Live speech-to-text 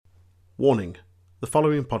Warning: the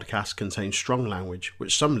following podcast contains strong language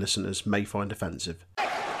which some listeners may find offensive.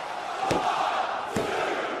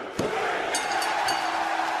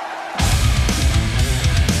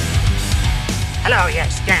 Hello,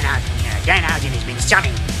 yes, Dan Housen here. Dan Housen has been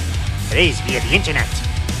summoned, raised via the internet,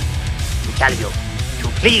 to tell you to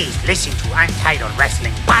please listen to Untitled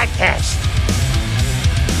Wrestling Podcast.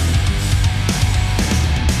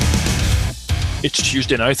 It's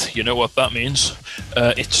Tuesday night, you know what that means.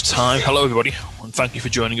 It's time. Hello everybody, and thank you for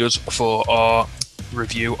joining us for our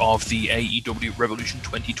review of the AEW Revolution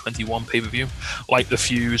 2021 pay-per-view. Like the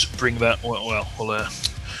Fuse, bring that, we'll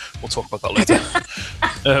talk about that later.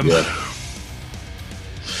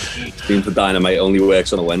 Team for Dynamite only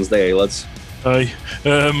works on a Wednesday, eh, lads? Hi,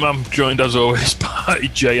 I'm joined as always by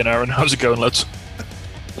Jay and Aaron. How's it going, lads?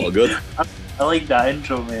 All good. I like that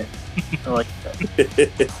intro, mate. I like that.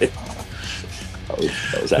 that was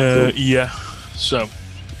excellent. Yeah, so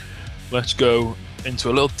let's go into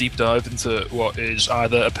a little deep dive into what is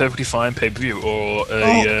either a perfectly fine pay-per-view or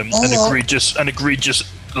an egregious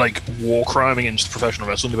like war crime against professional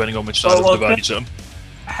wrestling, depending on which side of the divide you sit.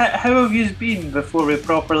 How have you been before we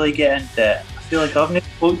properly get into it? I feel like I've not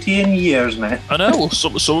spoke to you in years, man. I know. Well,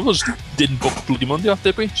 some of us didn't book Bloody Monday off,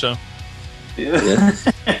 did we? So. Yeah.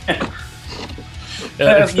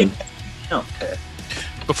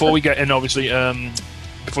 Before we get in, obviously,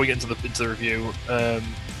 before we get into the review,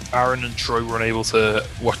 Aaron and Troy were unable to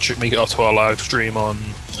make it out to our live stream on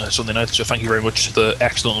Sunday night. So thank you very much to the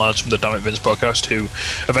excellent lads from the Damn It Vince podcast, who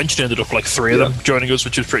eventually ended up like three of them joining us,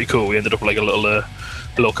 which was pretty cool. We ended up like a little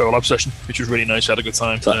collab session, which was really nice. Had a good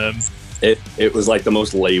time. It was like the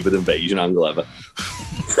most laboured invasion angle ever.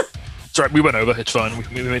 It's right. We went over. It's fine.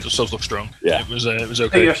 We made ourselves look strong. Yeah, it was okay.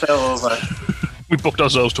 Put yourself over. We booked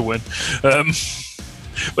ourselves to win.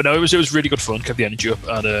 But no, it was really good fun. Kept the energy up,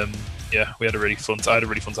 and yeah, we had a really fun. I had a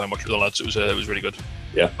really fun time watching with the lads. It was really good.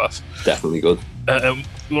 Yeah, definitely good.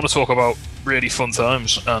 We want to talk about really fun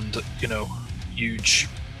times and huge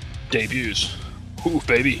debuts. Ooh,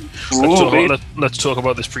 baby! Let's talk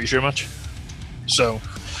about this pre-show match. So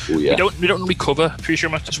we don't really cover pre-show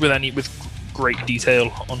matches with great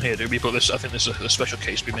detail on here, do we? But I think there's a special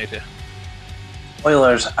case to be made here.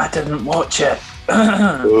 Spoilers, I didn't watch it.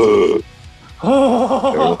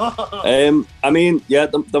 I mean, yeah,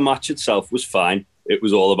 the match itself was fine. It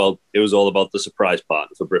was all about the surprise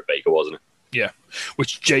partner for Britt Baker, wasn't it? Yeah,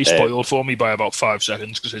 which Jay spoiled for me by about 5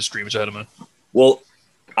 seconds because his stream was ahead of me. Well,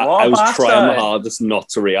 I was trying my hardest not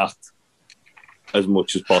to react as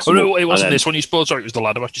much as possible. Oh no, it wasn't this one you spoiled. Sorry, it was the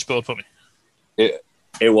ladder match you spoiled for me.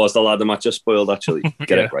 It was the ladder match I spoiled, actually.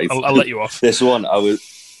 Get it right. I'll let you off. This one, I was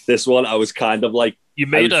kind of like,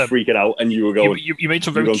 freaking out, and you were going. You made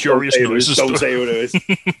some very curious noises. Don't say what it is.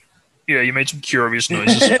 Yeah, you made some curious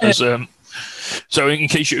noises. So in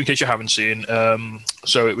case you haven't seen,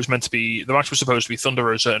 so it was meant to be, the match was supposed to be Thunder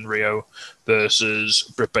Rosa and Rio versus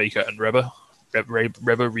Britt Baker and Reba,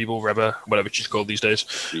 whatever she's called these days.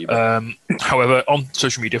 However, on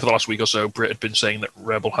social media for the last week or so, Britt had been saying that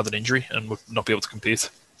Rebel had an injury and would not be able to compete.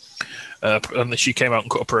 And she came out and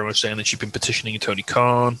cut a promo saying that she'd been petitioning Tony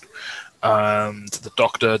Khan and the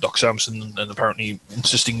doctor, Doc Samson, and apparently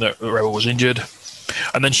insisting that Rebel was injured.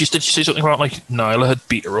 And then did she say something about like Nyla had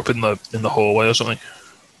beat her up in the hallway or something?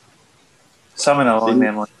 Something along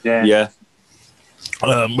them lines, yeah.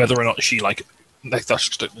 Whether or not she that's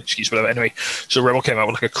just an excuse, whatever. Anyway, so Rebel came out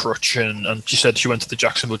with like a crutch, and she said she went to the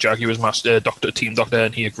Jacksonville Jaguars team doctor,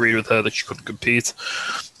 and he agreed with her that she couldn't compete.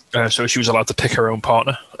 So she was allowed to pick her own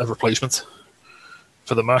partner, a replacement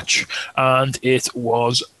for the match, and it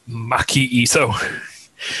was Maki Ito.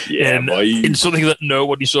 Yeah, in something that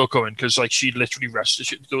nobody saw coming, because like she literally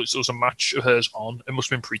rested. There was a match of hers on. It must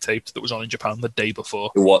have been pre-taped. That was on in Japan the day before.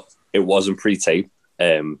 It wasn't pre-taped.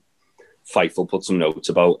 Fightful put some notes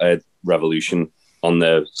about Revolution on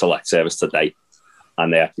the Select service today,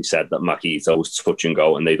 and they actually said that Maki Ito was touch and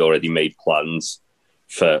go, and they'd already made plans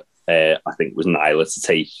for I think it was Nyla to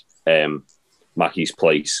take Maki's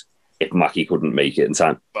place if Maki couldn't make it in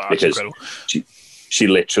time, because she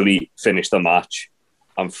literally finished the match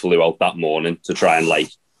and flew out that morning to try and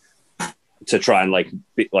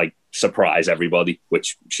surprise everybody,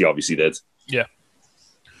 which she obviously did. Yeah.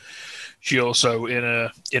 She also,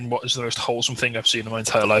 in what is the most wholesome thing I've seen in my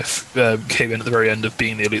entire life, came in at the very end of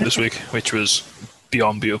Being the Elite this week, which was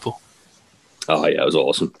beyond beautiful. Oh yeah, it was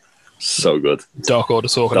awesome. So good. Dark Order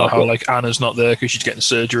talking about how like Anna's not there because she's getting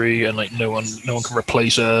surgery, and like no one can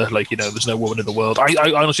replace her. Like there's no woman in the world.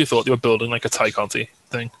 I honestly thought they were building like a Ty Conti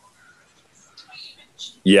thing.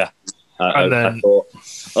 Yeah, and then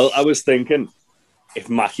I was thinking if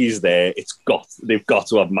Mackie's there, they've got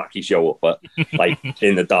to have Mackie show up like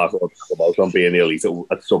in the Dark Order on being the elite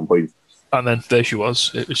at some point. And then there she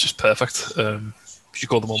was. It was just perfect. She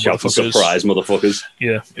called them all motherfuckers. Surprise, motherfuckers!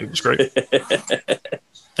 Yeah, it was great.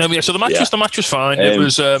 So the match was fine. It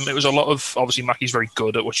was a lot of, obviously Mackie's very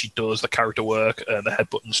good at what she does, the character work, the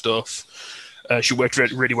headbutt and stuff. She worked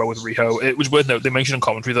really well with Riho. It was worth note, they mentioned in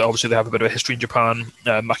commentary that obviously they have a bit of a history in Japan.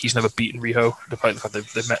 Mackie's never beaten Riho, despite the fact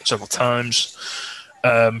they've met several times.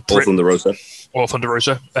 Or Thunder Rosa. Or Thunder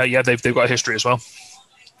Rosa. Yeah, they've got a history as well.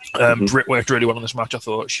 Britt worked really well in this match. I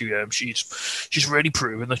thought she's really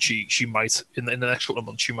proven that she might in the next couple of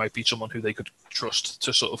months she might be someone who they could trust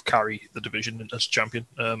to sort of carry the division as champion.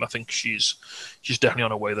 I think she's definitely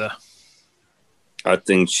on her way there. I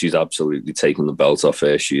think she's absolutely taken the belt off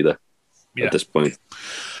her Shida at this point.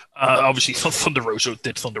 Obviously, Thunder Rosa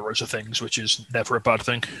did Thunder Rosa things, which is never a bad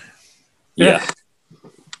thing. Yeah.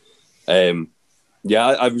 I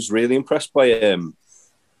was really impressed by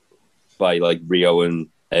like Rio and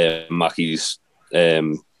Mackie's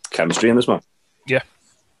chemistry in this match. Yeah,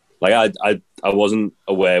 like I wasn't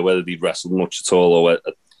aware whether they'd wrestled much at all, or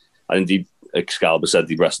I think Excalibur said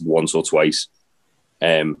they'd wrestled once or twice,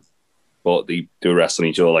 but they were wrestling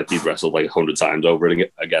each other like they'd wrestled like 100 times over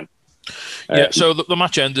it again. So the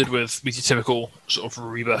match ended with your typical sort of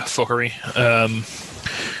Reba fuckery.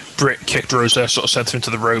 Britt kicked Rosa, sort of sent her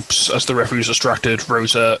into the ropes. As the referee was distracted,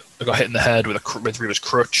 Rosa got hit in the head with Reba's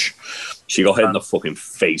crutch. She got hit in the fucking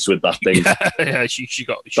face with that thing. Yeah, she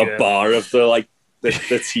got the bar of the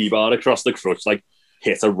T-bar across the crutch, like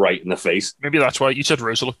hit her right in the face. Maybe that's why you said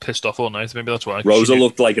Rosa looked pissed off all night. Maybe that's why. Rosa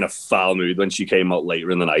looked like in a foul mood when she came out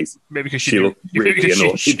later in the night. Maybe because she looked really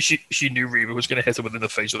annoyed. She knew Reba was going to hit her within the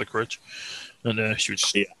face with a crutch, and she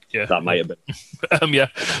was that might have been.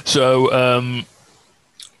 So.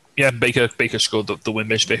 Baker scored the win.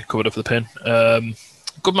 Baker covered up for the pin.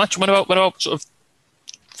 Good match. Went about sort of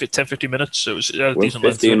 10-15 minutes. It was a decent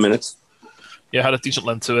 15 minutes. Yeah, had a decent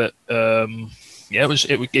length to it.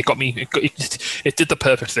 It got me. It did the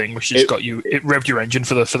perfect thing, which just got you. It revved your engine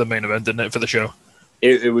for the main event, didn't it? For the show.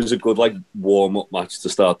 It was a good warm up match to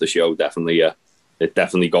start the show. Definitely, yeah. It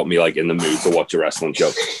definitely got me in the mood to watch a wrestling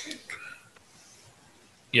show.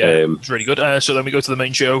 Yeah, it's really good. So then we go to the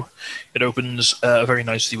main show. It opens very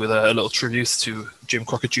nicely with a little tribute to Jim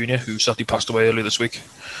Crockett Jr., who sadly passed away earlier this week.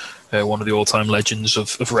 One of the all-time legends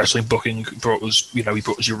of wrestling booking. He brought us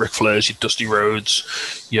your Ric Flairs, your Dusty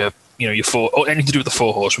Rhodes, your anything to do with the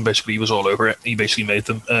Four Horsemen. Basically, he was all over it. He basically made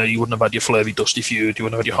them. You wouldn't have had your Flair v Dusty feud. You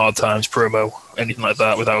wouldn't have had your Hard Times promo, anything like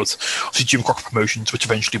that, without obviously Jim Crockett Promotions, which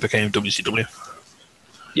eventually became WCW.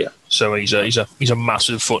 Yeah. So he's a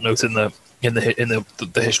massive footnote in the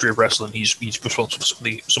history of wrestling. He's responsible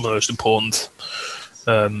for some of the most important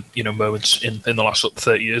moments in the last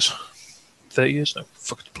 30 years. 30 years? No,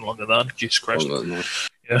 fuck, it's been longer than that. Jesus Christ.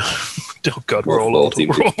 Yeah. Oh God, we're all old.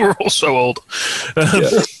 We're all so old.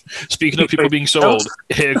 Speaking of people being so old,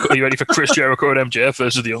 here, are you ready for Chris Jericho and MJF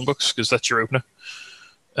versus the Young Bucks? Because that's your opener.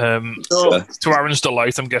 To Aaron's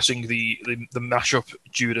delight, I'm guessing the mashup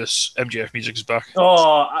Judas MJF music is back.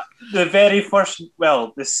 Oh,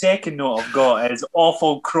 the second note I've got is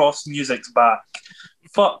awful cross music's back.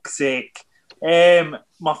 Fuck's sake.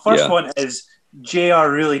 My first one is JR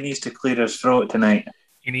really needs to clear his throat tonight.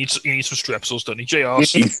 He needs some strepsils, doesn't he? JR.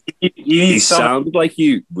 He sounded like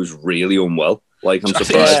he was really unwell. I'm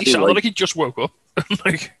surprised. He sounded like he just woke up.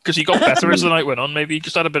 Because he got better as the night went on. Maybe he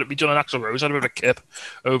just had he done an Axl Rose, had a bit of a kip,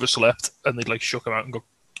 overslept, and they'd shook him out and go.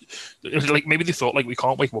 Maybe they thought we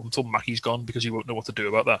can't wake him up until Mackie's gone because he won't know what to do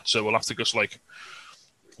about that. So we'll have to just wait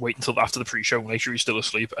until after the pre-show and make sure he's still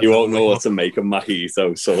asleep. You won't know what to make of Mackie,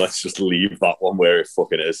 so let's just leave that one where it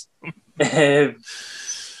fucking is.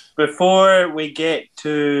 Before we get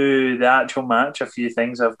to the actual match, a few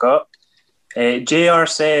things I've got. JR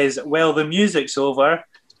says, "Well, the music's over,"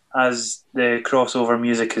 as the crossover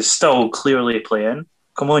music is still clearly playing.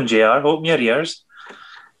 Come on, JR, open your ears.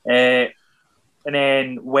 And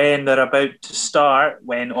then when they're about to start,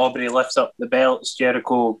 when Aubrey lifts up the belts,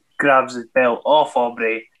 Jericho grabs his belt off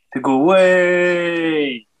Aubrey to go,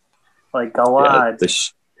 way, like a lad. The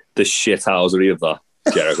shithousery of that.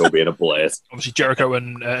 Jericho being a blade. Obviously, Jericho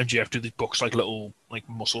and MJF do the Bucks little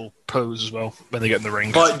muscle pose as well when they get in the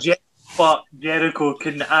ring. But Jericho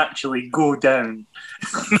couldn't actually go down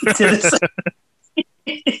to the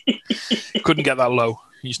couldn't get that low.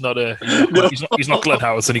 He's not Glenn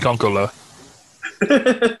Howard, and he can't go low.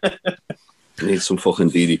 Need some fucking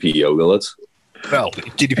DDP yoga, lads. Well,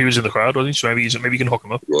 DDP was in the crowd, wasn't he? So maybe you can hook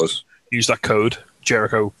him up. He was. Use that code,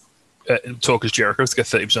 Jericho, talk as Jericho to get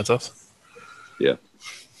 30% off. Yeah.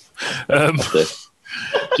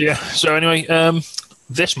 So anyway,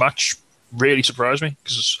 this match really surprised me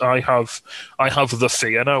because I have the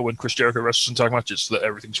fear now when Chris Jericho wrestles in tag matches that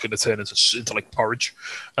everything's going to turn into like porridge,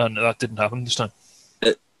 and that didn't happen this time.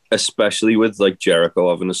 Especially with like Jericho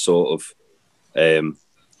having a sort of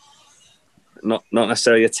not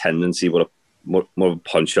necessarily a tendency, but more of a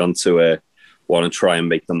punch on to want to try and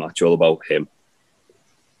make the match all about him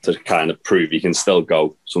to kind of prove he can still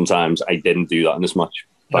go. Sometimes I didn't do that in this match.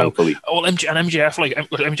 Thankfully. Well,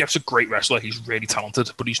 MJF's a great wrestler. He's really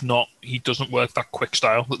talented, but he's not. He doesn't work that quick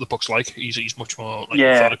style that the Bucks like. He's much more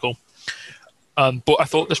methodical. But I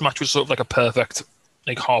thought this match was sort of like a perfect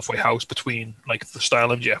like halfway house between like the style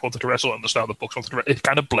MJF wanted to wrestle and the style the Bucks wanted to wrestle. It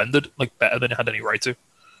kind of blended like better than it had any right to.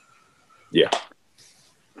 Yeah.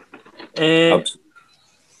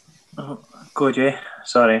 Go, Jay.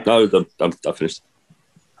 Sorry. No, I'm finished.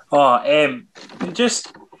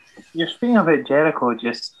 Just you're speaking about Jericho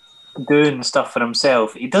just doing stuff for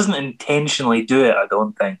himself. He doesn't intentionally do it, I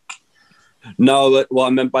don't think. No, what I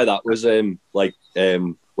meant by that was when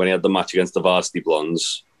he had the match against the Varsity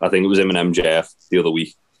Blondes. I think it was him and MJF the other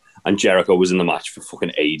week, and Jericho was in the match for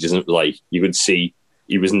fucking ages, and it was like you could see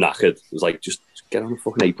he was knackered. It was like just get on the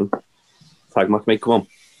fucking apron, tag match, mate. Come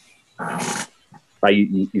on. Like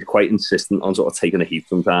he's quite insistent on sort of taking the heat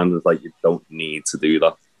sometimes. It's like you don't need to do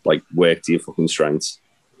that. Like work to your fucking strengths.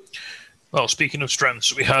 Well, speaking of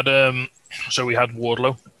strengths, we had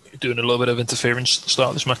Wardlow doing a little bit of interference at the start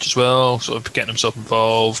of this match as well, sort of getting himself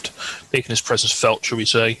involved, making his presence felt, shall we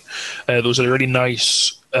say. There was a really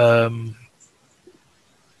nice early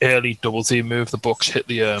double team move. The Bucks hit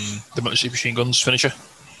the Motor City Machine Guns finisher.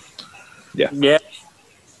 Yeah.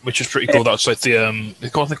 Which is pretty cool. That's like the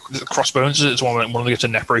crossbones. It's one of them gets a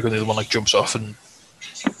neck break and the other one like jumps off, and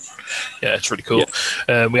yeah, it's really cool.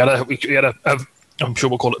 Yeah. We had a I'm sure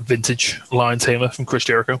we'll call it vintage lion tamer from Chris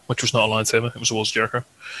Jericho, which was not a lion tamer; it was Walls Jericho.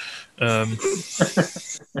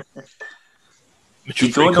 Which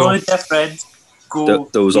you don't know the difference.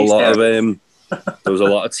 There was a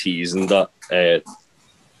lot of teasing that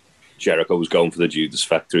Jericho was going for the Judas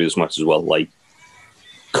Factory this match as well, like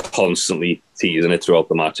constantly teasing it throughout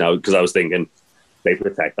the match. Now, because I was thinking they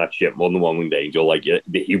protect that shit more than One Winged Angel. Like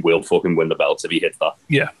he will fucking win the belt if he hits that.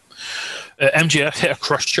 Yeah. MJF hit a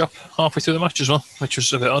cross chop halfway through the match as well, which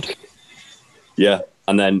was a bit odd. Yeah,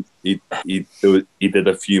 and then he did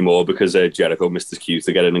a few more because Jericho missed his cue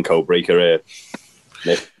to get in and code breaker.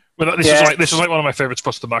 Well, this is like one of my favourite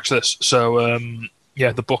spots of the match. So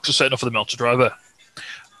the Bucks are setting up for the Meltzer driver,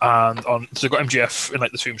 and so they've got MJF in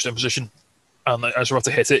like the tombstone position, and as we're about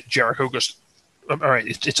to hit it, Jericho goes, all right,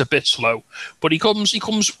 it's a bit slow, but he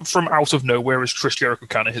comes from out of nowhere as Chris Jericho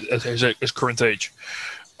can at his current age.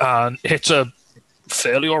 And hits a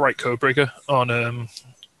fairly all right codebreaker on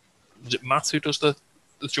is it Matt who does the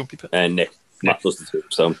jumpy bit? Nick. Matt does the two.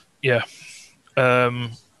 So yeah.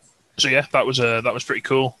 So yeah, that was pretty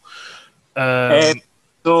cool. So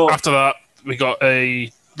after that, we got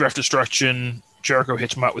a ref distraction. Jericho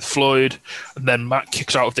hits Matt with Floyd, and then Matt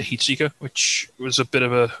kicks out of the Heat Seeker, which was a bit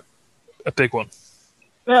of a big one.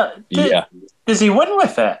 Well, does he win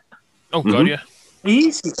with it? Oh god, yeah.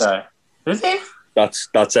 Easy though. Does he? That's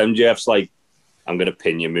MJF's like, I'm going to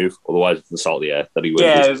pin you move, otherwise it's the salt of the earth that he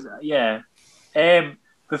wins. Yeah.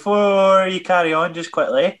 Before you carry on, just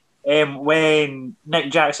quickly, when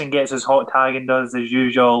Nick Jackson gets his hot tag and does his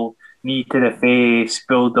usual knee to the face,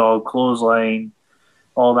 bulldog, clothesline,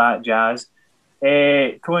 all that jazz,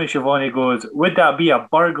 Tony Schiavone goes, would that be a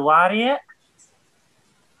burglariat?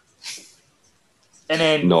 And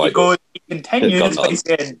then he continues by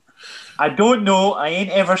saying, I don't know. I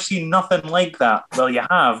ain't ever seen nothing like that. Well, you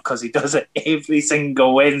have, because he does it every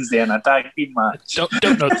single Wednesday in a tag team match. Don't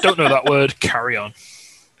know that word. Carry on.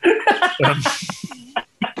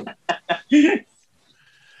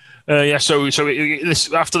 So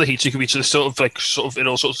this after the Heat Seeker beats, it sort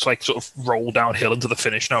of roll downhill into the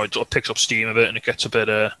finish. Now it sort of picks up steam a bit, and it gets a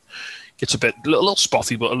little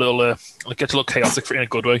spotty, but it gets a little chaotic in a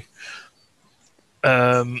good way.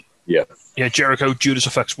 Yeah, Jericho, Judas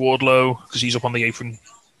affects Wardlow because he's up on the apron,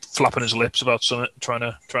 flapping his lips about something, trying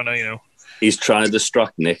to. He's trying to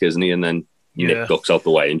distract Nick, isn't he? And then Nick ducks out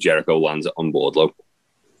the way, and Jericho lands it on Wardlow.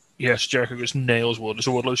 Yes, Jericho just nails Wardlow.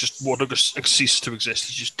 So Wardlow just ceases to exist.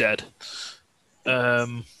 He's just dead.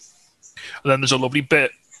 And then there's a lovely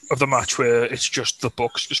bit of the match where it's just the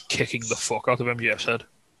Bucks just kicking the fuck out of MJF's head.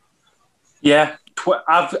 Yeah,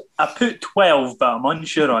 I put 12, but I'm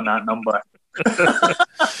unsure on that number.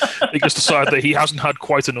 He just decided that he hasn't had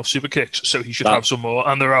quite enough super kicks, so he should have some more.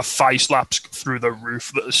 And there are thigh slaps through the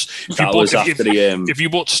roof. If you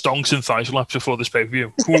bought stonks and thigh slaps before this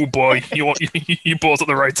pay-per-view, oh boy, you bought at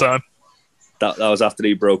the right time. That was after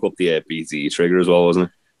he broke up the BT trigger as well,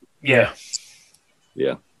 wasn't it?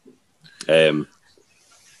 Yeah. And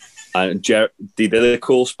they did a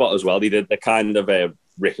cool spot as well. They did the kind of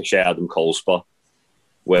Ricochet Adam Cole spot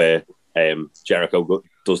where Jericho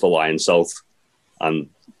does the lion salt and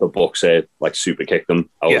the Bucks like super kick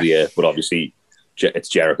them out of the air. But obviously it's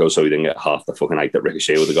Jericho, so he didn't get half the fucking height that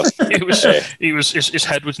Ricochet would have got. His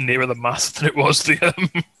head was nearer the mat than it was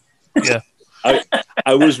the yeah.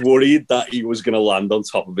 I was worried that he was going to land on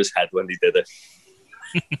top of his head when he did it.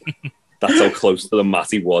 That's how close to the mat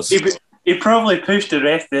he was. He probably pushed the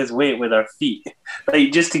rest of his weight with our feet,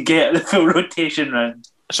 like just to get the full rotation round.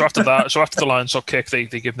 So after the lion salt kick, they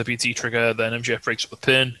give him the BT trigger. Then MJF breaks up the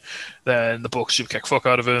pin. Then the Bucks super kick fuck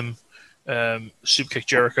out of him. Super kick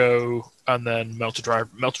Jericho, and then Melter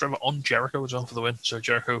driver on Jericho as well for the win. So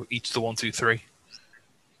Jericho eats the 1, 2, 3.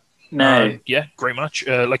 No, yeah, great match.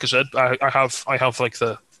 Like I said, I have like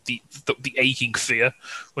the aching fear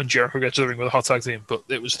when Jericho gets to the ring with a hot tag team, but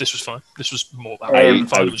this was fine. This was more. I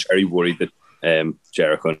was very worried that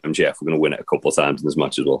Jericho and MJF were going to win it a couple of times in this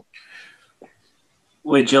match as well.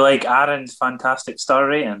 Would you like Aaron's fantastic star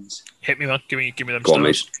ratings? Hit me, man. Give me them Go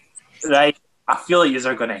stars. Right, I feel like you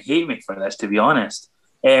are going to hate me for this, to be honest.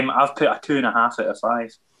 I've put a 2.5 out of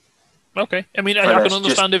 5. Okay, I mean, I can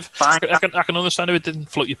understand if I can understand if it didn't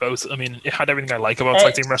float your boat. I mean, it had everything I like about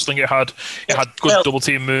tag team wrestling. It had good double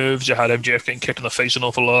team moves. It had MJF getting kicked in the face an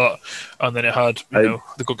awful lot, and then it had the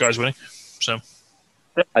good guys winning. So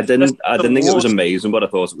I didn't think it was amazing, but I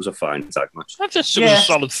thought it was a fine tag match. It was a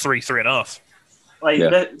solid 3.5. Like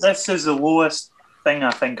this is the lowest thing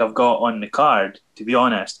I think I've got on the card, to be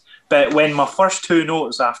honest. But when my first 2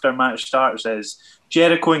 notes after match starts is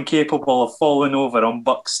Jericho incapable of falling over on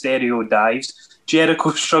Bucks stereo dives.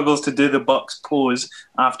 Jericho struggles to do the Bucks pose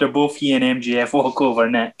after both he and MJF walk over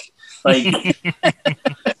Nick. Like, a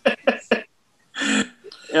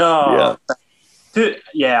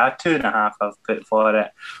 2.5 I've put for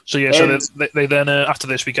it. So so they then after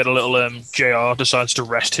this we get a little JR decides to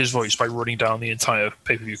rest his voice by running down the entire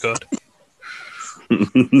pay-per-view card.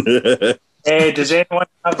 Does anyone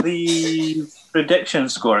have the prediction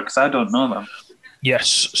score? Because I don't know them. Yes,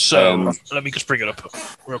 so let me just bring it up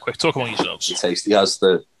real quick. Talk among yourselves. Tasty has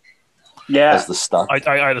the stat. I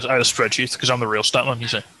had a spreadsheet because I'm the real stat man, you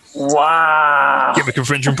see. Wow. Gimmick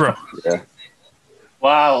infringement pro. Yeah.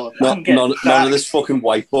 Wow. None of this fucking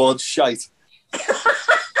whiteboard shite.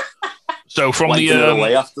 So from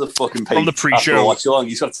away after the fucking from the pre-show, watch along,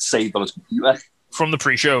 he's got to save on his computer. From the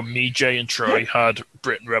pre-show, me, Jay, and Troy had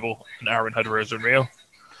Britt and Rebel, and Aaron had Rosa and Rio.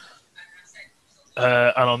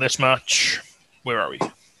 And on this match, where are we?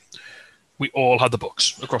 We all had the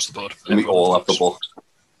Bucks across the board. And we all have the Bucks.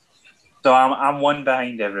 So I'm one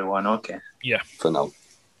behind everyone. Okay. Yeah. For now.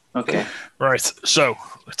 Okay. Right. So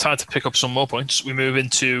time to pick up some more points. We move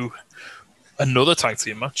into another tag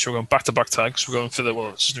team match. We're going back-to-back tags. We're going for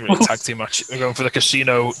it's not really a tag team match. We're going for the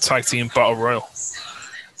Casino Tag Team Battle Royal.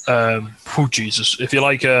 Oh Jesus! If you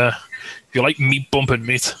like meat bumping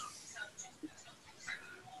meat,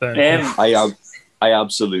 then I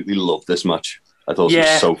absolutely love this match. I thought it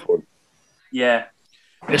was so fun. Yeah.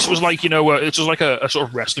 This was like, it was like a sort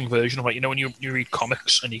of wrestling version of like, when you read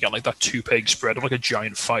comics and you get like that 2-page spread of like a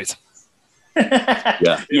giant fight.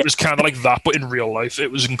 Yeah. It was kind of like that, but in real life.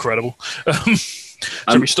 It was incredible.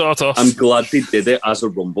 So we start off. I'm glad they did it as a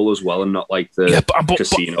Rumble as well and not like the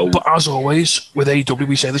Casino. But as always, with AEW,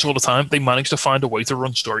 we say this all the time, they managed to find a way to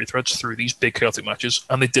run story threads through these big chaotic matches,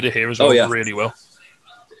 and they did it here as well really well.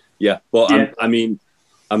 Yeah, but I mean,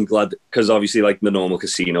 I'm glad because obviously, like the normal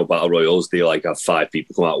Casino Battle Royals, they like have 5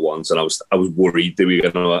 people come out at once, and I was worried that we were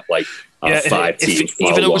gonna like have 5 teams.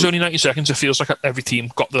 Even though it was only 90 seconds, it feels like every team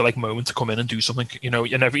got the like moment to come in and do something. And you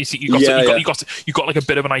got like a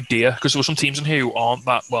bit of an idea because there were some teams in here who aren't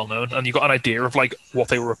that well known, and you got an idea of like what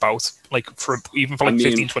they were about, like for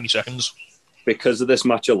 15-20 seconds. Because of this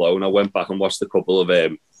match alone, I went back and watched a couple of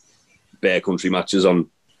Bear Country matches on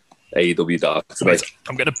AEW Dark today. Right,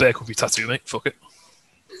 I'm getting a Bear Country tattoo, mate. Fuck it.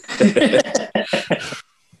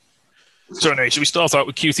 So anyway, we start out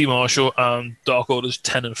with QT Marshall and Dark Order's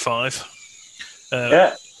 10 and 5.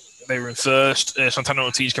 They were in first. Santana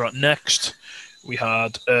Ortiz came out next. We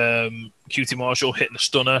had QT Marshall hitting a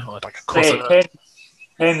stunner, like a cutter.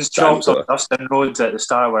 Ken's chops on Dustin Rhodes at the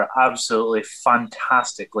start were absolutely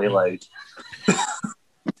fantastically loud.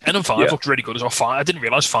 10 and 5 looked really good as well. 5. I didn't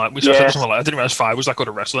realize 5. I didn't realize 5 was that good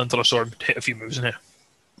at wrestling until I saw him hit a few moves in here.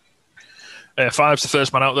 5's the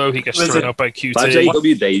first man out though. He gets thrown out by QT. 5's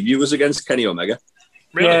AEW debut was against Kenny Omega.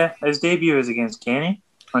 Really? Yeah, his debut was against Kenny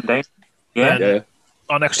on day. Yeah.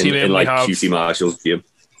 Our next team in like we have QT Marshall's game.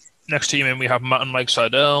 Next team in we have Matt and Mike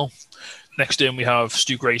Seidel. Next in, we have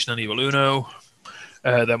Stu Grayson and Evil Uno.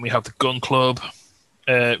 Then we have the Gun Club.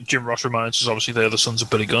 Jim Ross reminds us, obviously, they're the sons of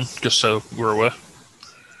Billy Gunn, just so we're aware.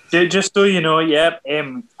 Just so you know,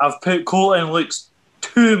 I've put Colton looks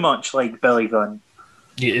too much like Billy Gunn.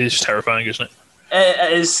 It is terrifying, isn't it?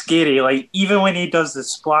 It is scary. Like, even when he does the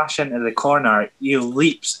splash into the corner, he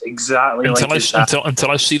leaps exactly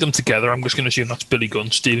until I see them together. I'm just going to assume that's Billy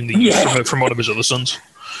Gunn stealing the youth from one of his other sons.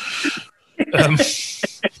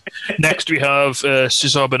 Next, we have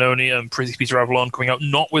Cesar Bononi and Pretty Peter Avalon coming out,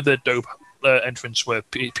 not with their dope entrance where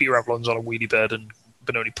Peter Avalon's on a wheelie bed and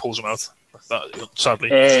Bononi pulls him out. That, sadly.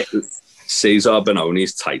 Cesar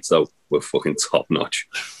Bononi's tights, though, were fucking top notch.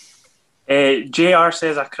 JR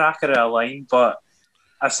says a cracker a line, but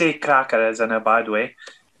I say cracker as in a bad way.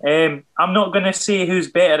 I'm not going to say who's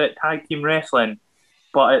better at tag team wrestling,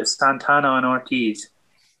 but it's Santana and Ortiz.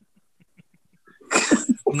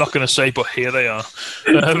 I'm not going to say, but here they are.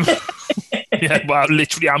 Well,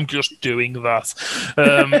 literally, I'm just doing that.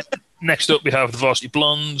 Next up, we have the Varsity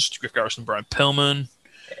Blondes, Griff Garrison, Brian Pillman.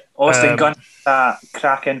 Austin Gunn,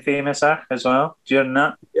 cracking famouser as well during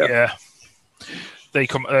that. Yeah. They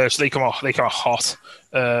come off hot.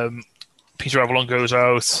 Peter Avalon goes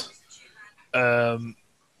out. Then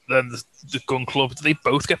the Gun Club. Do they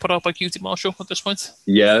both get put out by QT Marshall at this point?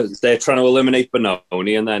 Yeah, they're trying to eliminate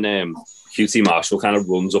Bononi, and then QT Marshall kind of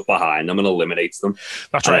runs up behind them and eliminates them.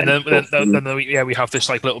 That's right. And then we have this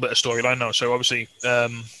like little bit of storyline now. So obviously, they're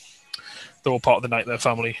all part of the Nightmare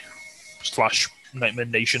family / Nightmare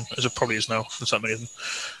Nation, as it probably is now. There's that many of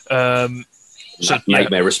them.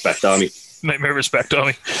 Nightmare Respect Army. Nightmare Respect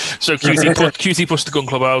Army. So QT puts the Gun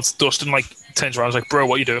Club out. Dustin turns around, and is like, "Bro,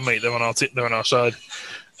 what are you doing, mate? They're on our side."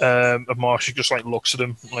 And Marshall just looks at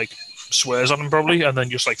him, swears at him probably, and then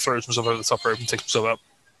just throws himself over the top rope and takes himself out.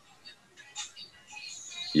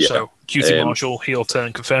 Yeah. So QT Marshall heel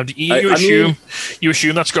turn confirmed. You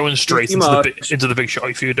assume that's going straight into the big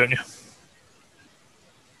show for you, don't you?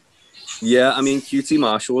 Yeah, I mean, QT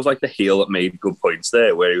Marshall was the heel that made good points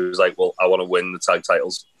there, where he was like, "Well, I want to win the tag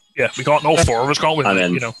titles." Yeah, we can't. All four of us can't win. And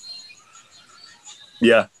then,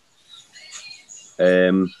 Yeah.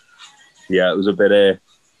 It was a bit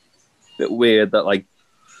weird that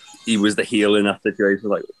he was the heel in that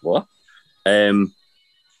situation. What? And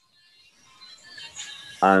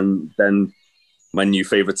then my new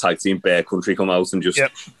favorite tag team, Bear Country, come out and just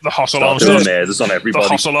the Hoss alarm starts on everybody. The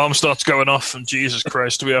Hoss alarm starts going off, and Jesus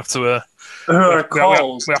Christ, we have to we have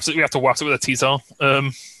to whack it with a T-towel.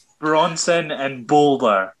 Bronson and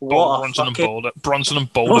Boulder. Bronson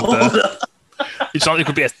and Boulder. There. It sounds like it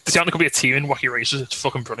could be a team in Wacky Races. It's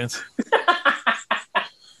fucking brilliant.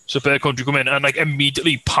 So Bear Country come in and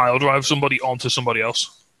immediately pile drive somebody onto somebody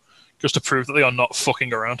else, just to prove that they are not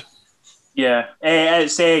fucking around. Yeah,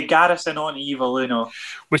 it's Garrison on Evil Uno.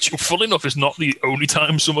 Which, funnily enough, is not the only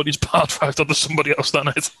time somebody's pile drived onto somebody else that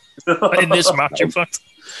night. In this match, in fact.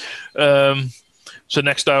 So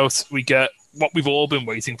next out, we get what we've all been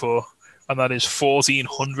waiting for, and that is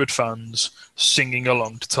 1,400 fans singing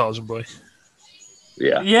along to Tarzan Boy.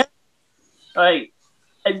 Yeah. Yeah.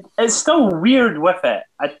 It's still weird with it.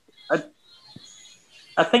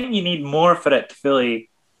 I think you need more for it to fully...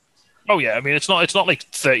 Oh yeah, I mean it's not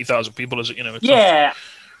 30,000 people, is it? It's not...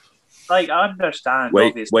 I understand.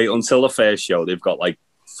 Wait until the first show. They've got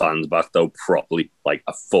fans back though properly,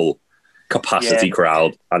 a full capacity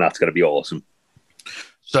crowd, and that's gonna be awesome.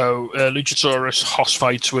 So Luchasaurus Hoss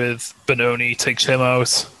fights with Bononi, takes him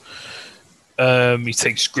out. He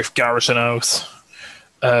takes Griff Garrison out.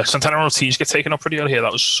 Santana and Ortiz get taken up pretty early here.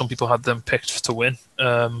 That was some people had them picked to win.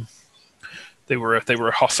 They were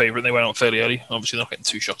a hot favourite. They went out fairly early. Obviously, they're not getting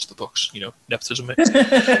 2 shots to the Bucks. Nepotism.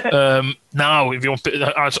 Now, if you want,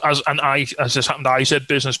 as this happened, I said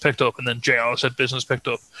business picked up, and then JR said business picked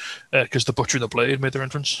up because the Butcher and the Blade made their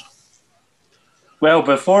entrance. Well,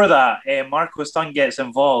 before that, Marco Stunt gets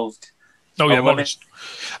involved. Oh yeah,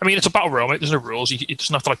 it's a battle royal, mate. There's no rules. He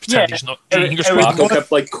doesn't have to pretend he's not. Marco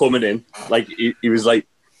kept coming in, he was on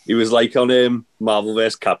Marvel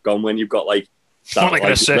vs. Capcom when you've got that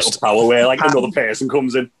little power where another person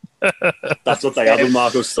comes in. That's what they had with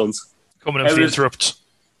Marco Stunt. Coming in for the interrupts.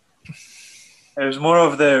 It was more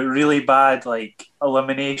of the really bad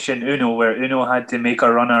elimination Uno, where Uno had to make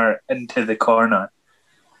a runner into the corner.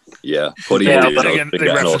 Yeah, but again, they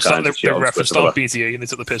referenced that BTA and they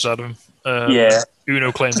took the piss out of him.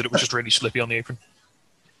 Uno claimed that it was just really slippy on the apron.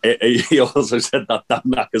 He also said that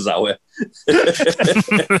Nakazawa.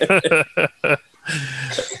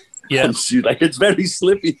 Yeah, it's very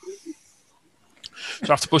slippy.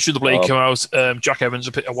 So after Butcher the Blade came out, Jack Evans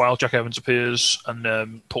appears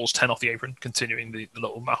and pulls 10 off the apron, continuing the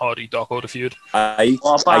little Matt Hardy Dark Order feud. I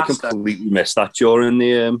completely missed that during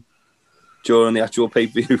the actual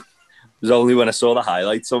pay-per-view. It was only when I saw the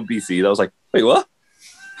highlights on BT that I was like, wait, what?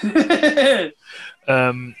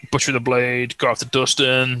 Butcher the Blade go after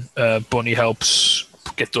Dustin. Bunny helps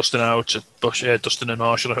get Dustin out. Dustin and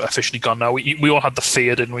Marshall are officially gone now. We all had the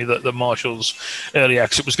fear, didn't we, that Marshall's early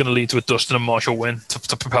exit was going to lead to a Dustin and Marshall win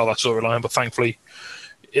to propel that storyline, but thankfully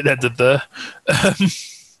it ended there.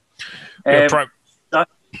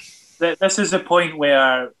 This is the point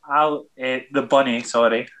where the bunny,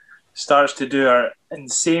 starts to do her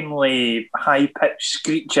insanely high-pitched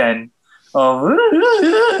screeching of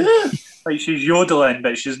like she's yodeling,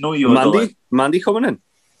 but she's no yodeling. Mandy coming in.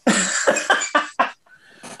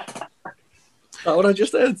 That's what I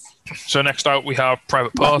just did. So next out we have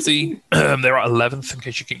Private Party. They're at 11th, in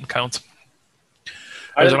case you can count.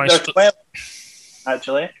 They're 12th,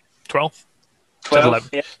 actually. 12th? 12th,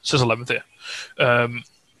 yeah. It says 11th here.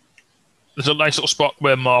 There's a nice little spot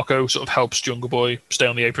where Marco sort of helps Jungle Boy stay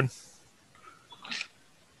on the apron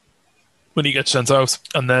when he gets sent out.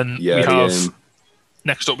 And then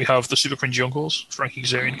next up we have the Super Cringy Uncles, Frankie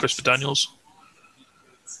Kazarian and Christopher Daniels.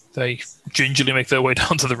 They gingerly make their way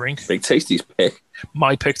down to the ring. Big Tasty's pick.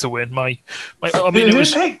 My pick to win. It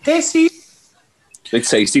was pick Tasty. Big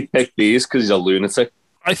Tasty picked these because he's a lunatic.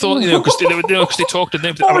 I thought, because they talked,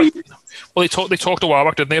 didn't they? They talked a while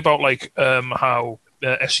back, didn't they, about like how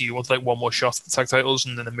SCU wanted like one more shot at the tag titles,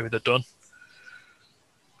 and then maybe they're done.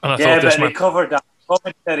 And I thought they covered that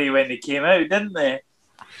commentary when they came out, didn't they?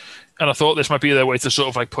 And I thought this might be their way to sort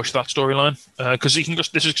of like push that storyline, because this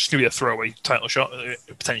is just going to be a throwaway title shot.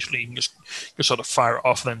 Potentially, you can just sort of fire it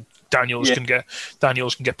off, and then Daniels can get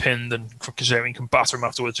pinned, and Kazarian can batter him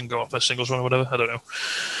afterwards and go off their singles run or whatever. I don't know.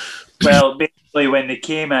 Well, basically, when they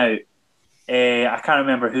came out, I can't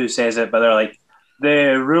remember who says it, but they're like,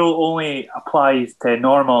 the rule only applies to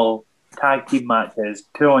normal tag team matches,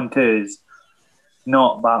 2-on-2s,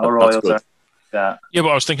 not battle royals or like that. Yeah, but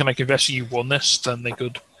I was thinking like if SCU won this, then they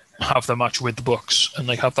could have the match with the Bucks and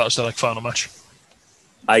like have that as their like final match.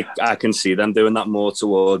 I can see them doing that more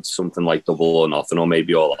towards something like Double or Nothing, or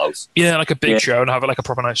maybe All Out. Yeah, like a big show and have it like a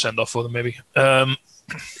proper nice send off for them, maybe.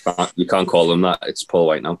 You can't call them that. It's Paul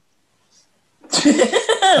White now.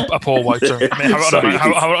 A Paul White. I mean, have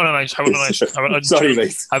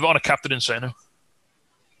it on a Captain Insano.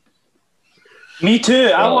 Me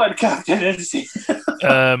too. I want Captain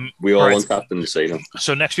Insano. We all want Captain Insano.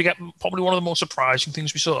 So next we get probably one of the most surprising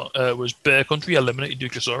things we saw was Bear Country eliminated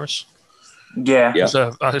Luchasaurus. Yeah.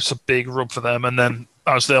 It's a big rub for them. And then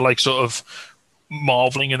as they're like sort of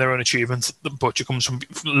marveling in their own achievement, the Butcher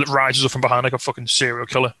rises up from behind like a fucking serial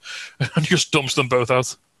killer and just dumps them both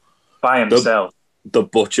out. By himself. The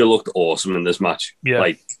Butcher looked awesome in this match. Yeah.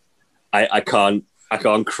 Like, I can't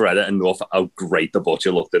credit enough how great the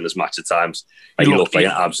Butcher looked in this match at times. Like, he looked like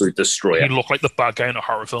an absolute destroyer. He looked like the bad guy in a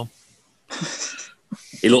horror film.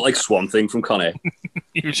 He looked like Swamp Thing from Con Air.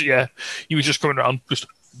 He was just coming around, just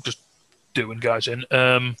doing guys in.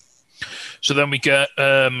 So then we get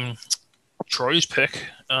Troy's pick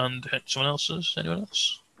and someone else's. Anyone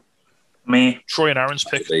else? Me. Troy and Aaron's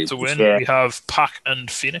pick to win. Yeah. We have Pac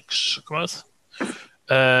and Phoenix come out.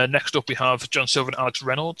 Next up, we have John Silver and Alex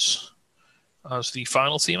Reynolds as the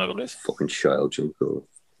final team, I believe. Fucking child, Jim Cole.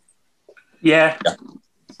 Yeah.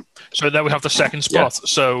 So then we have the second spot. Yeah.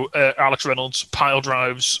 So Alex Reynolds pile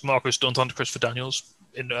drives Marcus Stunt onto Christopher Daniels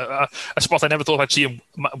in a spot I never thought I'd see him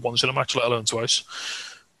once in a match, let alone twice.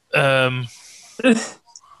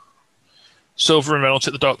 Silver and Reynolds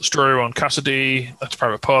hit the Dark Destroyer on Cassidy. That's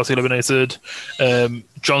Private Party eliminated.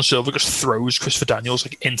 John Silver just throws Christopher Daniels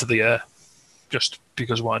like into the air, just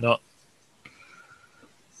because why not?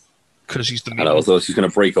 Because he's the. I thought he was going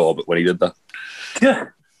to break orbit when he did that. Yeah.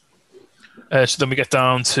 So then we get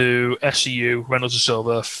down to SCU, Reynolds and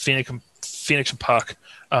Silver, Phoenix and Pac,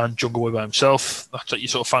 and Jungle Boy by himself. That's what you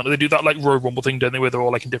sort of find. They do that like Royal Rumble thing, don't they, where they're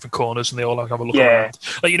all like in different corners and they all like have a look around.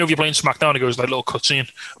 Like, you know, if you're playing SmackDown, it goes like a little cutscene and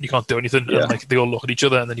you can't do anything, and like they all look at each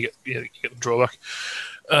other, and then you get them draw back.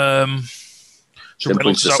 So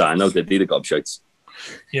Reynolds is out. No, they do the gobshites.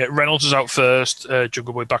 Yeah, Reynolds is out first.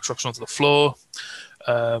 Jungle Boy backdrops onto the floor.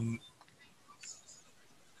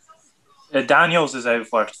 Daniels is out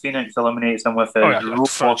first. Phoenix eliminates him with a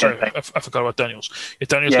I forgot about Daniels. Yeah,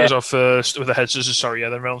 Daniels goes out first with a head scissors,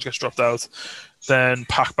 then Reynolds gets dropped out. Then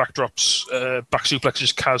Pac backdrops, back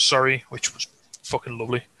suplexes Kaz, which was fucking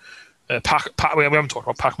lovely. Pac, we haven't talked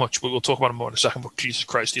about Pac much, but we'll talk about him more in a second, but Jesus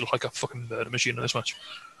Christ, he looked like a fucking murder machine in this match.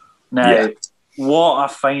 Now, what a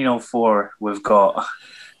Final Four we've got.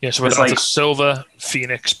 Yeah, so we're It's down to like- Silver,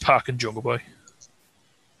 Phoenix, Pac, and Jungle Boy.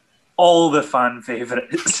 All the fan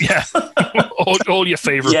favourites. Yeah, all your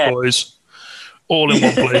favourite Yeah. boys, all in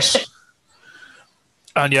one place.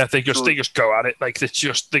 And yeah, they just go at it. Like they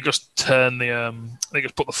just turn the they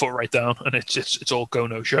just put the foot right down, and it's all go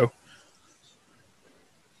no show.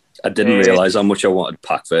 I didn't realise how much I wanted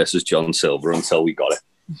Pac versus John Silver until we got it.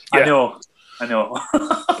 Yeah. I know.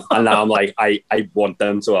 And now I'm like, I want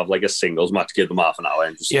them to have like a singles match, give them half an hour.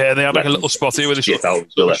 And just Yeah, they had like a little spot here where they shit sort out of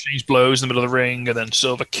each other. exchange blows in the middle of the ring, and then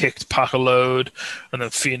Silver kicked Pac a load, and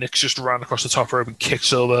then Phoenix just ran across the top rope and kicked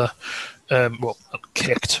Silver. Well, not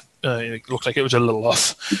kicked. It looked like it was a little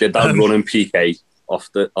off. He did that running PK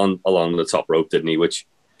along the top rope, didn't he? Which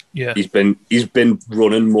Yeah, he's been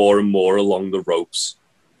running more and more along the ropes.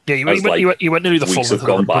 yeah. He as, went nearly the full weeks length have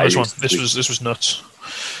gone of by this one. recently. This was nuts.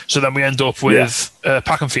 So then we end up with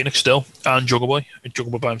Pac and Phoenix still, and Jungle Boy.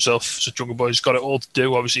 Jungle Boy by himself. So Jungle Boy's got it all to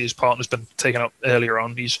do. Obviously, his partner's been taken out earlier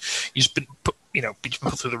on. He's been put, he's been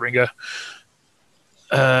put through the ringer.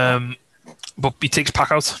 But he takes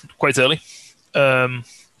Pac out quite early,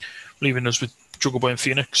 leaving us with Jungle Boy and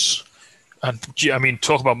Phoenix. And I mean,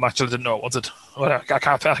 talk about match I didn't know I wanted. Well, I think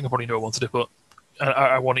I probably know I wanted it, but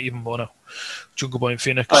I want it even more now. Jungle Boy and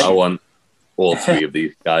Phoenix. I want all three of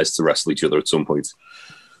these guys to wrestle each other at some point.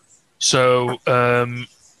 So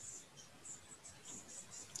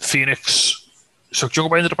Phoenix. So Jungle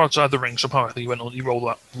Boy ended up outside the ring somehow. I think he rolled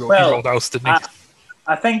out, didn't he?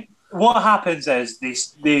 I think what happens is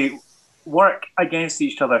they work against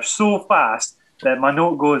each other so fast that my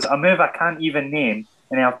note goes, a move I can't even name,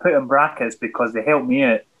 and I've put in brackets because they help me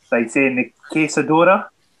out by saying the Quesadora.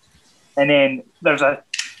 And then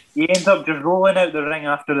he ends up just rolling out the ring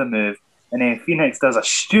after the move, and then Phoenix does a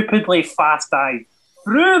stupidly fast dive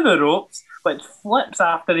through the ropes, which flips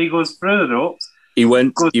after he goes through the ropes. He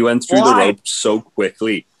went through the Why? ropes so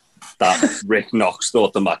quickly that Rick Knox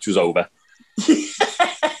thought the match was over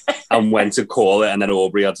and went to call it, and then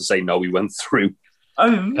Aubrey had to say no, he went through.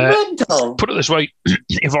 I'm mental. Put it this way: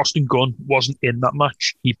 if Austin Gunn wasn't in that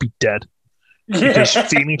match, he'd be dead. Because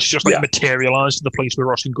Phoenix just materialised in the place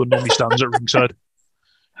where Austin Gunn normally stands at ringside.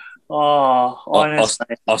 Oh, honestly.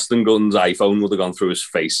 Austin Gunn's iPhone would have gone through his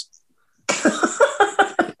face.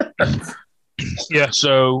 Yeah,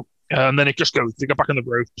 so and then it just goes. They get back on the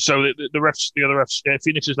rope. So the other refs,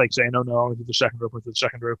 Phoenix is like saying, "Oh no, I'll do the second rope, I'll do the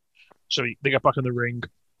second rope." So they get back in the ring.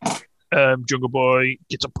 Jungle Boy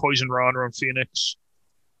gets a poison rana on Phoenix,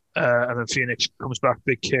 and then Phoenix comes back,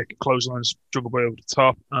 big kick, clotheslines Jungle Boy over the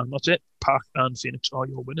top, and that's it. Pac and Phoenix are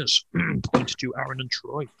your winners. Point to Aaron and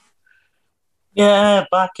Troy. Yeah,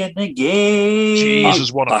 back in the game.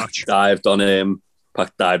 Jesus, what a Pac match!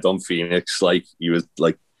 dived on Phoenix like he was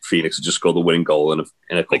like Phoenix had just scored the winning goal in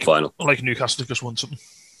a cup final. Like Newcastle just won something.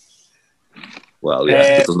 Well,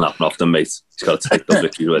 yeah, it doesn't happen often, mate. He's got to take those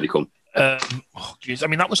victories where they come. I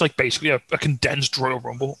mean, that was like basically a condensed Royal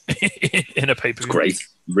Rumble in a pay-per-view. It's great.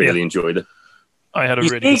 Really enjoyed it. I had a You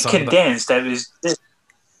really good say time with that. condensed.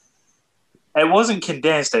 It wasn't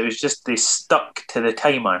condensed. It was just they stuck to the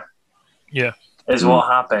timer. Yeah. Is what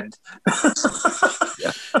happened. It's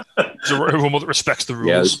a Royal Rumble that respects the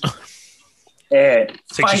Yeah, rules. Five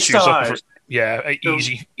Takes his shoes off stars. Yeah,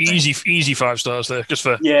 easy 5 stars there. Just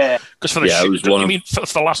for the Yeah, it was one I of- mean, for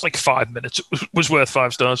the last like 5 minutes, it was worth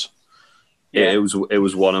 5 stars. Yeah, it was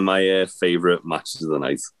one of my favourite matches of the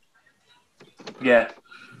night, Yeah.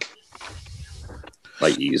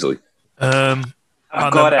 like easily. And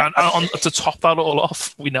got it. to top that all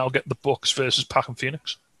off, we now get the Bucks versus Pac and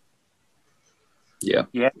Phoenix, Yeah,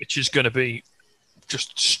 which is going to be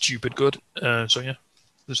just stupid good. So yeah,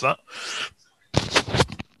 there's that.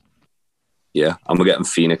 yeah. And we're getting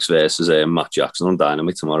Phoenix versus Matt Jackson on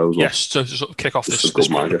Dynamite tomorrow as well. Yes, so to sort of kick off Just this a good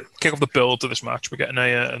manga. kick off the build to this match, we're getting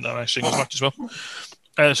a nice singles match as well.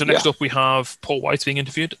 So next up we have Paul White being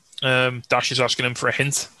interviewed. Dash is asking him for a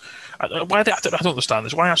hint. I don't understand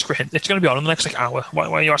this. Why ask for a hint? It's going to be on in the next like hour. Why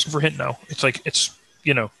are you asking for a hint now? It's like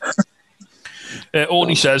all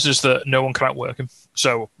he says is that no one can outwork him.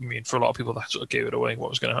 So I mean, for a lot of people, that sort of gave it away what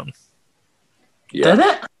was going to happen. Yeah, Did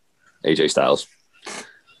it? AJ Styles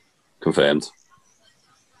confirmed.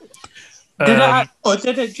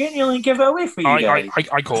 Did it genuinely give it away for you guys?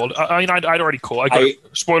 I called. I'd already called.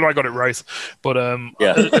 Spoiler, I got it right. But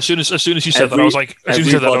as soon as he said that, I was like,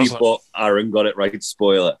 Everybody but Aaron got it right.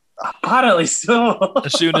 Spoiler. Apparently so.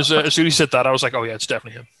 as soon as he said that, I was like, oh yeah, it's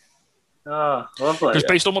definitely him. Oh, lovely. Because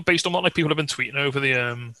based on what like people have been tweeting over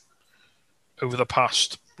the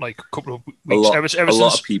past like couple of weeks, A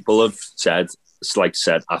lot of people have said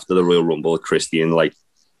after the Royal Rumble, Christian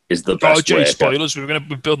is the best Jay, worker. spoilers. We're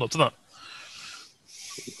building up to that.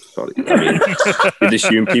 Sorry. I mean, you'd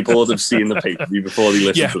assume people would have seen the pay-per-view before they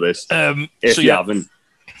listen to this. If you haven't,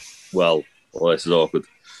 well, this is awkward.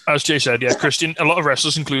 As Jay said, Christian, a lot of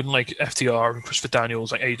wrestlers, including like FTR and Christopher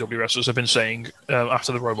Daniels, like AEW wrestlers, have been saying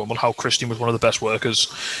after the Royal Rumble how Christian was one of the best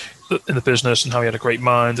workers in the business and how he had a great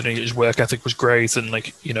mind and his work ethic was great and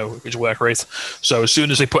his work rate. So as soon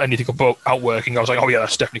as they put anything about out working, I was like, oh yeah,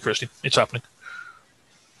 that's definitely Christian. It's happening.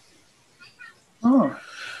 Oh.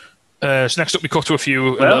 So next up, we cut to a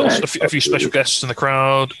few special guests in the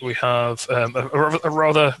crowd. We have a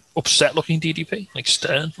rather upset-looking DDP, like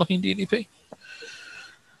stern-looking DDP.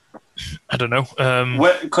 I don't know.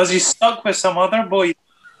 Because he's stuck with some other boy.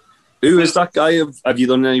 Who is that guy? Have you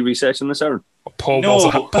done any research on this, Aaron? Paul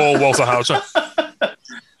Walter Hauser.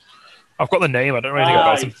 I've got the name. I don't know anything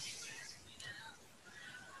about him.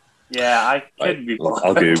 Yeah, I couldn't be.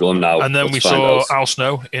 I'll Google him now. And then we saw Al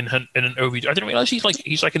Snow in an OVW. I didn't realize he's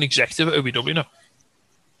like an executive at OVW now.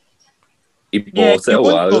 He bought it a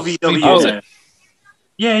while ago.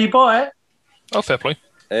 Yeah, he bought it. Oh, fair play.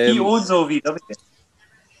 He owns OVW.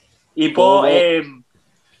 He bought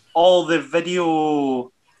all the video,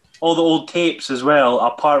 all the old tapes as well,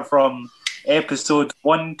 apart from episode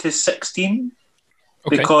 1 to 16,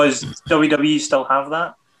 because WWE still have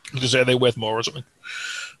that. Because are they worth more or something?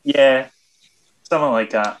 Yeah, something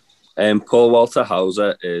like that. Paul Walter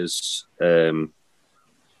Hauser is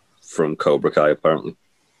from Cobra Kai, apparently,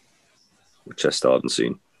 which I still haven't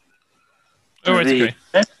seen. Oh, right, okay.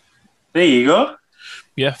 There you go.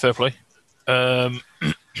 Yeah, fair play.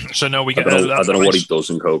 So now we get. I don't know what he does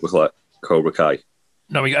in Cobra Kai.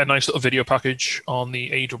 Now we get a nice little video package on the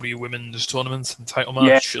AEW Women's Tournament and title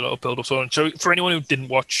match. A little build-up tournament. So for anyone who didn't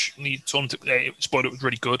watch the tournament, spoiled it was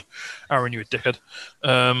really good. Aaron, you're a dickhead.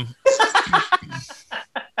 Aaron,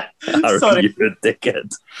 you're a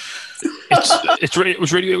dickhead. It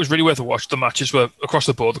was really worth a watch. The matches were across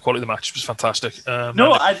the board. The quality of the matches was fantastic.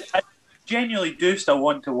 I genuinely do still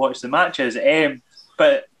want to watch the matches,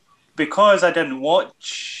 but because I didn't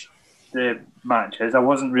watch the matches, I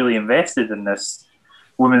wasn't really invested in this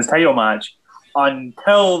women's title match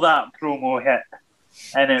until that promo hit,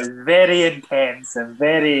 and it was very intense and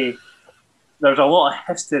there's a lot of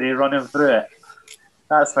history running through it.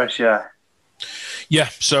 That's for sure. Yeah,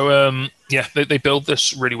 so they build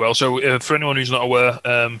this really well. So for anyone who's not aware,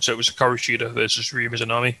 so it was Hikaru Shida versus Ryu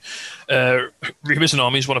Mizunami. Ryu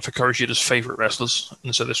Mizunami is one of Hikaru Shida's favourite wrestlers,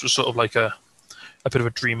 and so this was sort of like a bit of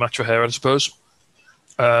a dream match for her, I suppose.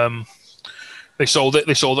 They sold it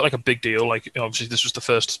like a big deal. Like, obviously, this was the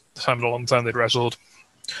first time in a long time they'd wrestled.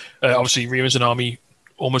 Obviously, Ryu Mizunami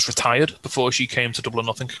almost retired before she came to Double or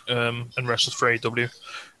Nothing and wrestled for AEW.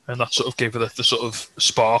 And that sort of gave her the sort of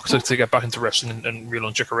spark to get back into wrestling and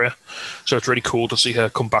relaunch her career. So it's really cool to see her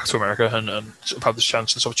come back to America and sort of have this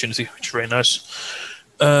chance, this opportunity, which is very nice.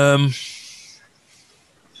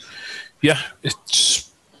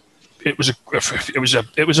 It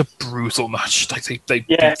was a brutal match. Like they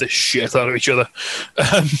beat the shit out of each other.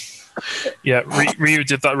 Ryu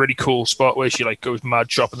did that really cool spot where she like goes mad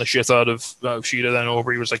chopping the shit out of Shida. Then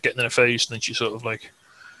Aubrey was like getting in her face, and then she sort of like.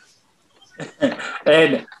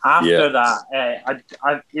 And after that,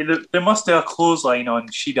 there must be a clothesline on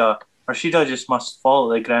Shida, or Shida just must fall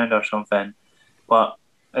to the ground or something. But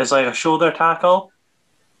it's like a shoulder tackle,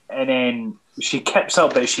 and then she kips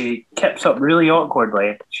up, but she kips up really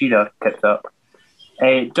awkwardly. Shida kips up.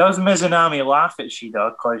 Does Mizunami laugh at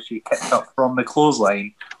Shida because she kicked up from the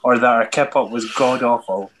clothesline, or that her kip up was god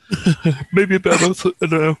awful? Maybe a bit of both. I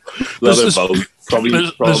don't know. Probably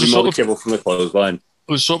more the kibble from the clothesline.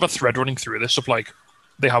 There's sort of a thread running through this of like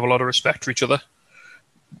they have a lot of respect for each other,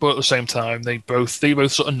 but at the same time they both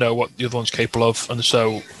sort of know what the other one's capable of, and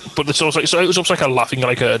so but it's also like, so it was almost like a laughing,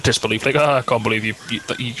 like a disbelief, like I can't believe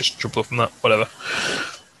you just jumped up from that, whatever.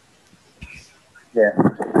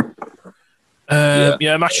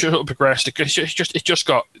 Match sort of progressed. It just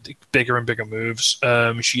got bigger and bigger moves.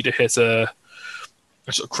 Shida hit a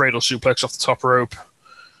sort of cradle suplex off the top rope.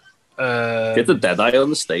 Get the Deadeye on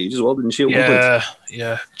the stage as well, didn't she? Yeah.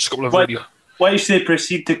 Just a couple of video. Which they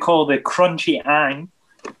proceed to call the Crunchy Ang.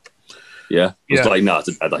 Yeah. It's like, nah, it's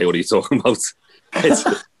a Deadeye. What are you talking about?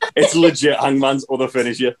 It's legit Hangman's other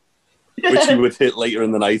finisher, which he would hit later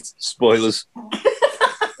in the night. Spoilers.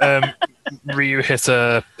 Ryu hit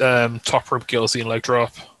a top rope guillotine leg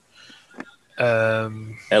drop. Her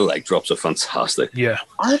leg drops are fantastic. Yeah.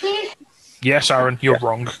 Are they? Yes, Aaron, you're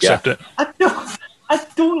wrong. Accept it. I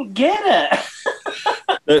don't get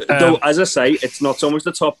it. Though, as I say, it's not so much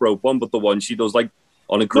the top rope one, but the one she does like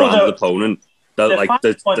on a grounded opponent.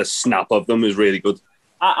 The snap of them is really good.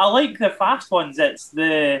 I like the fast ones. It's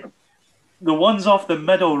the ones off the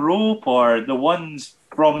middle rope or the ones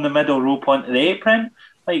from the middle rope onto the apron.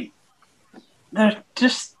 Like, they're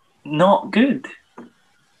just not good.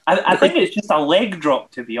 I think it's just a leg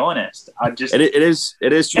drop, to be honest. It is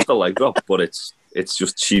just a leg drop, but it's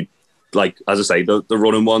just she, like, as I say, the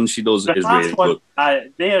running one she does is really good.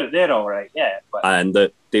 They're all right, yeah. But. And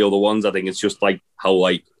the other ones, I think it's just like how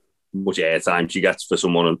like much airtime she gets for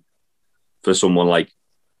someone like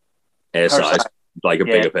her size, like a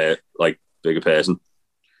bigger person.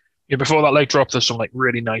 Yeah, before that leg drop, there's some like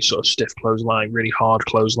really nice sort of stiff clothesline, really hard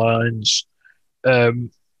clotheslines.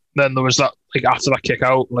 Then there was that, like, after that kick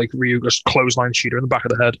out, like, Ryu just clotheslined Shida in the back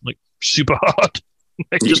of the head, like, super hard.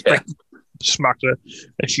 Like, just smacked her.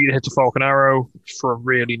 And Shida hits a Falcon Arrow for a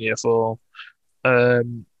really near fall.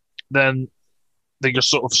 Then they just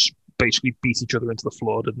sort of basically beat each other into the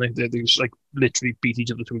floor, didn't they? They just, like, literally beat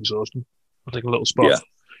each other to exhaustion. Like a little spot.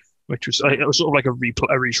 Which was, it was sort of like a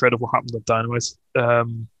retread of what happened at Dynamite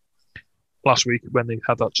last week when they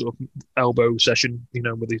had that sort of elbow session, you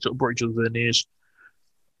know, where they sort of brought each other to their knees.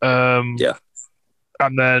 And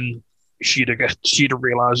then Shida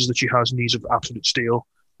realizes that she has knees of absolute steel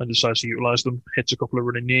and decides to utilize them. Hits a couple of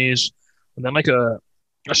running knees, and then like a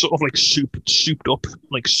sort of like souped up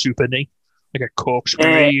like super knee, like a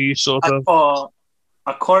corkscrew sort of.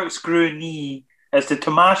 A corkscrew knee is the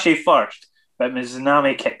Tommashi first, but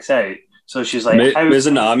Mizunami kicks out. So she's like,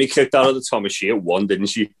 Mizunami kicked out of the Tommashi at 1, didn't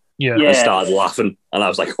she? Yeah. And started laughing, and I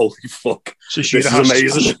was like, "Holy fuck!" So Shida has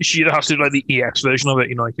to do like the EX version of it.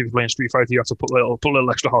 You know, like if you're playing Street Fighter, you have to put a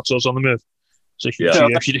little extra hot sauce on the move. So she hits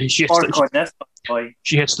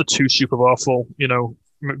the 2 super powerful, you know,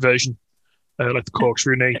 version, like the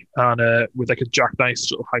corkscrew knee, and with like a jackknife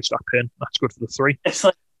sort of high stack pin. That's good for the 3. It's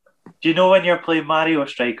like, do you know when you're playing Mario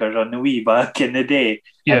Strikers on the Wii back in the day,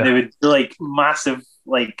 and they would do like massive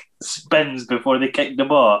like spins before they kicked the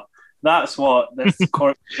ball? That's what this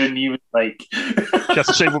corkscrew knee was like. She has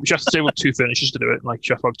to save up 2 finishes to do it. Like,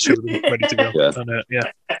 she has to have 2 of them ready to go.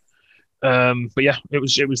 And, but yeah, it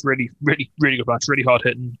was really, really, really good match. Really hard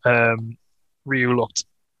hitting. Ryu looked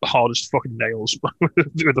hard as fucking nails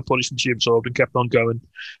with the punishment she absorbed and kept on going.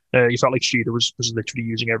 You felt like Shida was literally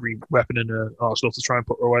using every weapon in her arsenal to try and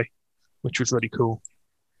put her away, which was really cool.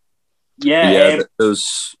 Yeah,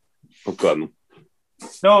 those. Oh, go on.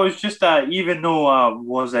 No, it was just that even though I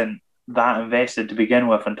wasn't that invested to begin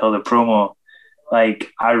with until the promo,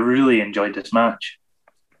 like, I really enjoyed this match.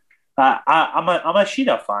 I'm a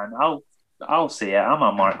Shida fan. I'll say it. I'm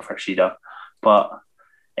a mark for Shida, but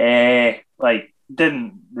like,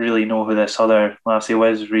 didn't really know who this other lassie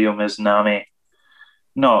was. Ryo Mizunami.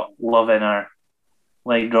 Not loving her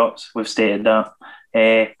leg drops. We've stated that,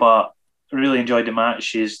 but really enjoyed the match.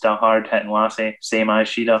 She's the hard hitting lassie, same as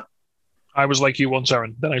Shida. I was like you once,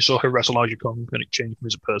 Aaron. Then I saw her wrestle Aja Kong, and it changed me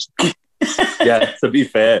as a person. Yeah, to be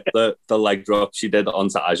fair, the leg drop she did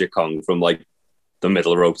onto Aja Kong from like the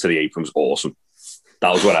middle rope to the apron was awesome.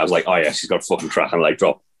 That was when I was like, oh yeah, she's got a fucking cracking leg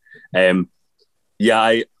drop. Like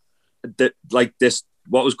this.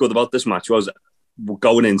 What was good about this match was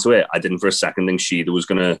going into it, I didn't for a second think Shida was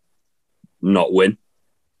gonna not win,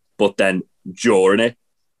 but then during it,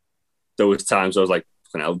 there was times I was like,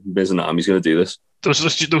 fucking hell, Mizunami's gonna do this. There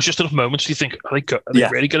was just enough moments. You think, are they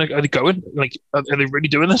really going? Are they going? Like, are they really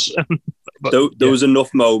doing this? There was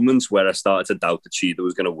enough moments where I started to doubt that Shida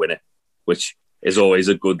was going to win it, which is always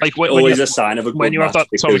a good, like a sign of a good match. When you have that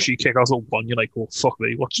Tommashi kick out of 1, you're like, "Oh fuck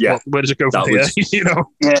me! Where does it go from here?" You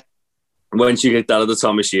know. Yeah. When she kicked out of the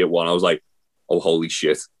Tommashi at 1, I was like, "Oh holy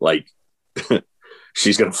shit!" Like,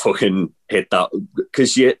 she's going to fucking hit that,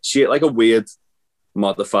 because she hit like a weird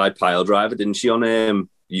modified pile driver, didn't she, on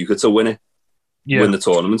Yuka to win it? Win the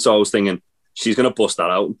tournament. So I was thinking she's going to bust that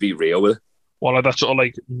out and beat Ryo with it. Well, like that sort of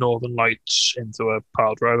like Northern Lights into a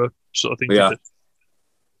pile driver sort of thing.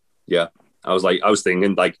 Yeah. I was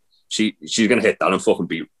thinking like she's going to hit that and fucking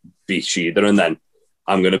beat Shida, and then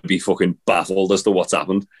I'm going to be fucking baffled as to what's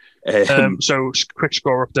happened. So quick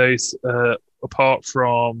score update. Apart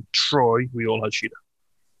from Troy, we all had Shida.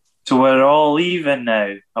 So we're all even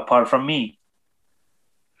now, apart from me.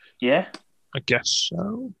 Yeah? I guess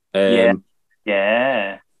so.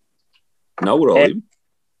 Yeah. No, we're all even.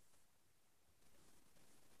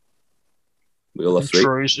 We all have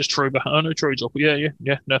 3. Is Troy behind? No, Troy's up. Yeah.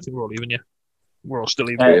 No, I think we're all even. Yeah, we're all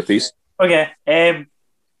still even. Okay. I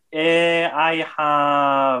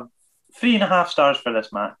have 3.5 stars for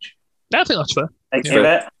this match. I think that's fair. I give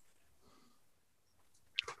it.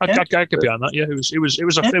 I could be on that. Yeah, it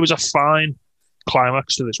was a fine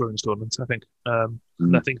climax to this women's tournament. I think. And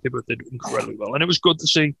I think they both did incredibly well, and it was good to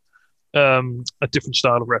see a different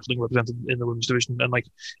style of wrestling represented in the women's division. And like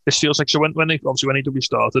this feels like, so when AEW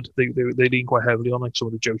started, they leaned quite heavily on like some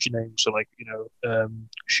of the Joshi names, so like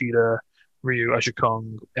Shida, Ryu, Aja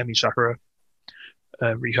Kong, Emi Sakura,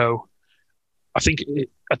 Riho. I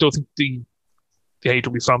don't think the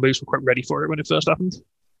AEW fan base were quite ready for it when it first happened.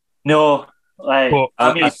 No,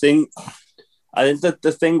 I think that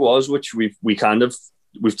the thing was, which we've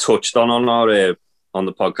touched on our on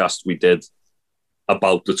the podcast we did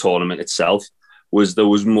about the tournament itself, was there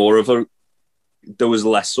was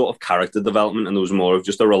less sort of character development, and there was more of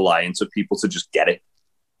just a reliance of people to just get it,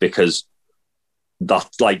 because that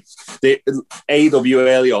like the AEW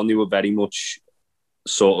early on, they were very much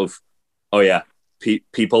sort of, oh yeah,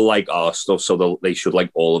 people like our stuff, so they should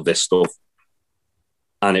like all of this stuff,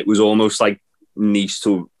 and it was almost like niche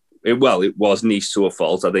to it. Well, it was niche to a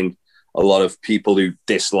fault. I think a lot of people who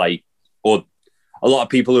dislike, or a lot of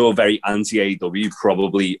people who are very anti-AEW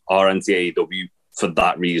probably are anti-AEW for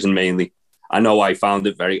that reason mainly. I know I found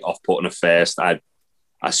it very off-putting at first. I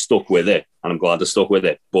stuck with it, and I'm glad I stuck with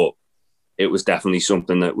it, but it was definitely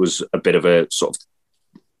something that was a bit of a sort of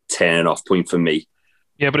turning off point for me.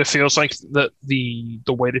 Yeah, but it feels like that the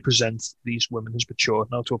way they present these women has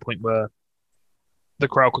matured now to a point where the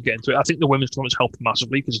crowd could get into it. I think the women's tournament's helped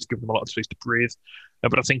massively because it's given them a lot of space to breathe.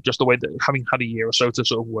 But I think just the way that, having had a year or so to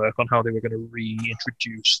sort of work on how they were going to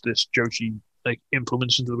reintroduce this Joshi like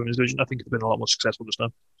influence into the women's division, I think it's been a lot more successful just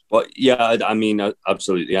now. But yeah, I mean,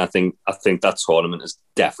 absolutely. I think that tournament has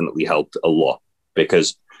definitely helped a lot,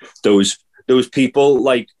 because those people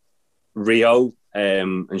like Rio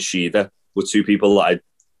and Shida were two people that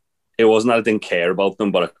it wasn't that I didn't care about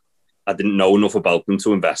them, but I didn't know enough about them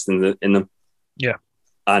to invest in them. Yeah.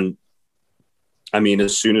 And I mean,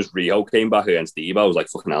 as soon as Rio came back against Eva, I was like,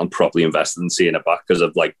 fucking hell, I'm properly invested in seeing it back, because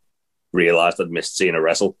I've like realised I'd missed seeing her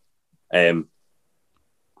wrestle. And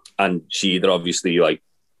Shida, obviously, like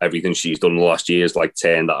everything she's done in the last year has like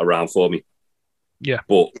turned that around for me. Yeah.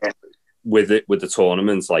 But with the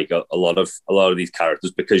tournaments, like a lot of these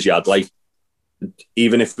characters, because you had like,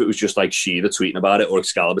 even if it was just like Shida tweeting about it, or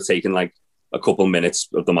Excalibur taking like a couple minutes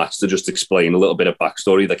of the match to just explain a little bit of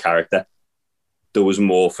backstory of the character, there was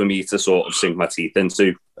more for me to sort of sink my teeth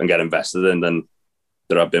into and get invested in than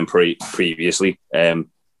there have been previously.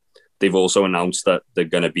 They've also announced that they're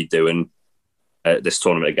going to be doing this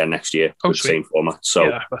tournament again next year with the same format. So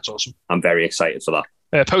yeah, that's awesome. I'm very excited for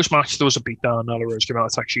that. Post-match, there was a beatdown. Nyla Rose came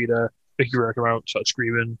out, attacked Shida. Vicky Guerrero came out, started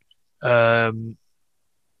screaming. Shida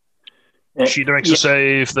makes a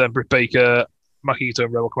save, then Britt Baker, Makito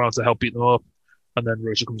and Rebel come out to help beat them up, and then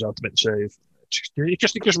Rosa comes out to make the save. It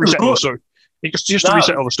just reset all the story. It just to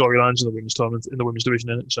reset all the storylines in the women's tournament, in the women's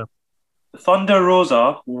division, in it. So Thunder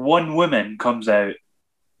Rosa, one woman comes out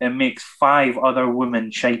and makes 5 other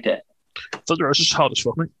women shite it. Thunder Rosa's hard as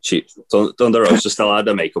fuck, mate. Thunder Rosa still had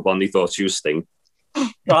her makeup on. They thought she was Sting.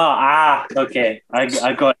 Okay.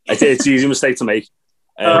 I got it. It's an easy mistake to make.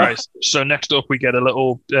 Right. So next up, we get a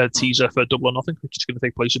little teaser for Double or Nothing, which is going to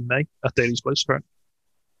take place in May at Daily's Place, right?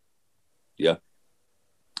 Yeah.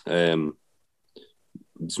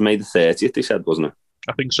 It's May the 30th, they said, wasn't it?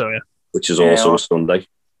 I think so, yeah. Which is also a Sunday.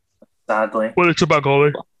 Sadly. Well, it's a bank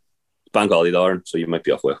holiday. Bank holiday, Darren, so you might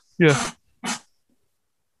be off work. Yeah.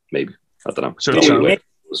 Maybe. I don't know. So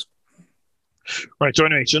right, so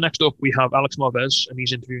next up, we have Alex Marvez, and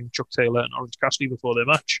he's interviewing Chuck Taylor and Orange Cassidy before their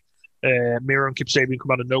match. Miro and Kip Sabian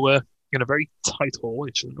come out of nowhere in a very tight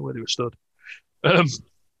hallway, so I don't know where they were stood. Miro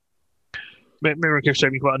and Kip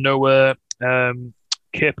Sabian come out of nowhere.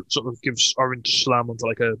 Kip sort of gives Orange a slam onto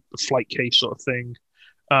like a flight case sort of thing,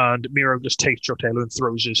 and Miro just takes Chuck Taylor and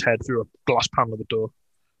throws his head through a glass panel of the door.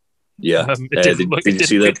 Yeah. Did you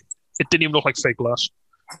see that? It didn't even look like fake glass.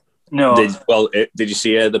 No. Did you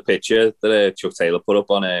see the picture that Chuck Taylor put up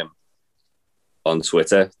on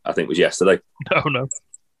Twitter? I think it was yesterday. No.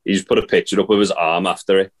 He just put a picture up with his arm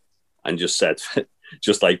after it and just said,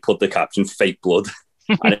 just like put the caption "fake blood,"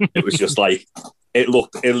 and it was just like it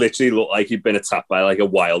literally looked like he'd been attacked by like a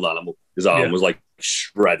wild animal. His arm was like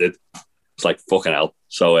shredded. It's like fucking hell.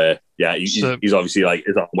 So he's obviously like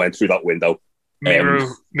his arm went through that window. Miro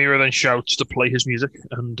then shouts to play his music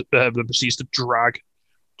and then proceeds to drag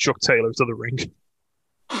Chuck Taylor to the ring.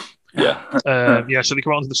 Yeah. So they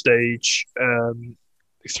come onto the stage.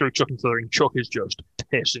 They throw Chuck into the ring. Chuck is just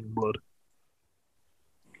pissing blood.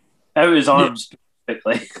 Out his arms,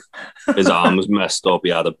 specifically. His arm was messed up.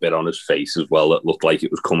 He had a bit on his face as well that looked like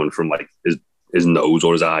it was coming from like his nose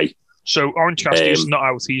or his eye. So Orange Cassidy is not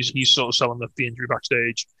out. He's sort of selling the injury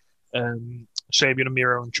backstage. Sabian and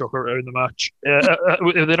Miro and Chuck are in the match.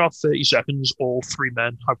 Within about 30 seconds, all 3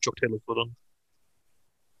 men have Chuck Taylor's blood on.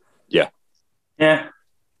 Yeah. Yeah.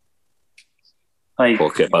 Like,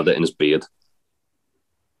 Poor Kip had it in his beard.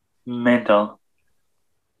 mental.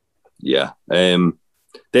 Yeah.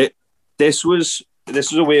 This was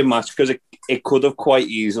a weird match because it could have quite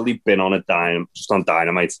easily been on just on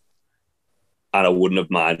Dynamite, and I wouldn't have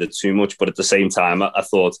minded too much. But at the same time, I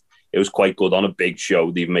thought it was quite good on a big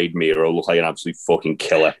show. They've made Miro look like an absolute fucking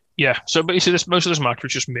killer. Yeah, so basically most of this match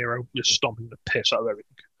was just Miro just stomping the piss out of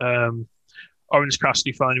everything. Orange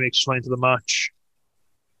Cassidy finally makes his way into the match.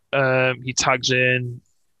 He tags in.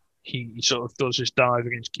 He sort of does his dive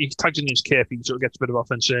against. He tags in his Kip. He sort of gets a bit of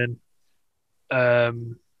offense in.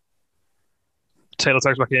 Taylor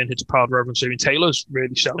tags back in, hits a power driver and saving. Taylor's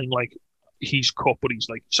really selling like he's cut, but he's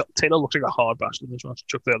like Taylor looks like a hard bastard in this match.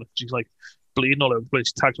 Chuck Taylor, he's like bleeding all over the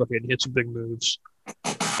place. He tags back in, he hits some big moves.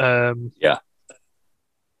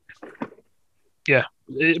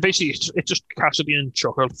 Basically, it's just Cassidy and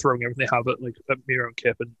Chuck are throwing everything they have at Miro and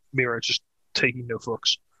Kip, and Miro is just taking no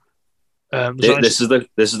fucks. This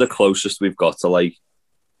is the closest we've got to like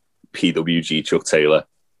PWG Chuck Taylor,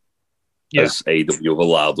 as AEW have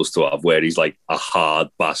allowed us to have, where he's like a hard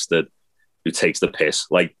bastard who takes the piss.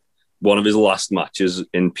 Like one of his last matches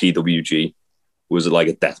in PWG was like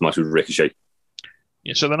a death match with Ricochet.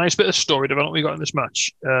 Yeah, so the nice bit of story development we got in this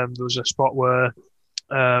match, there was a spot where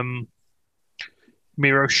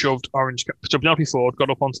Miro shoved Orange. So Penelope Ford got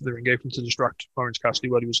up onto the ring apron to distract Orange Cassidy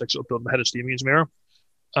while he was like sort of building the head of steam against Miro,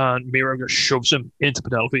 and Miro just shoves him into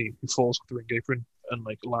Penelope, who falls off the ring apron and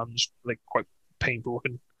like lands like quite painful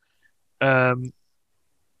looking.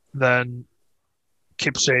 Then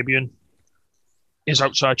Kip Sabian is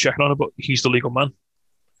outside checking on her, but he's the legal man.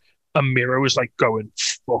 And Miro is like going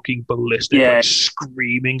fucking ballistic, like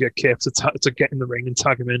screaming at Kip to get in the ring and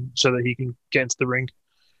tag him in so that he can get into the ring.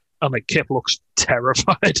 And like Kip looks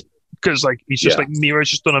terrified because like he's just like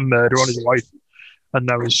Miro's just done a murder on his wife, and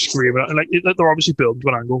now he's screaming. And like they're obviously building to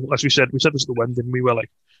an angle, as we said this at the wedding, didn't we? Were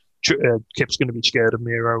like Kip's going to be scared of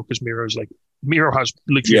Miro because Miro has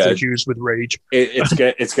legit issues with rage. It's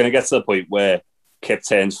going to get to the point where Kip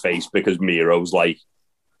turns face because Miro's like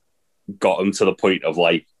got him to the point of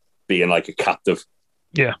like being like a captive.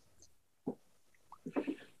 Yeah.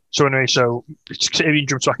 So anyway, Sabian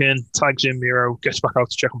jumps back in, tags in Miro, gets back out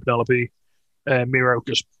to check on Penelope. Miro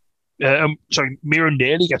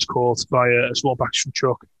nearly gets caught by a small backstreet from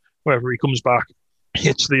Chuck. Wherever he comes back,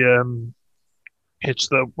 hits the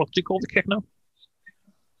what's he called, the kick now?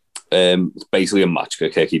 It's basically a match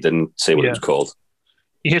kick. He didn't say what it was called.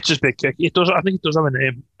 He hits his big kick. I think it does have a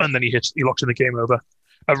name, and then he locks in the game over.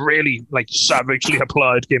 A really like savagely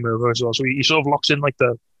applied game over as well. So he sort of locks in like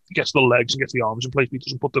he gets the legs and gets the arms in place, but he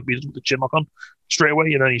doesn't put the chin lock on straight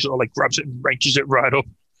away, and then he sort of like grabs it and wrenches it right up.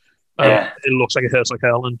 It looks like it hurts like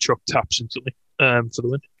hell, and Chuck taps instantly for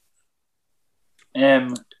the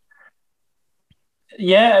win.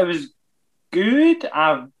 It was good.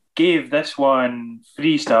 I gave this one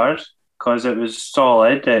 3 stars because it was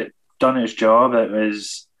solid. It done its job. It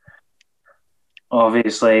was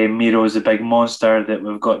obviously Miro's a big monster that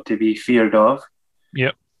we've got to be feared of.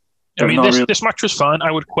 Yep. I mean, this match was fine.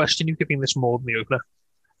 I would question you giving this more than the opener,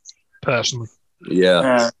 personally.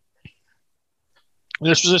 Yeah.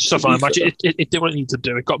 This was a fine match. It did what it needed to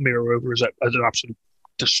do. It got Miro over as an absolute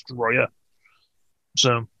destroyer.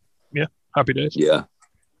 So, yeah, happy days. Yeah.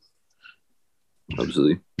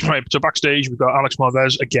 Absolutely. Right, so backstage, we've got Alex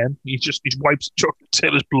Marvez again. He's wiped Chuck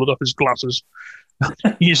Taylor's blood off his glasses.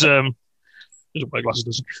 He's doesn't wear glasses,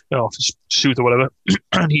 doesn't he? Off his suit or whatever.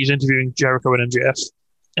 And he's interviewing Jericho and MJF.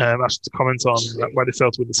 Asked to comment on why they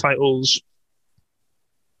failed to win the titles.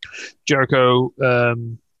 Jericho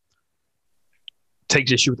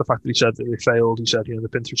takes issue with the fact that he said that they failed. He said, they've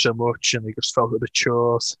been through so much and they just felt a bit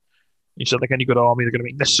short. He said, like any good army, they're going to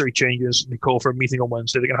make necessary changes. And they call for a meeting on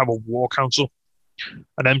Wednesday. They're going to have a war council.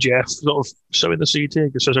 And MJF sort of sowing the seed here.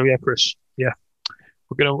 He says, "Oh yeah, Chris,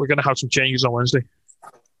 we're gonna have some changes on Wednesday."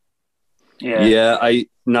 Yeah.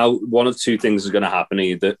 Now one of 2 things is going to happen.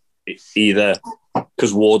 Either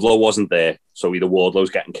because Wardlow wasn't there, so either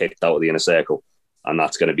Wardlow's getting kicked out of the Inner Circle, and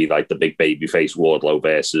that's going to be like the big babyface Wardlow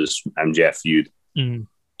versus MJF feud,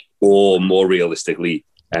 or more realistically,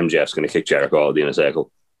 MJF's going to kick Jericho out of the Inner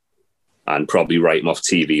Circle and probably write him off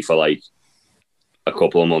TV for like a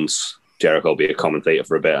couple of months. Jericho will be a commentator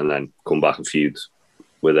for a bit and then come back and feud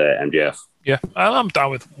with MJF. Yeah, I'm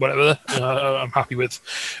down with whatever. I'm happy with.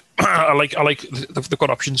 I like they've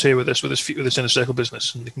got options here with this Inner Circle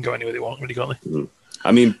business, and they can go anywhere they want, really, can't they?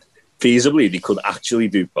 I mean, feasibly, they could actually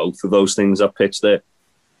do both of those things I've pitched there.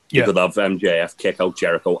 You could have MJF kick out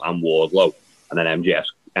Jericho and Wardlow, and then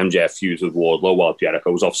MJF feuds with Wardlow while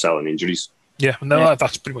Jericho's off selling injuries. Yeah,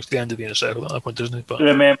 that's pretty much the end of the Inner Circle at that point, isn't it? But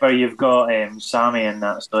remember, you've got Sammy in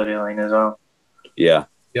that storyline as well. Yeah.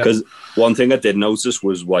 Yeah. Because one thing I did notice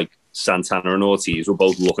was like Santana and Ortiz were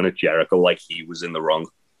both looking at Jericho like he was in the wrong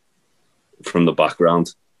from the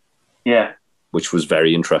background, Yeah. which was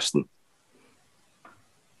very interesting.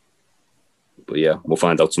 But yeah, we'll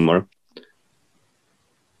find out tomorrow.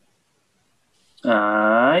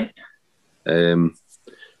 Aye.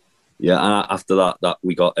 Yeah, and after that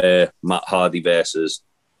we got Matt Hardy versus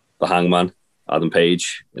the Hangman, Adam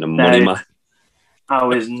Page, in a money match. I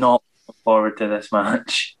was not looking forward to this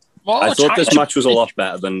match. Well, I thought this match was a lot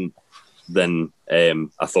better than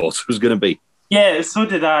I thought it was going to be. Yeah, so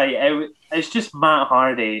did I. It's just Matt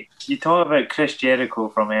Hardy. You talk about Chris Jericho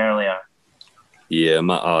from earlier. Yeah,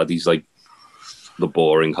 Matt Hardy's like the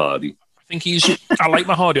boring Hardy. I think I like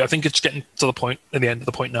Matt Hardy. I think it's getting to the point, at the end of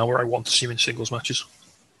the point now, where I want to see him in singles matches.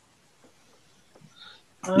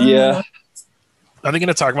 Yeah. I think in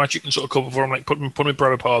a tag match you can sort of cover for him, like put him in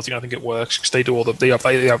Private Party, and I think it works because they do all they have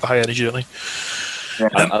the high energy, don't they? Yeah.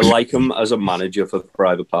 I like him as a manager for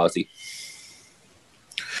Private Party.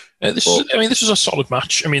 This is a solid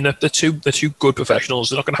match. I mean, they're two good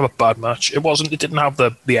professionals. They're not going to have a bad match. It didn't have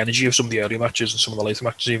the energy of some of the earlier matches and some of the later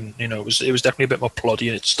matches. Even it was definitely a bit more ploddy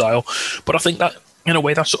in its style. But I think that in a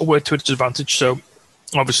way that sort of worked to its advantage. So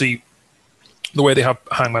obviously, the way they have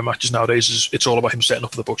Hangman matches nowadays is it's all about him setting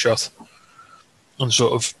up for the buckshot and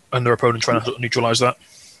their opponent trying to sort of neutralize that.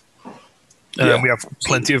 We have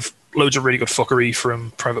loads of really good fuckery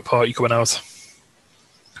from Private Party coming out,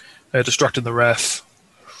 distracting the ref.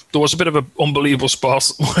 There was a bit of an unbelievable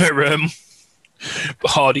spot where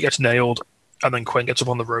Hardy gets nailed and then Quinn gets up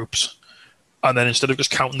on the ropes. And then instead of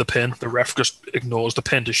just counting the pin, the ref just ignores the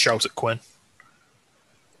pin to shout at Quinn.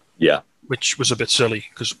 Yeah. Which was a bit silly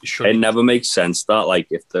because it never makes sense that like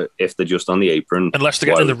if they're just on the apron. Unless they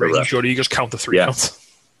get in the ring, surely you just count the 3 count.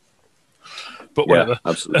 But whatever. Yeah,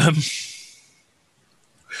 absolutely.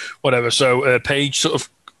 Whatever. So Page sort of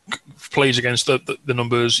plays against the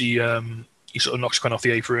numbers. He sort of knocks Quinn off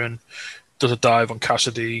the apron, does a dive on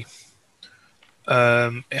Cassidy.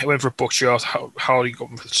 He went for a buckshot. Hardy got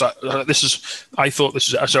him for the side. I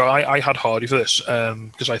had Hardy for this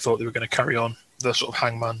because I thought they were going to carry on the sort of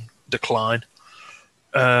Hangman decline.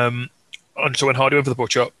 And so when Hardy went for the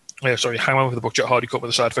buckshot, Hangman went for the buckshot, Hardy cut with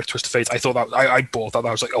the side effect twist of fate. I thought that I bought that.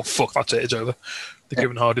 I was like, oh fuck, that's it, it's over. They're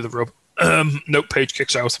giving Hardy the rub. Nope, Page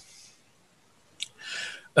kicks out.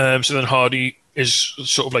 So then Hardy is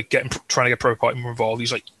sort of like trying to get Private Party more involved.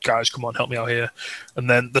 He's like, guys, come on, help me out here. And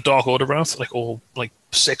then the Dark Order ran out, like all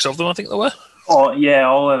 6 of them, I think there were. Oh yeah,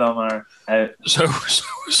 all of them are out. So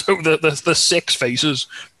the 6 faces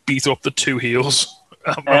beat up the 2 heels.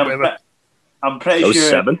 I'm pretty sure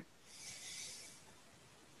 7.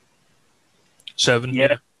 7,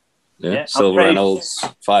 yeah. Silver Reynolds,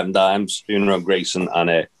 5 and Dimes, Junior Grayson,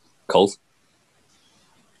 and Colt.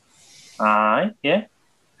 Aye, yeah.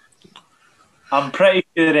 I'm pretty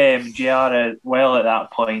sure JR is well at that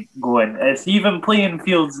point going, it's even playing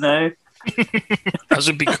fields now. As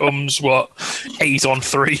it becomes,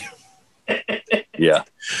 8-on-3? Yeah.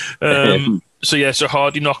 So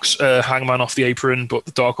Hardy knocks Hangman off the apron, but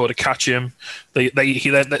the Dark Order catch him. This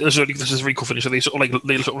is a really cool finish. So they sort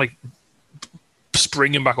of like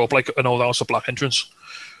spring him back up like an old House of Black entrance.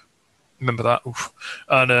 Remember that? Oof.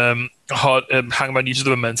 And Hangman uses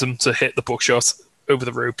the momentum to hit the buckshot over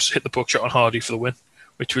the ropes, hit the buckshot on Hardy for the win,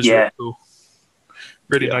 which was really cool.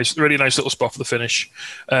 Really nice little spot for the finish.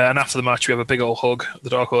 And after the match, we have a big old hug. The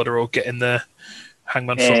Dark Order all get in there,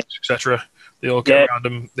 Hangman, etc. They all get around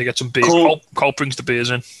him. They get some beers. Colt brings the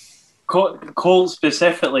beers in. Colt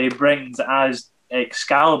specifically brings, as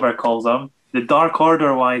Excalibur calls them, the Dark Order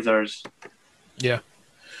Wisers. Yeah.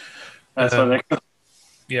 That's what they're called.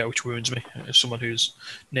 Yeah, which wounds me. As someone who's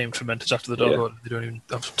named fermenters after the Dark Order, they don't even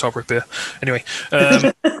have top rope beer. Anyway,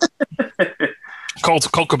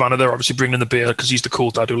 Colt Cabana, they're obviously bringing in the beer because he's the cool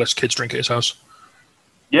dad who lets kids drink at his house.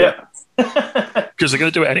 Yeah. Because they're going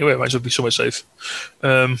to do it anyway, might as well be somewhere safe.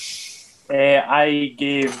 I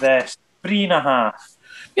gave this 3.5.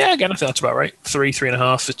 Yeah, again, I think that's about right.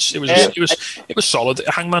 3.5. It was solid.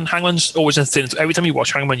 Hangman's always entertaining. Every time you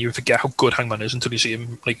watch Hangman, you forget how good Hangman is until you see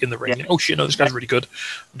him like in the ring. Yeah. Oh shit, no, this guy's really good.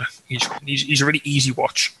 He's a really easy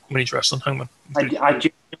watch when he's wrestling. Hangman. I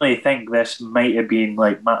genuinely think this might have been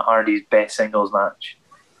like Matt Hardy's best singles match.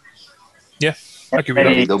 Yeah, I could be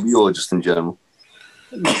AEW or just in general.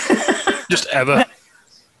 Just ever.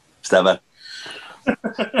 Just ever.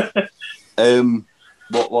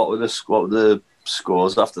 What were the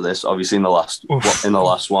scores after this? Obviously, in the last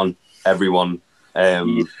one, everyone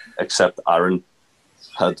except Aaron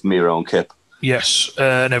had Miro and Kip. Yes,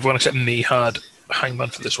 and everyone except me had Hangman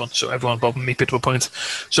for this one. So everyone above me picked up a point.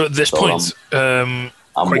 So at this point,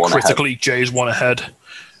 quite critically, Jay is one ahead.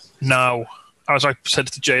 Now, as I said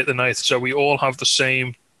to Jay at the night, so we all have the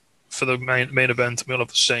same for the main event. We all have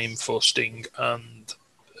the same for Sting and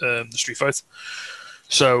the street fight.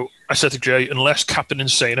 So I said to Jay, unless Captain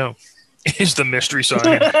Insano is the mystery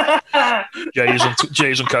signing, Jay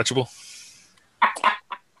is uncatchable.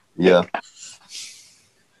 Yeah.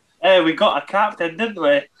 Hey, we got a captain, didn't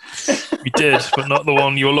we? We did, but not the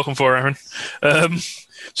one you were looking for, Aaron.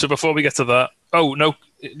 So before we get to that, no,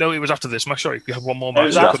 it was after this match. Sorry, we have one more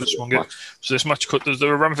match. So this match, there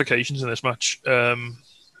were ramifications in this match.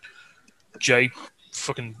 Jay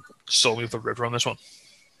fucking sold me with the river on this one.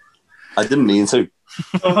 I didn't mean to.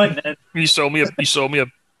 He sold me a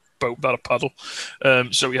boat without a paddle.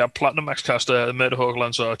 So we have Platinum Max Caster, Murder Hawk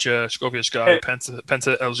Lance Archer, Scorpio Sky,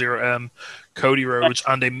 Penta L0M, Cody Rhodes,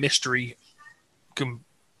 and a mystery. Go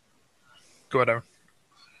ahead, Aaron.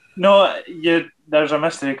 No, there's a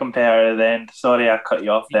mystery competitor then. Sorry, I cut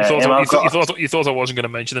you off there. You thought I wasn't going to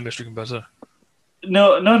mention the mystery competitor?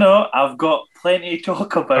 No. I've got plenty to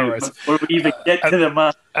talk about before we even get to the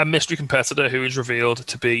match. A mystery competitor who is revealed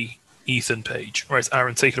to be Ethan Page. Right,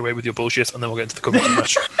 Aaron, take it away with your bullshit, and then we'll get into the coverage of the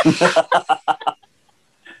match.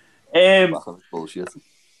 Bullshit.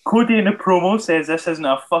 Cody in the promo says this isn't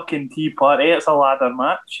a fucking tea party, it's a ladder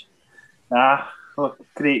match. What a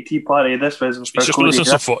great tea party this was for He's just Cody.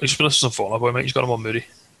 He's been listening to some Fall Out Boy, mate. He's got him on moody.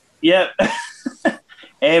 Yep.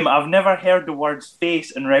 I've never heard the words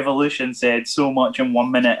face and revolution said so much in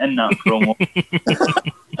 1 minute in that promo.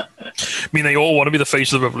 I mean, they all want to be the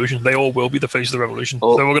face of the revolution. They all will be the face of the revolution. They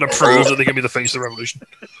were going to prove that they can be the face of the revolution.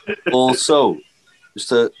 Also,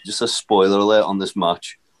 just a spoiler alert on this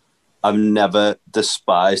match. I've never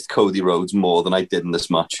despised Cody Rhodes more than I did in this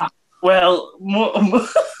match. Well, more on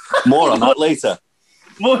that later.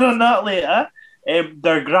 More on that later.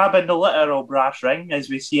 They're grabbing the literal brass ring as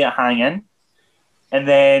we see it hanging. And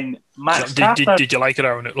then Max Caster... Did you like it,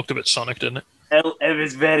 Aaron? It looked a bit Sonic, didn't it? It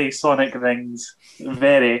was very Sonic rings.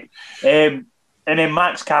 Very. And then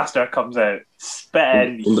Max Caster comes out,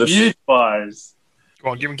 spitting huge bars.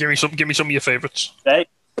 Go on, give me some of your favourites. Right?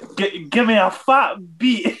 Give me a fat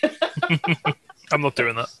beat. I'm not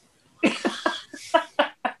doing that.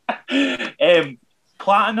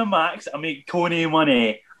 Platinum Max, I make Tony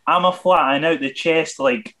money. I'm a flattening out the chest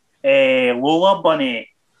like Lola Bunny.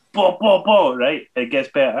 Bo, right? It gets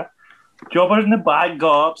better. Jobbers in the back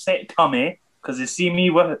got upset tummy because they see me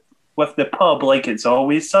with the pub like it's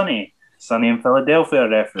always sunny. Sunny in Philadelphia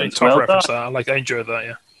reference. Top reference. I enjoyed that,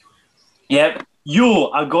 yeah. Yep. Yo,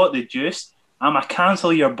 I got the juice. I'ma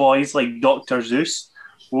cancel your boys like Dr. Zeus.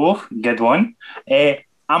 Oh, good one.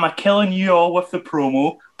 I'ma killing you all with the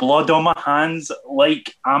promo. Blood on my hands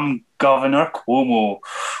like I'm Governor Cuomo.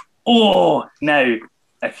 Oh, now,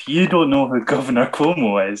 if you don't know who Governor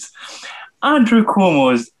Cuomo is, Andrew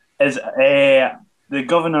Cuomo is the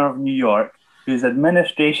governor of New York, whose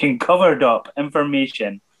administration covered up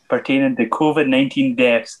information pertaining to COVID-19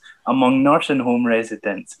 deaths among nursing home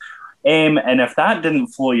residents. And if that didn't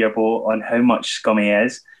float your boat on how much scum he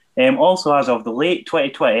is, also as of the late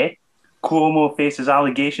 2020, Cuomo faces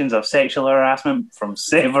allegations of sexual harassment from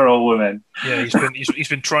several women. Yeah, he's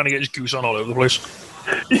been trying to get his goose on all over the place.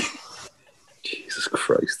 Jesus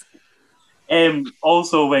Christ.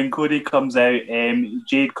 Also, when Cody comes out,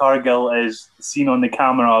 Jade Cargill is seen on the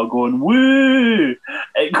camera going, woo!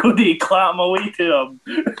 And Cody clap him away to him.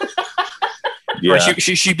 Yeah. Right,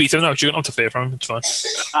 she beat him now. She went on to fair from him. It's fine.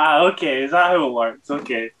 Okay. Is that how it works?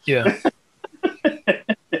 Okay. Yeah.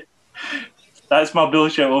 That's my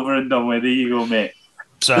bullshit over and done with. There you go, mate.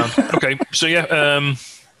 So, okay. So, yeah.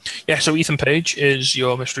 So Ethan Page is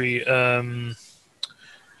your mystery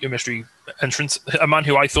entrant. A man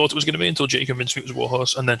who I thought it was going to be until Jay convinced me it was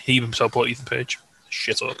Warhorse, and then he himself bought Ethan Page.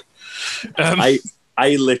 Shit talk. I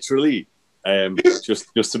literally,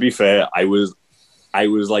 just to be fair, I was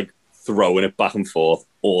like throwing it back and forth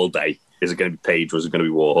all day. Is it going to be Page or is it going to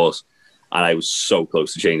be Warhorse? And I was so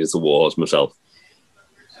close to changing to Warhorse myself.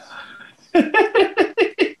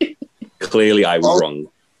 Clearly, I was wrong.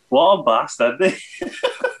 What a bastard!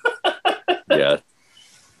 Yeah.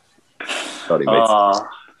 Sorry, mate.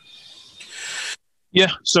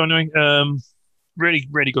 Yeah. So anyway, really,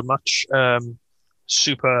 really good match.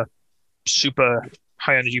 Super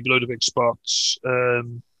high energy, below the big spots. I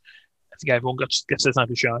think everyone gets their time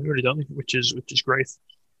to shine, really, don't they? Which is great.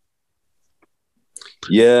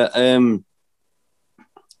 Yeah.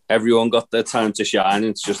 Everyone got their time to shine.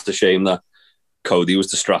 It's just a shame that Cody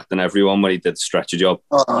was distracting everyone when he did the stretcher job,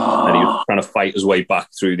 and he was trying to fight his way back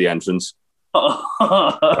through the entrance. Oh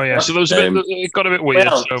yeah, so there was it got a bit weird.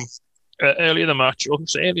 So early in the match, or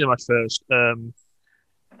say early in the match first,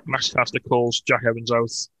 Max Caster calls Jack Evans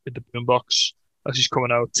out in the boombox. As he's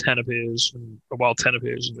coming out, 10 appears, and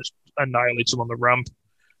just annihilates him on the ramp.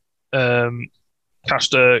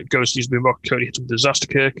 Caster goes to his boombox. Cody hits him with a disaster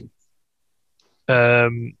kick. Where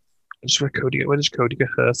does Cody get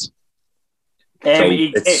hurt?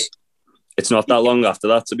 It's not that long after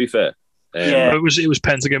that, to be fair. Yeah. It was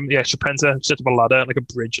Penta again. Yeah, so Penta set up a ladder, like a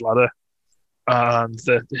bridge ladder, and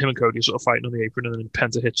him and Cody are sort of fighting on the apron, and then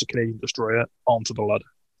Penta hits a Canadian Destroyer onto the ladder.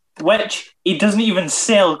 Which he doesn't even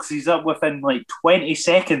sell because he's up within like 20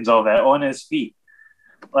 seconds of it on his feet.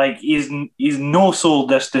 Like he's no-sold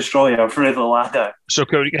this Destroyer through the ladder. So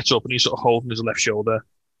Cody gets up and he's sort of holding his left shoulder.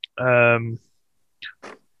 And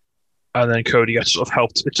then Cody gets sort of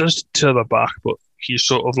helped. It's just to the back, but he's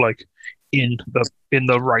sort of like in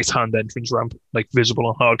the right-hand entrance ramp, like visible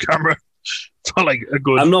on hard camera. For like a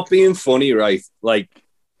good. I'm not being funny, right? Like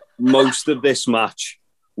most of this match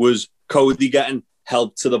was Cody getting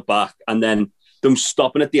helped to the back and then them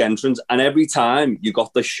stopping at the entrance. And every time you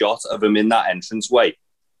got the shot of him in that entranceway,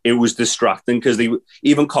 it was distracting because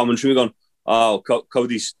even commentary were going, "Oh,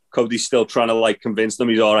 Cody's still trying to like convince them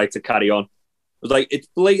he's all right to carry on." It was like it's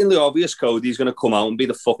blatantly obvious Cody's going to come out and be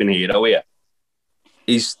the fucking hero here.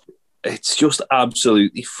 It's just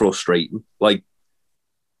absolutely frustrating. Like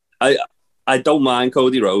I don't mind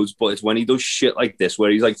Cody Rhodes, but it's when he does shit like this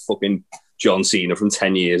where he's like fucking John Cena from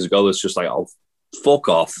 10 years ago. It's just like, oh, fuck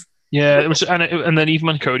off. Yeah, it was, and then even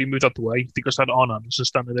when Cody moved out the way, he just had Arn Anderson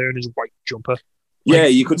standing there in his white jumper. Yeah,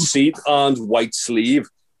 you could see Arn's white sleeve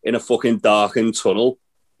in a fucking darkened tunnel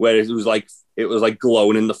where it was like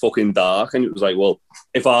glowing in the fucking dark, and it was like, well,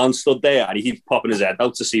 if Arn stood there and he keeps popping his head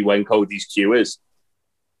out to see when Cody's cue is,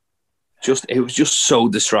 it was just so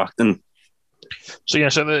distracting. So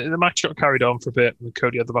the match got carried on for a bit with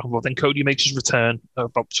Cody at the back and forth. Then Cody makes his return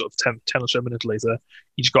about sort of 10 or so minutes later.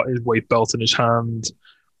 He's got his weight belt in his hand.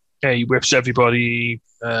 Yeah, he whips everybody.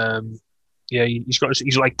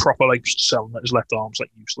 He's like proper like selling that his left arm's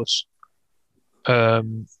like useless.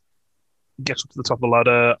 Gets up to the top of the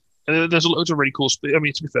ladder. There's loads of really cool. To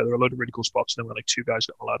be fair, there are a load of really cool spots. And then when like two guys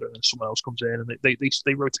get on the ladder, and then someone else comes in, and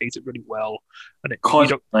they rotate it really well. And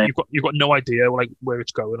you've got no idea like where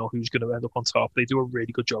it's going or who's going to end up on top. They do a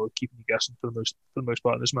really good job of keeping you guessing for the most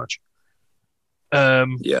part in this match.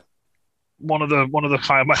 One of the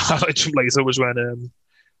highlights from later was when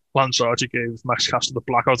Lance Archer gave Max Caster the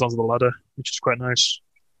blackout onto the ladder, which is quite nice.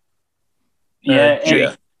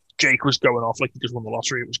 Jake was going off like he just won the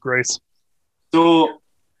lottery. It was great. So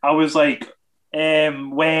I was like,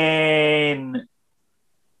 when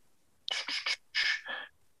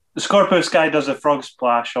the Scorpio Sky does a frog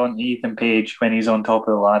splash on Ethan Page when he's on top of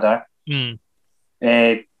the ladder,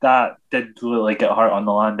 that did look like it hurt on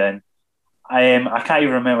the landing. I can't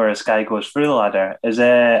even remember if Sky goes through the ladder. Is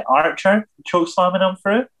it Archer choke slamming him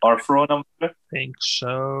through or throwing him through? I think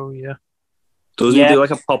so, yeah. Doesn't he do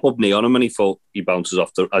like a pop-up knee on him and he bounces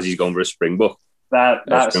off as he's going for a springboard?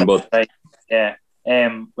 That's right. Yeah.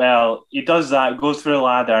 Well, he does that, goes through the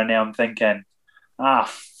ladder, and then I'm thinking,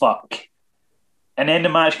 fuck. And then the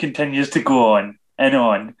match continues to go on and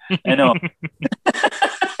on and on.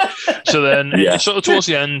 So then, sort of towards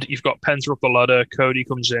the end, you've got Penta up the ladder. Cody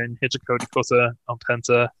comes in, hits a Cody cutter on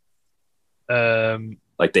Penta.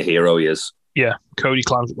 Like the hero he is. Yeah, Cody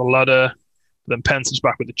climbs up the ladder. Then Penta's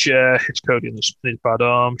back with the chair, hits Cody in his bad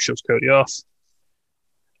arm, shoves Cody off.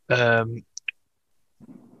 Then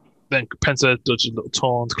Penta does a little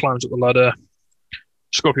taunt, climbs up the ladder.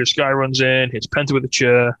 Scorpio Sky runs in, hits Penta with a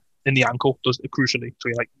chair in the ankle, does it crucially. So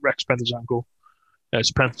he like wrecks Penta's ankle.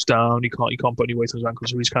 So Penta's down, he can't put any weight on his ankle,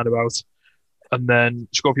 so he's kind of out. And then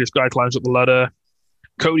Scorpio Sky climbs up the ladder.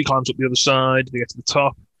 Cody climbs up the other side, they get to the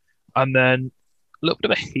top. And then a little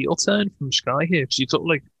bit of a heel turn from Sky here, because he sort of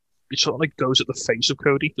like goes at the face of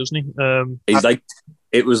Cody, doesn't he? He's like,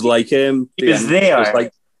 it was like him. He was there. It was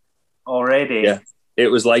like, already. Yeah. It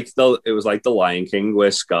was like the Lion King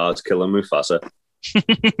where Scar's killing Mufasa.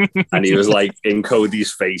 And he was like in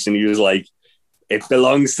Cody's face and he was like, it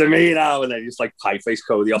belongs to me now. And then he just like pie face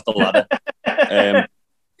Cody off the ladder.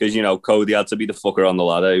 Because, Cody had to be the fucker on the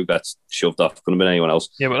ladder who gets shoved off. Couldn't have been anyone else.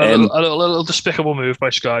 Yeah, but a little despicable move by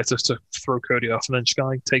Sky to throw Cody off. And then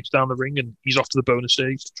Sky takes down the ring and he's off to the bonus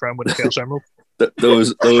stage to try and win a Chaos Emerald.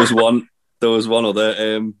 There was one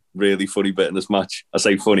other really funny bit in this match. I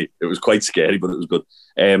say funny. It was quite scary, but it was good.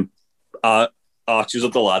 Archer's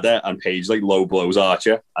up the ladder and Page like low blows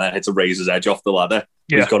Archer and then hits a razor's edge off the ladder.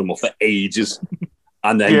 Yeah. He's got him up for ages.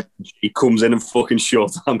 And then he comes in and fucking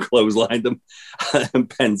short arm clotheslined him. And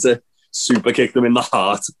Penta super kicked him in the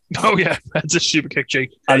heart. Oh yeah, Penta super kicked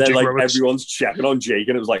Jake. And then Jake like Roberts. Everyone's checking on Jake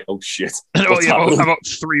and it was like, oh shit. About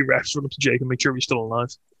 3 refs run up to Jake and make sure he's still alive.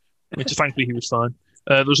 which thankfully he was fine.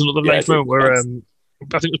 There was another Yeah, nice moment where I think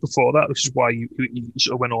it was before that, which is why he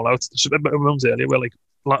sort of went all out. So a moment earlier where like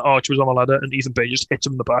Archie was on the ladder and Ethan Page just hits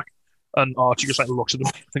him in the back, and Archie just like looks at him,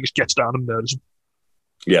 I think just gets down and murders him.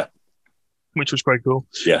 Yeah. Which was quite cool.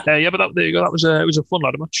 Yeah. But there you go. That was it was a fun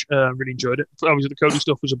ladder match. Really enjoyed it. Obviously, the Cody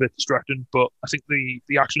stuff was a bit distracting, but I think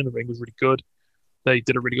the action in the ring was really good. They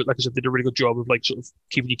did a really good, like I said, did a really good job of like sort of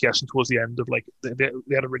keeping you guessing towards the end of like they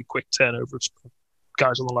had a really quick turnover of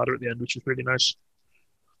guys on the ladder at the end, which was really nice.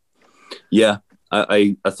 Yeah,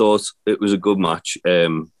 I thought it was a good match.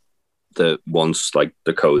 That once like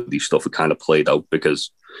the Cody stuff had kind of played out,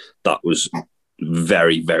 because that was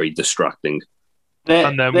very, very distracting.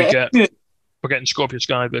 And then we're getting Scorpio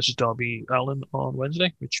Sky versus Darby Allin on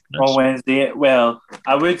Wednesday, which nice. On Wednesday. Well,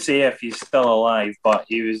 I would say if he's still alive, but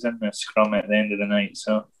he was in the scrum at the end of the night.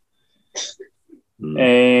 So,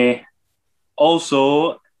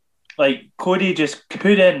 also, like Cody just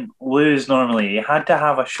couldn't lose normally. He had to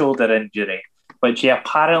have a shoulder injury, which he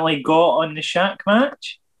apparently got on the Shaq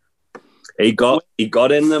match. He got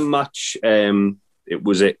in the match. Who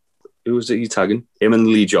was it he tagging? Him and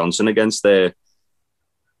Lee Johnson against the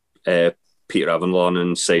Peter Avalon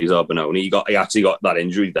and Cesar Bononi. He actually got that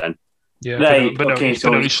injury then. Yeah, right.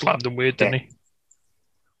 Bononi slammed him weird, didn't he?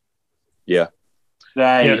 Yeah.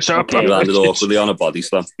 Right. Yeah, so he landed awkwardly on a body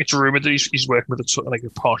slam. It's rumored that he's working with a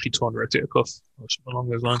partially torn rotator cuff or something along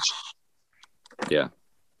those lines. Yeah.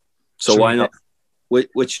 So why not?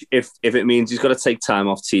 Which if it means he's got to take time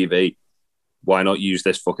off TV, why not use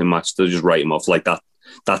this fucking match to just write him off like that?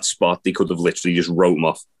 That spot they could have literally just wrote him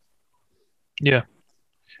off. Yeah.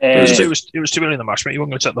 It was too early in the match, mate. You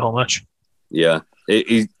weren't going to set the whole match. Yeah,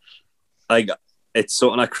 it's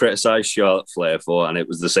something I criticised Charlotte Flair for, and it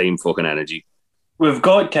was the same fucking energy. We've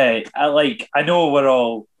got to I know we're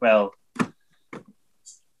all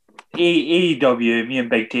AEW. Me and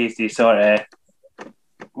Big Tasty sort of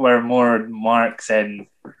were more marks and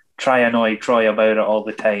try annoy Troy about it all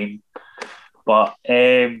the time, but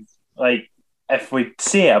if we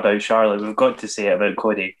say it about Charlotte, we've got to say it about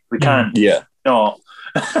Cody. We can't. Yeah. No.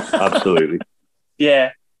 Absolutely.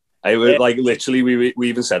 Yeah. I was like literally we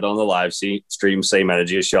even said on the live stream, same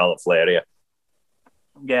energy as Charlotte Flair here.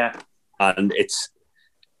 Yeah. And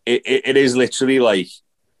it is literally like,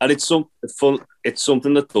 and it's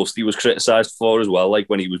something that Dusty was criticised for as well, like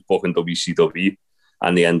when he was booking WCW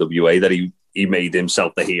and the NWA, that he made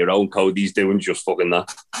himself the hero, and Cody's doing just fucking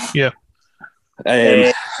that. Yeah.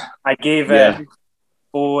 I gave it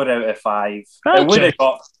 4 out of 5.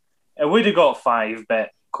 It would have got 5, but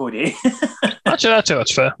Cody. I'd say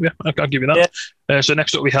that's fair. Yeah, I'll give you that. Yeah. So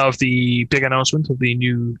next up, we have the big announcement of the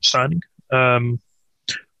new signing.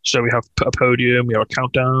 So we have a podium, we have a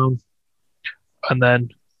countdown, and then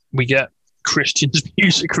we get Christian's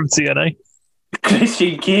music from TNA.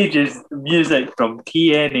 Christian Cage's music from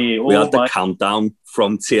TNA. We had the countdown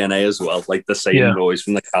from TNA as well, like the same noise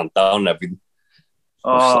from the countdown and everything.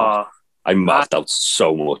 Oh. I marked out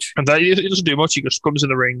so much. And he doesn't do much. He just comes in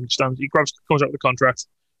the ring, comes out with the contract,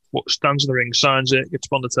 stands in the ring, signs it, gets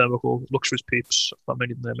on the turnbuckle, looks for his peeps. Not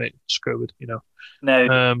many of them, mate. It's COVID, you know.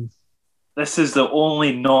 Now, this is the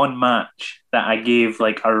only non-match that I gave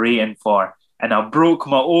like a rating for, and I broke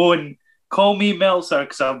my own. Call me Meltzer,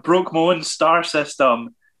 because I broke my own star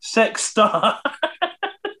system. 6 stars.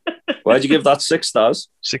 Why'd you give that 6 stars?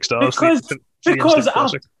 6 stars. Because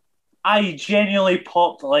I genuinely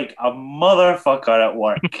popped like a motherfucker at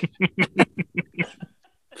work.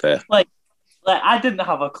 Fair. Like I didn't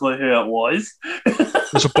have a clue who it was.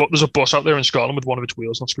 There's a bus out there in Scotland with one of its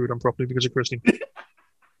wheels not screwed on properly because of Christian.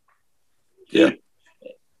 Yeah.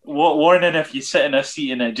 What warning if you sit in a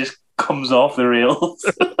seat and it just comes off the rails?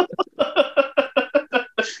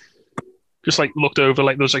 Just like looked over,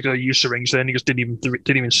 like there was like a use syringe there, and he just didn't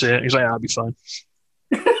even see it. He's like, "I'll be fine."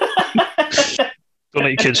 Don't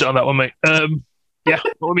let your kids sit on that one, mate. Yeah,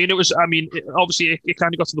 well, I mean, obviously, it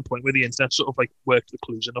kind of got to the point where the internet sort of like worked the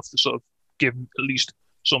clues enough to sort of give at least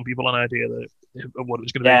some people an idea of what it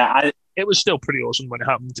was going to be. It was still pretty awesome when it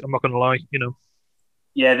happened. I'm not going to lie, you know.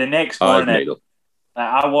 Yeah, the next morning,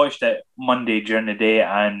 I watched it Monday during the day,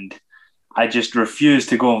 and I just refused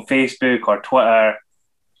to go on Facebook or Twitter,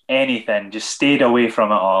 anything. Just stayed away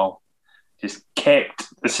from it all. Just kept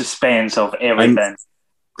the suspense of everything.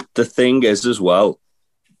 The thing is, as well,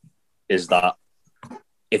 is that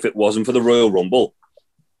if it wasn't for the Royal Rumble,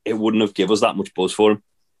 it wouldn't have given us that much buzz for him.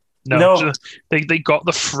 No. So they got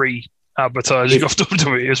the free advertising off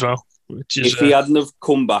WWE as well. If he hadn't have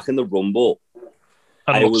come back in the Rumble,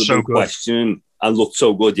 I would have been questioning and looked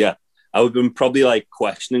so good. Yeah, I would have been probably like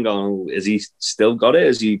questioning, going, "Is he still got it?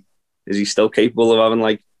 Is he still capable of having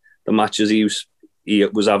like the matches he was he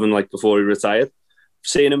was having like before he retired.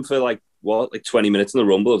 Seeing him for like 20 minutes in the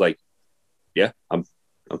Rumble, I was like, yeah, I'm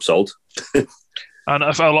sold. And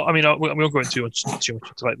I felt, I mean, we won't go into too much into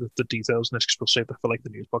like the details in this because we'll save that for like the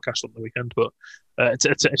news podcast on the weekend. But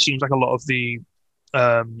it seems like a lot of the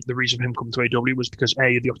reason for him coming to AEW was because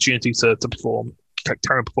A, the opportunity to perform,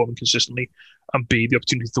 carry on performing consistently, and B, the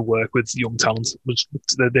opportunity to work with young talent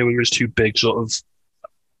they were his two big sort of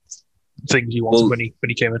things he wanted when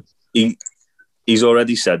he came in. He's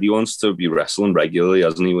already said he wants to be wrestling regularly,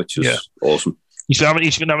 hasn't he? Which is awesome. He's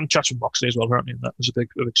been having chats with Moxley as well, apparently, and that was a big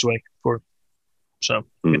sway for him. So,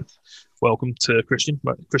 welcome to Christian.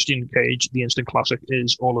 Christian Cage, the Instant Classic,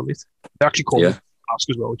 is All Elite. They actually call him Ask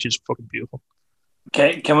as well, which is fucking beautiful.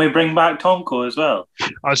 Okay, can we bring back Tomko as well?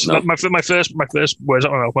 My first words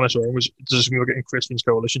out of my mouth when I saw him was, "Does this mean we're getting Christian's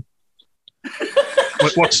coalition?" Now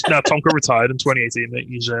Tomko retired in 2018. Mate.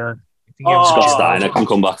 He's Scott Steiner can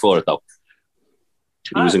come back for it though.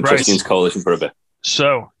 He was in Christian's coalition for a bit.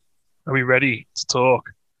 So, are we ready to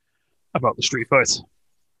talk about the street fight?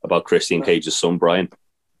 About Christian Cage's son, Brian.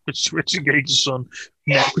 Christian Cage's son.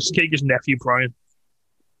 Christian Cage's nephew, Brian.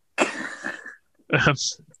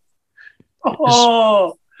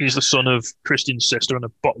 He's the son of Christian's sister and a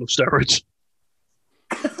bottle of steroids.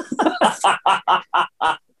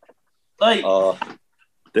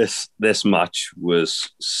 This match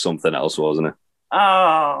was something else, wasn't it?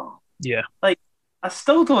 Oh. Yeah. Like, I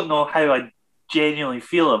still don't know how I genuinely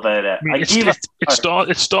feel about it. I mean,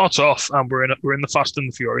 it starts off, and we're in the Fast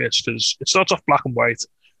and the Furious, because it starts off black and white,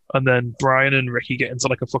 and then Brian and Ricky get into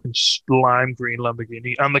like a fucking lime green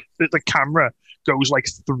Lamborghini, and the camera goes like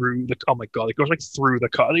through the. Oh my god! It goes like through the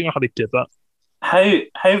car. I don't know how they did that.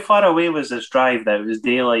 How far away was this drive? That it was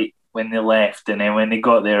daylight when they left, and then when they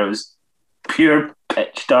got there, it was pure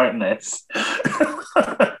pitch darkness.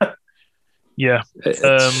 Yeah.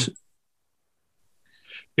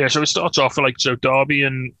 Yeah, so it starts off with Darby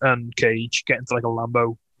and Cage get into like a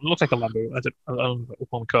Lambo. It looks like a Lambo. I don't know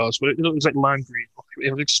what cars, but it looks like lime green.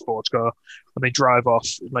 It looks like a sports car, and they drive off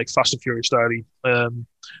like Fast and Furious style.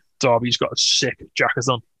 Darby's got a sick jacket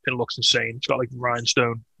on. It looks insane. It's got like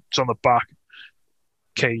rhinestone. It's on the back.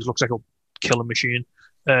 Cage looks like a killing machine.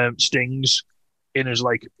 Sting's in his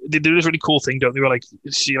like they do this really cool thing, don't they? Where like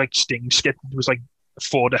you see like Sting's get it was like a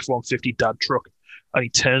Ford F-150 dad truck, and he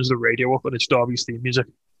turns the radio up and it's Darby's theme music.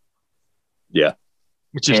 Yeah.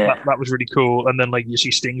 Which is that was really cool. And then like you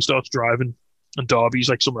see Sting starts driving and Darby's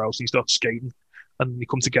like somewhere else and he starts skating. And they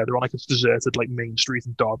come together on like this deserted like main street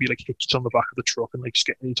and Darby like hitches on the back of the truck and like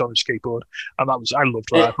he's on a skateboard. And I loved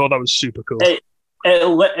that. I thought that was super cool.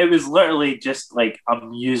 It was literally just like a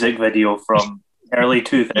music video from early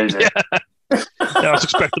 2000s. Yeah, I was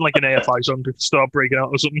expecting like an AFI song to start breaking out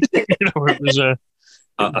or something. It was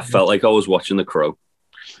I felt like I was watching The Crow.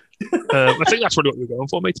 I think that's what we're going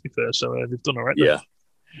for, mate, to be fair. So they've done all right there.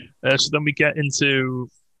 Yeah. So then we get into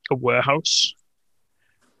a warehouse,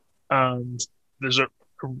 and there's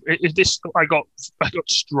I got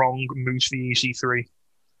strong Moose v EC3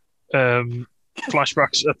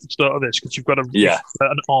 flashbacks at the start of this, because you've got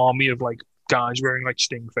an army of like guys wearing like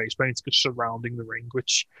Sting face paint surrounding the ring,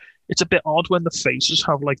 which it's a bit odd when the faces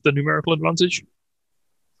have like the numerical advantage.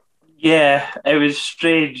 Yeah, it was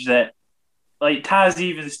strange that like Taz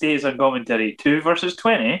even states on commentary 2 versus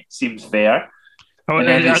 20 seems fair. And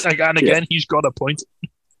again, he's got a point.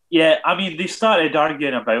 Yeah, I mean, they started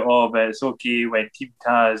arguing about, but it's okay when Team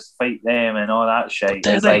Taz fight them and all that shit.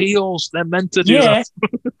 They're the heels. They're meant to do that.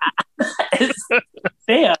 It's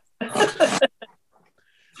fair.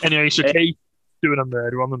 Anyway, so Kate doing a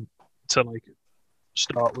murder on them to like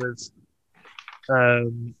start with.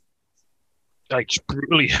 Like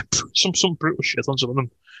brutally, some brutal shit on some of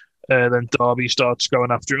them. Then Darby starts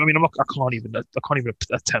going after him. I mean, I can't even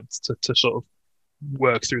attempt to sort of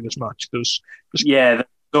work through this match because there's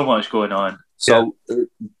so much going on. So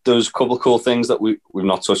there's a couple of cool things that we've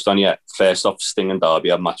not touched on yet. First off, Sting and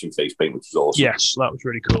Darby had matching face paint, which was awesome. Yes, that was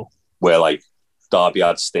really cool. Where like Darby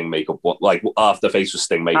had Sting makeup, like half the face was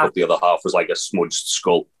Sting makeup, the other half was like a smudged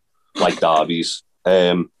skull, like Darby's.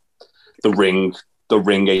 The ring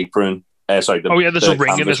apron. There's a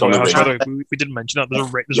ring in this warehouse. We didn't mention that.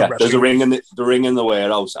 There's a ring in the ring in the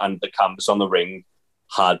warehouse, and the canvas on the ring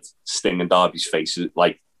had Sting and Darby's faces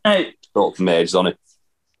like sort of merged on it.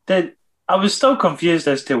 I was still confused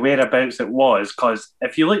as to whereabouts it was, because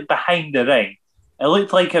if you look behind the ring, it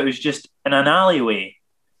looked like it was just in an alleyway,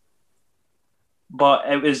 but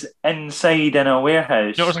it was inside in a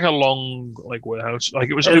warehouse. It was like a long like warehouse. Like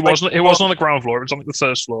it wasn't on the ground floor. It was on like the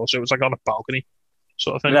first floor, so it was like on a balcony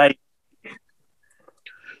sort of thing. Right.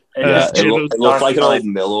 It looked like an old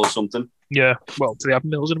mill or something. Yeah. Well, do they have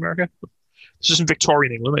mills in America? This isn't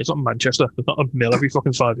Victorian England, mate. It's not Manchester. It's not a mill every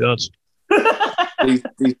fucking 5 yards. He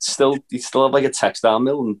still have like a textile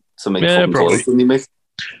mill to make fucking probably. clothes, didn't he, mate?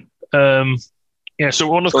 So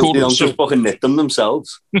one of the They cool don't just fucking knit them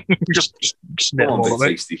themselves. just knit them Come on, all, bit mate.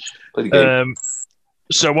 tasty. Play the game.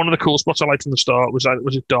 So one of the cool spots I liked from the start was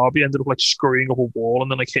it Derby ended up like screwing up a wall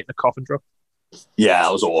and then like hitting a coffin drop, Yeah,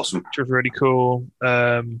 that was awesome. which was really cool.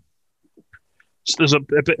 So there's a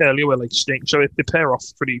bit earlier where like Sting, so they pair off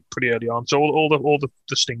pretty early on. So all the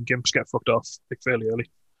Sting gimps get fucked off like fairly early,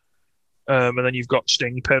 and then you've got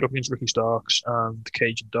Sting paired up against Ricky Starks and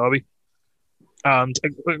Cage and Darby, and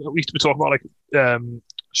we used to be talking about like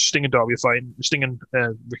Sting and Darby are fighting, Sting and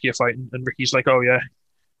Ricky are fighting, and Ricky's like, oh yeah,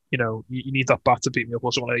 you know, you need that bat to beat me up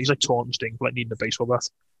or something like that. He's like taunting Sting for like needing a baseball bat.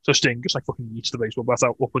 So Sting just like fucking eats the baseball bat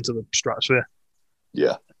out up into the stratosphere.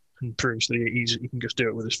 Yeah. And proves that he can just do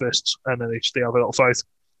it with his fists, and then they have a little fight.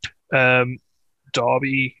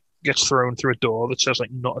 Darby gets thrown through a door that says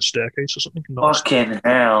like not a staircase or something. Fucking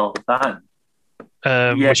hell, that.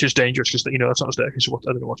 Which is dangerous because that's not a staircase. So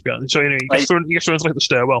I don't know what's behind it. So anyway, he gets thrown into like the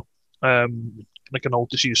stairwell, like an old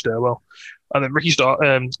disused stairwell, and then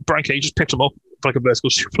Brian Cage just picks him up for like a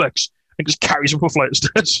vertical suplex and just carries him up a flight of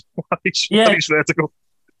stairs while he's vertical,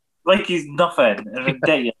 like he's nothing.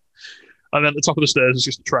 Ridiculous. And then at the top of the stairs is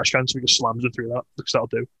just a trash can, so he just slams it through that, because that'll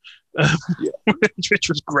do. Which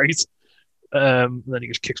was great. And then he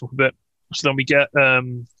just kicks him up a bit. So then we get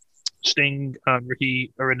Sting and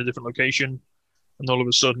Ricky are in a different location, and all of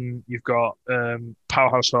a sudden you've got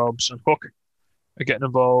Powerhouse Hobbs and Hook are getting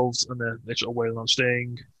involved, and they're sort of wailing on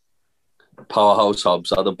Sting. Powerhouse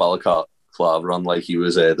Hobbs had a balaclava on like he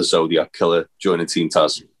was the Zodiac killer joining Team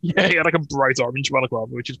Taz. Yeah, he had like a bright orange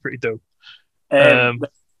balaclava, which is pretty dope.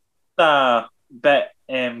 Bit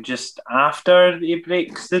just after he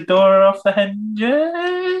breaks the door off the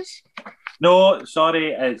hinges. No,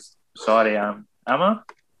 sorry, am I?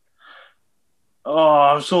 Oh,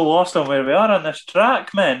 I'm so lost on where we are on this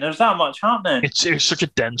track, man. There's that much happening. It's such a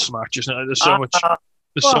dense match, isn't it? There's so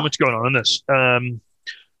much going on in this.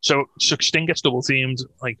 So Sting gets double teamed,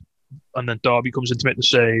 like, and then Darby comes in to make the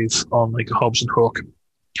save on like Hobbs and Hook,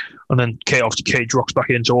 and then Cage rocks back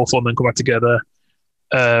in, so all four men come back together.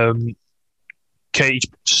 Cage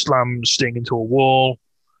slams Sting into a wall.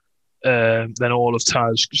 Then all of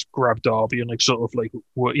Taz just grab Darby and like sort of like,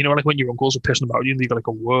 like when your uncles are pissing about you and they go like,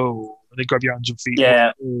 whoa, and they grab your hands and feet. Yeah,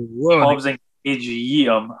 like, whoa, Hobbs and Cage eat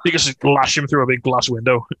him. They just lash him through a big glass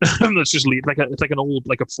window. And it's just it's like an old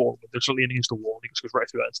like a fort. They're just leaning against the wall. And he just goes right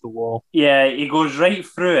through that into the wall. Yeah, he goes right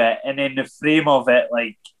through it, and then the frame of it,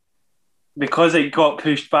 like, because it got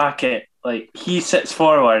pushed back, he sits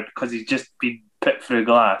forward because he's just been put through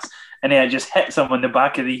glass, and then it just hits him on the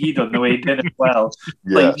back of the head on the way down as well.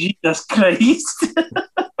 Yeah. Like, Jesus Christ.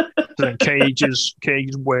 So then Cage is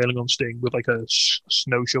wailing on Sting with like a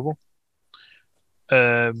snow shovel.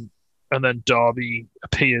 And then Darby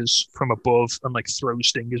appears from above and like throws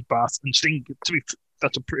Sting his bat. And Sting, it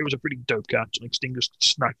was a pretty dope catch. Like Sting just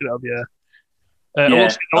snapped it out of the air.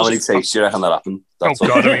 How many takes do you reckon that happened?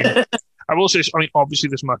 God, I will say, obviously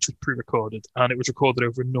this match was pre-recorded and it was recorded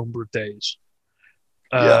over a number of days.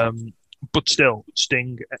 But still,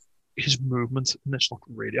 Sting, his movement in this looked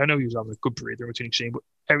really. I know he was having a good breather in between each scene, but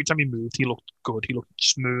every time he moved, he looked good. He looked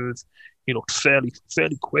smooth. He looked fairly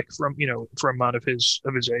quick for a man of his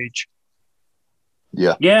age.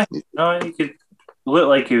 Yeah. Yeah. No, he could look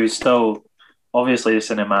like he was still. Obviously, the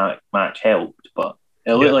cinematic match helped, but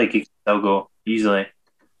it looked like he could still go easily.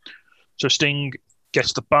 So Sting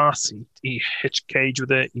gets the bat. He hits Cage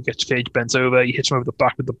with it. He gets Cage bent over. He hits him over the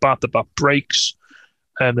back with the bat. The bat breaks.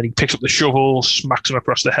 And then he picks up the shovel, smacks him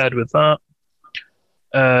across the head with that.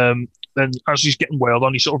 Then as he's getting wailed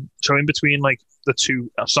on, so in between like the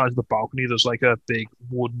two sides of the balcony, there's like a big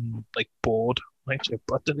wooden like board. I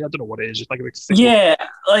don't know what it is. It's like a big thing. Yeah,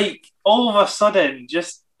 like all of a sudden,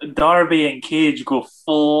 just Darby and Cage go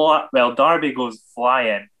flat. Well, Darby goes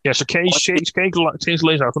flying. Yeah, so Cage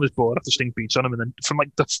lays out on his board after Sting beats on him, and then from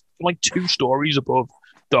 2 stories above,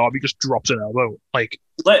 Darby just drops an elbow.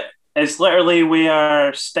 It's literally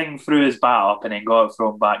where Sting threw his bat up and then got it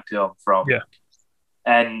thrown back to him from. Yeah.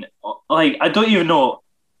 And like, I don't even know.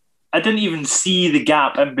 I didn't even see the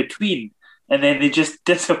gap in between, and then they just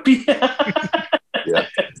disappear. Yeah.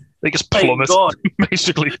 They just plummet,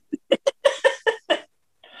 basically.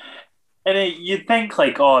 And you'd think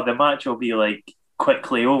like, oh, the match will be like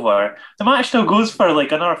quickly over. The match still goes for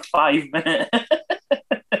like another 5 minutes.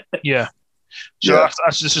 Yeah. So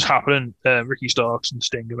as this is happening, Ricky Starks and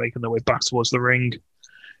Sting are making their way back towards the ring.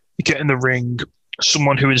 You get in the ring,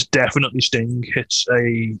 someone who is definitely Sting hits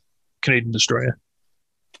a Canadian Destroyer.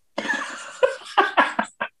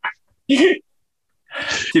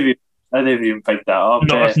 I didn't even pick that up.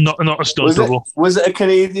 Not a stunt double. Was it a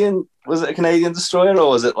Canadian destroyer, or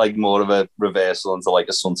was it like more of a reversal into like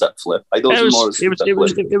a sunset flip? I thought it was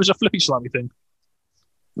a flippy slammy thing.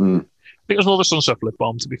 Mm. I think it was more of a sunset flip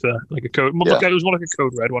bomb, to be fair. Like a code. It was more like a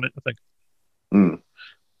code red one, I think. Mm.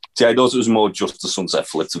 See, I thought it was more just a sunset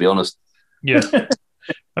flip, to be honest. Yeah.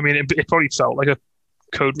 I mean, it probably felt like a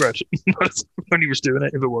code red when he was doing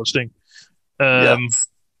it, if it was Sting.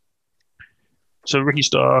 So Ricky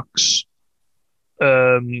Starks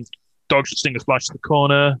dodged Sting a splash to the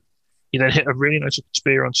corner. He then hit a really nice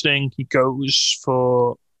spear on Sting. He goes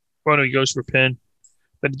for a pin.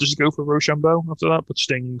 Then does he go for Rochambeau after that? But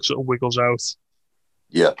Sting sort of wiggles out.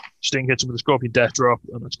 Yeah. Sting hits him with a Scorpion Death Drop,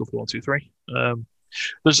 and let's go for 1, 2, 3.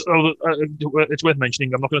 It's worth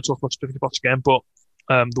mentioning. I'm not going to talk about specific spots again, but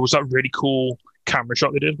there was that really cool camera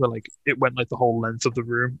shot they did where like it went like the whole length of the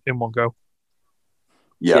room in one go.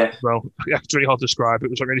 Yeah. Well, it's really hard to describe.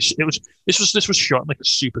 It was like really. This was shot in like a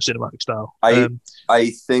super cinematic style.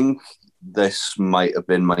 I think this might have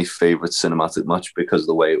been my favorite cinematic match because of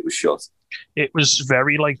the way it was shot. It was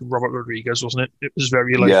very like Robert Rodriguez, wasn't it? It was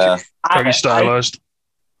very like very stylized.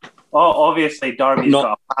 Obviously, Darby's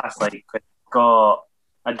got a pass. Like, got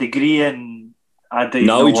a degree in.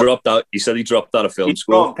 No, he dropped out. He said he dropped out of film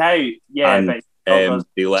school. Dropped out. Yeah, and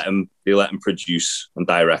they let him produce and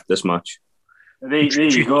direct this match. There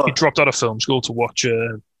you go. He dropped out of film school to watch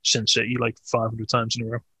Sin City like 500 times in a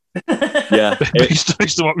row. Yeah,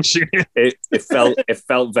 based on what we've seen here. It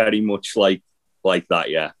felt very much like that.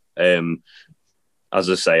 Yeah. As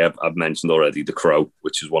I say, I've mentioned already The Crow,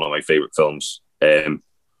 which is one of my favorite films. And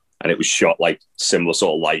it was shot like similar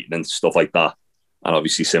sort of lighting and stuff like that, and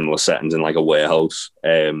obviously similar settings in like a warehouse.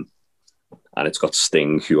 And it's got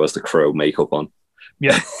Sting, who has the Crow makeup on.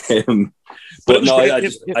 Yeah. But no, I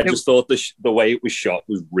just thought the way it was shot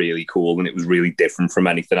was really cool, and it was really different from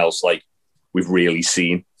anything else like we've really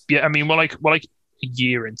seen. Yeah, I mean, we're like a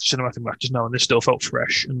year into cinematic matches now, and this still felt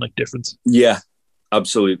fresh and like different. Yeah,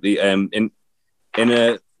 absolutely. In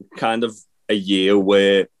a kind of a year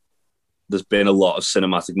where there's been a lot of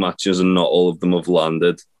cinematic matches and not all of them have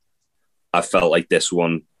landed, I felt like this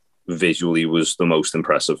one visually was the most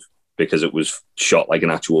impressive because it was shot like an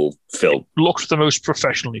actual film. It looked the most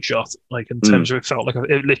professionally shot, like in terms of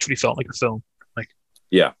it literally felt like a film. Like,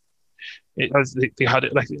 yeah, they had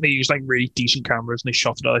it like they used like really decent cameras and they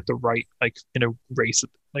shot it at like the right rate,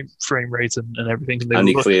 like frame rate and everything. And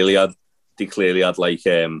they clearly had like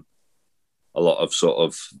a lot of sort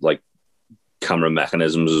of like camera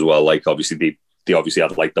mechanisms as well. Like obviously they obviously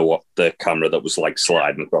had like the camera that was like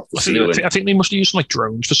sliding across the ceiling. I think they must have used like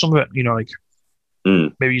drones for some of it. Like.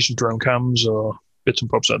 Maybe using drone cams or bits and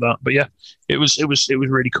props like that. But yeah, it was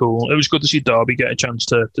really cool. It was good to see Darby get a chance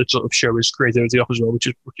to sort of show his creativity off as well, which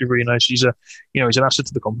is really nice. He's he's an asset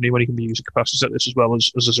to the company when he can be using capacities like this as well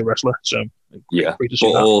as a wrestler. So yeah, great to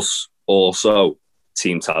see that. Also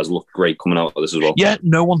Team Taz looked great coming out of this as well. Yeah,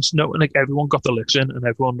 like everyone got the licks in and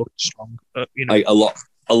everyone looked strong. Like a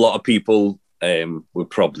lot of people were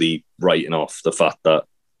probably writing off the fact that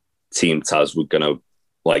Team Taz were gonna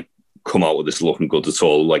like come out with this looking good at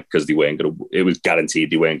all, like because it was guaranteed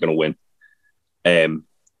they weren't gonna win.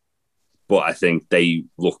 But I think they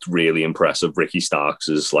looked really impressive. Ricky Starks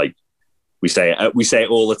is like we say it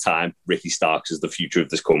all the time. Ricky Starks is the future of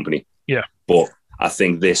this company. Yeah, but I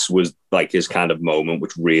think this was like his kind of moment,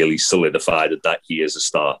 which really solidified that he is a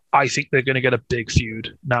star. I think they're going to get a big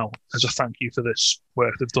feud now as a thank you for this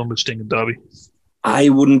work they've done with Sting and Darby. I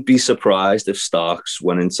wouldn't be surprised if Starks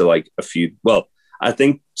went into like a feud. Well, I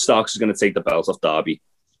think Starks is going to take the belt off Darby.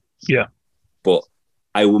 Yeah. But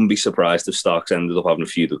I wouldn't be surprised if Starks ended up having a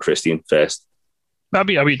feud with Christian first. I'd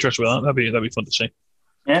be interested with that. That'd be fun to see.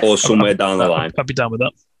 Yeah. Or somewhere down the line. I'd be down with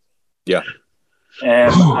that. Yeah.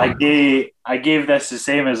 I gave this the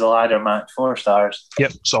same as a ladder match, 4 stars.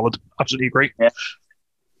 Yep, solid. Absolutely great.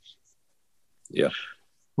 Yeah.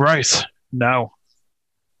 Right. Now.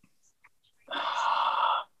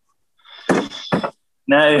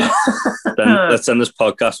 Then let's end this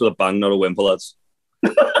podcast with a bang, not a whimper, lads.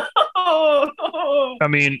 I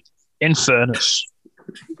mean, in fairness,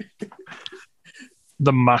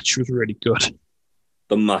 the match was really good.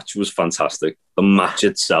 The match was fantastic. The match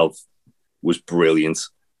itself was brilliant.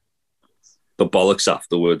 The bollocks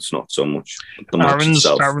afterwards, not so much. The match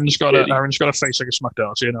itself, Aaron's got a face like a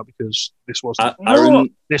SmackDown, you know, because this wasn't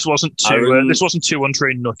two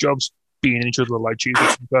untrained nut jobs beating each other like cheese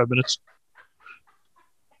for 5 minutes.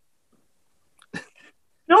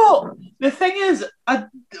 No, the thing is, I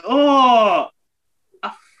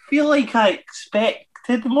feel like I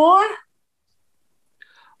expected more.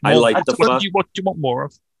 I like the fact. What do you want more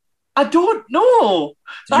of? I don't know.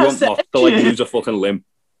 Do you want Mox to like lose a fucking limb?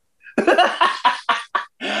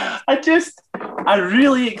 I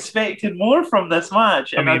really expected more from this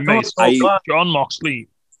match. I And mean, don't mate, know why. John Moxley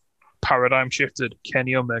paradigm shifted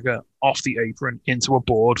Kenny Omega off the apron into a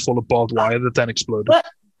board full of barbed wire that then exploded. What?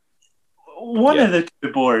 One of the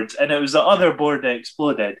two boards, and it was the other board that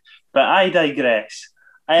exploded. But I digress.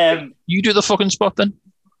 You do the fucking spot then.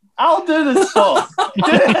 I'll do the spot.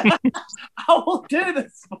 I will do the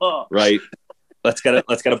spot. Right. Let's get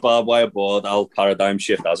a barbed wire board. I'll paradigm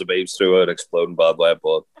shift as a babes through an exploding barbed wire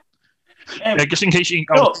board. Just in case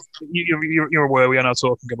you're aware, we are now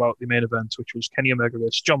talking about the main event, which was Kenny Omega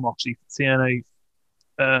versus John Moxley for TNA.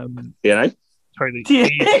 TNA? Sorry,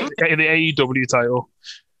 the AEW title.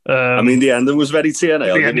 I mean, the ending was very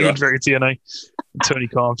TNA. The ending was very TNA. And Tony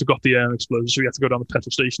Khan forgot the explosion, so we had to go down the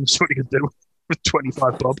petrol station and see what he could do with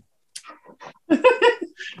 25 bob.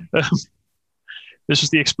 This is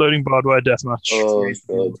the exploding barbed wire death match for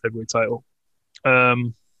the heavyweight title.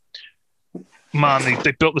 Man,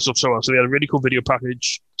 they built this up so well. So they had a really cool video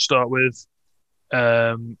package to start with.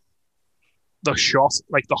 The shot,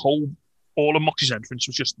 like all of Moxie's entrance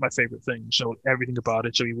was just my favorite thing. So everything about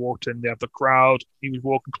it. So he walked in, they have the crowd. He was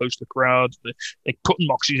walking close to the crowd. Like putting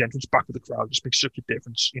Moxie's entrance back with the crowd just makes such a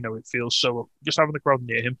difference. You know, it feels so. Just having the crowd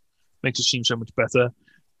near him makes it seem so much better.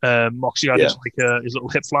 Moxie had his little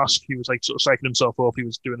hip flask. He was like sort of psyching himself up. He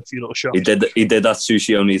was doing a few little shots. He did that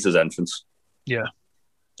Sushi Onita's entrance. Yeah.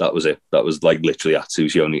 That was it. That was like literally at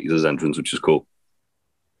Sushi Onita's entrance, which is cool.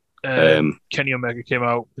 Kenny Omega came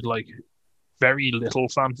out with like very little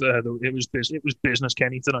fanfare. It was business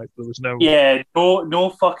Kenny tonight. There was no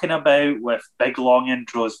fucking about with big long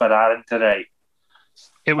intros for Aaron today.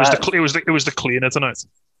 It was the cleaner tonight.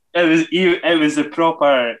 It was a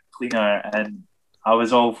proper cleaner, and I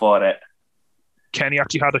was all for it. Kenny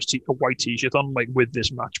actually had a white t-shirt on, like with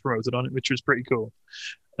this match promoted on it, which was pretty cool.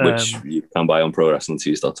 Which you can buy on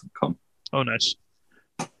ProWrestlingTees.com. Oh, nice.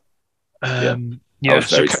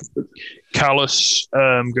 So Callis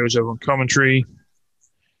goes over on commentary.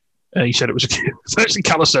 He said it was first thing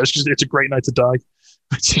Callis says, it's a great night to die.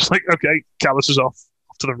 It's just like, okay, Callis is off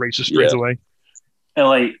to the races straight away. And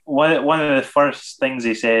like one of the first things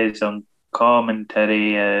he says on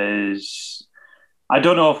commentary is, I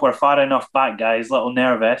don't know if we're far enough back, guys. Little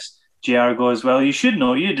nervous. JR goes, well, you should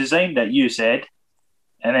know. You designed it, you said.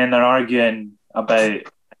 And then they're arguing about...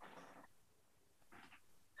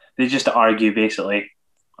 They just argue, basically,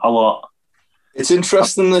 a lot. It's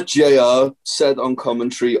interesting that JR said on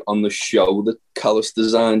commentary on the show that Callis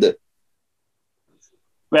designed it.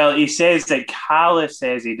 Well, he says that Callis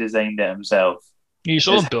says he designed it himself. You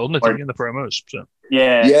saw him building it in the promos. So.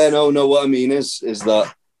 Yeah. Yeah, no, what I mean is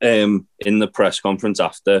that in the press conference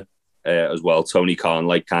after as well, Tony Khan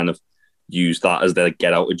like kind of used that as their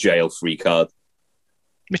get out of jail free card.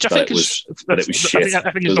 Which I think is shit.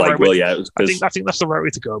 I think that's the right way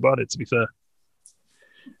to go about it. To be fair,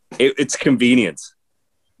 it's convenient.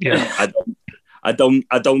 Yeah, I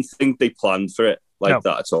don't think they planned for it like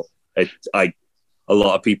that at all. A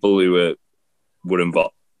lot of people who were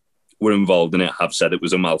involved in it have said it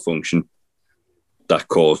was a malfunction that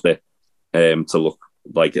caused it to look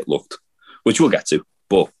like it looked, which we'll get to.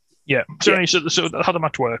 But yeah, so how the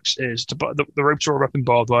match works is the ropes are all wrapped in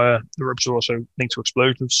barbed wire. The ropes are also linked to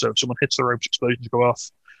explosives. So if someone hits the ropes, explosions go off.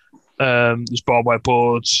 There's barbed wire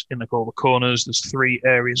boards in all the corners. There's 3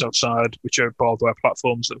 areas outside which are barbed wire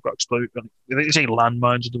platforms that have got exploded. They say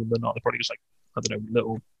landmines, they're not. They're probably just like, I don't know,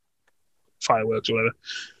 little fireworks or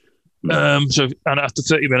whatever. And after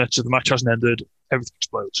 30 minutes, if the match hasn't ended, everything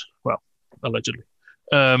explodes. Well, allegedly.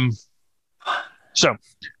 So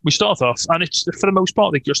we start off, and it's for the most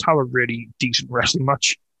part they just have a really decent wrestling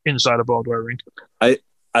match inside a barbed wire ring. I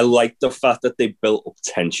like the fact that they built up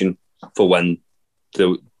tension for when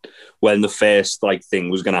the first like thing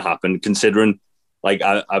was going to happen. Considering, like,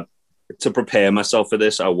 I to prepare myself for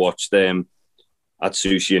this, I watched Atsushi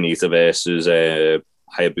Onita versus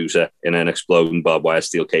Hayabusa in an exploding barbed wire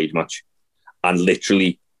steel cage match, and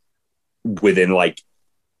literally within like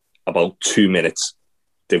about 2 minutes,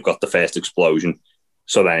 they've got the first explosion.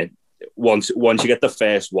 So then once you get the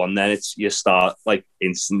first one, then you start like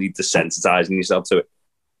instantly desensitizing yourself to it.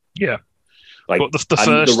 Yeah. Like but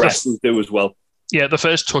the wrestlers do as well. Yeah, the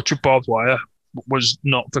first touch of barbed wire was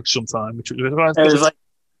not for some time, which was about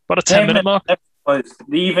a 10-minute mark.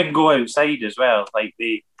 They even go outside as well. Like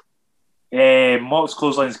Mox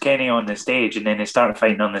clotheslines Kenny on the stage, and then they start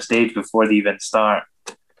fighting on the stage before they even start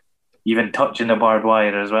touching the barbed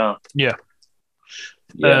wire as well. Yeah.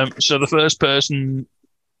 So the first person...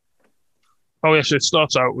 so it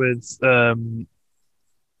starts out with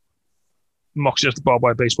Moxie has the barbed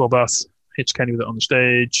wire baseball bat, hits Kenny with it on the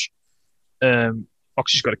stage.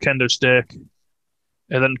 Moxie's got a kendo stick.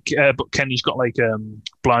 And then, but Kenny's got like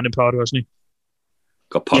blinding powder, hasn't he?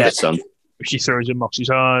 Got pockets on. Which he throws in Moxie's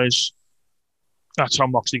eyes. That's how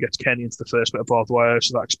Moxie gets Kenny into the first bit of barbed wire,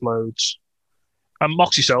 so that explodes. And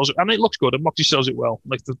Moxie sells it. I mean, it looks good, and Moxie sells it well.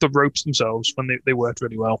 Like the ropes themselves, when they worked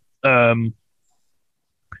really well. Omega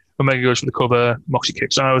goes for the cover. Moxie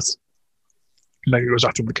kicks out. Omega goes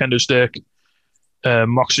after him with the kendo stick.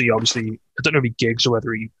 Moxie, obviously, I don't know if he gigs or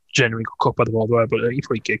whether he genuinely got cut by the barbed wire, but he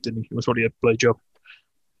probably gigged, didn't he? It was probably a blade job.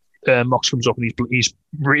 Mox comes up and he's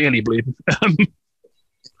really bleeding.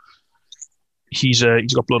 He's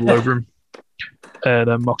got blood all over him.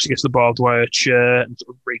 Then Moxie gets the barbed wire chair and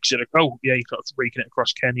sort of rakes it. Oh, yeah, he starts raking it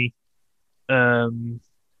across Kenny. Then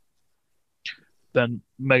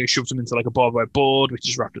Mega shoves him into like a barbed wire board, which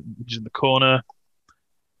is in the corner.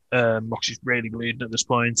 Moxie's really bleeding at this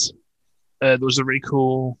point. There was a really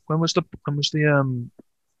cool. There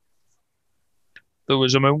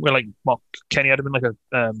was a moment where like Kenny had him in like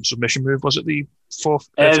a submission move. Was it the fourth?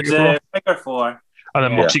 Figure four. And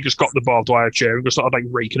then Moxie just got the barbed wire chair and just started like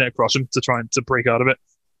raking it across him to try and to break out of it,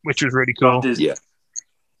 which was really cool. Yeah.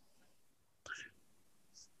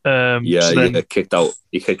 He kicked out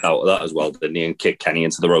of that as well, didn't he? And kicked Kenny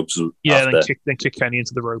into the ropes. Yeah, then kick Kenny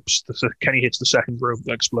into the ropes. Kenny hits the second rope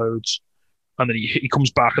that explodes, and then he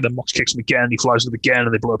comes back, and then Mox kicks him again. He flies with him again,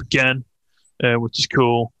 and they blow up again, which is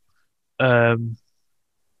cool.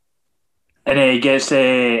 And then he gets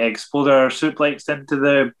a exploder suplex into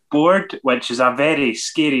the board, which is a very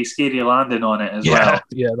scary landing on it as well.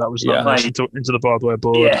 Yeah, that was nice into the barbed wire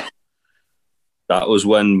board. Yeah. That was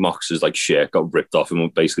when Mox's like shirt got ripped off him,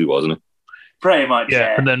 basically, wasn't it? Pretty much,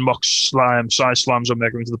 yeah. And then Mox side slams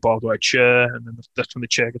Omega into the barbed wire chair, and then that's when the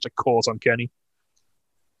chair gets caught on Kenny.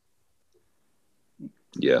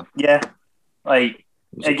 Yeah. Yeah. Like,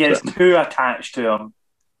 it gets too attached to him.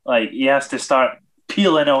 Like, he has to start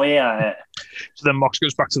peeling away at it. So then Mox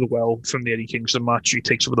goes back to the well from the Eddie Kingston match. He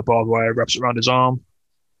takes over the barbed wire, wraps it around his arm,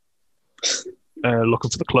 looking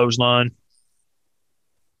for the clothesline.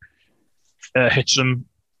 Hits him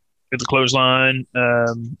with the clothesline.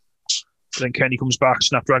 Then Kenny comes back,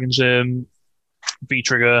 Snapdragons him,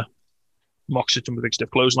 V-trigger. Mox hits him with a big stiff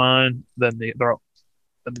clothesline. Then they're out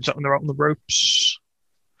on the ropes.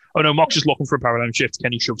 Oh no, Mox is looking for a paradigm shift.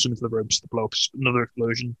 Kenny shoves him into the ropes to blow up another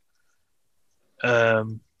explosion.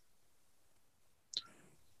 And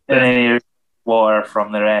then he hears water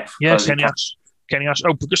from the ref. Yeah, Kenny asks.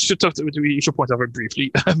 Oh, you should point out very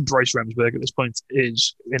briefly. Bryce Remsburg at this point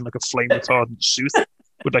is in like a flame retardant suit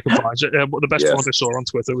with like a visor. The best one I saw on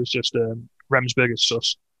Twitter was just Remsburg is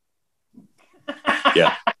sus.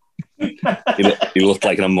 Yeah, he looked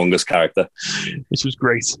like an Among Us character. This was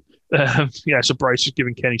great. So Bryce is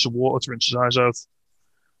giving Kenny some water to rinse his eyes out.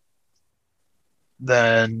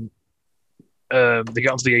 Then they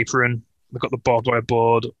get onto the apron. They've got the barbed wire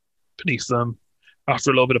board beneath them.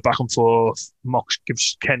 After a little bit of back and forth, Mox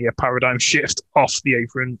gives Kenny a paradigm shift off the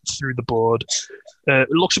apron through the board. It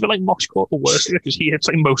looks a bit like Mox caught the worst because he hits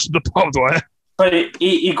like most of the barbed wire. But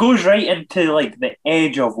he goes right into like the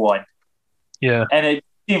edge of one. Yeah. And it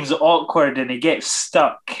seems awkward and he gets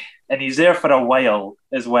stuck. And he's there for a while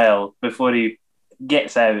as well before he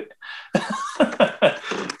gets out.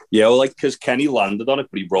 Yeah, well, like, because Kenny landed on it,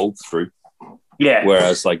 but he rolled through. Yeah.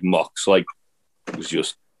 Whereas, like, Mox, like, was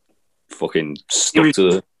just fucking stuck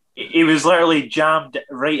to the... He was literally jammed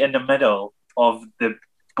right in the middle of the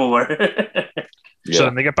board. So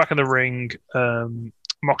then they get back in the ring.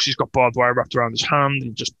 Moxie's got barbed wire wrapped around his hand. He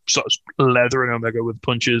just sort of leathering Omega with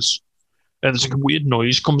punches. And there's like a weird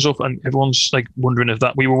noise comes up, and everyone's like wondering if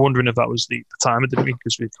that... We were wondering if that was the timer, didn't we?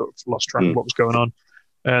 Because we lost track of what was going on.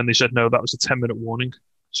 And they said, no, that was a 10-minute warning.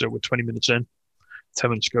 So we're 20 minutes in. 10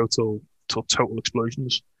 minutes ago till total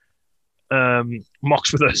explosions.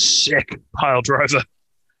 Mox with a sick pile driver.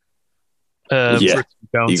 He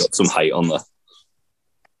got some height on that.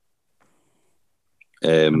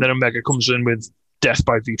 And then Omega comes in with death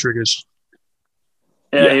by V-triggers.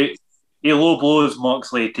 He low blows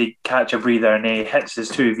Moxley to catch a breather, and he hits his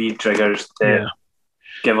 2 V-triggers to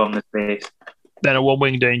give him the space. Then a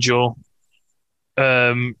one-winged angel.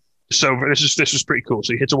 So this was pretty cool.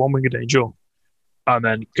 So he hits a one-winged angel, and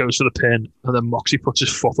then goes for the pin, and then Moxie puts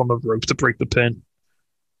his foot on the rope to break the pin.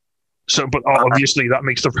 So, but obviously that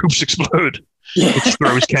makes the ropes explode, which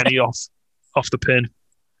throws Kenny off the pin.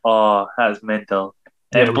 Oh, that's mental.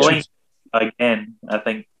 Yeah, Blink again, I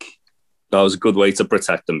think. That was a good way to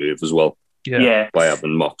protect the move as well. Yeah. By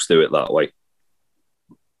having Mox do it that way.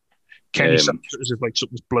 Kenny as if like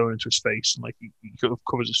something's blown into his face, and like he kind of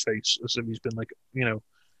covers his face as if he's been like,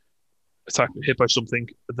 hit by something.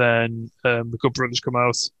 Then the Good Brothers come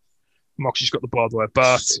out. Moxie's got the barbed wire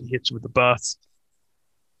bat. He hits him with the bat.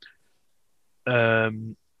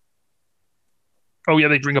 Oh yeah,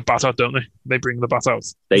 they bring a bat out, don't they? They bring the bat out.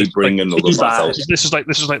 They bring another bat out. This is like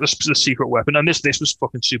the secret weapon, and this was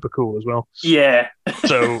fucking super cool as well. Yeah.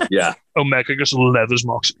 So yeah, Omega just leathers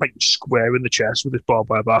Mox like square in the chest with his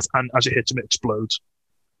barbed wire bat, and as it hits him, it explodes.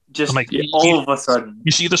 Just like all of a sudden,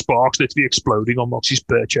 you see the sparks literally exploding on Moxie's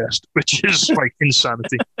bare chest, which is like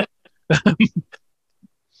insanity.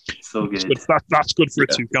 So good. That's good for a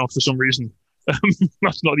 2 count for some reason.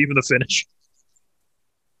 That's not even the finish.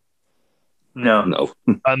 No.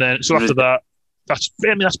 And then so after that, that's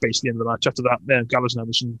basically the end of the match. After that, Gallows and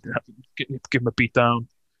Anderson give him a beat down,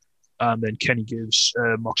 and then Kenny gives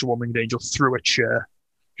Mox a one-winged angel through a chair,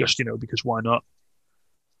 just because why not?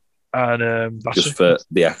 And that's just for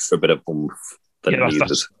the extra bit of oomph that it needed.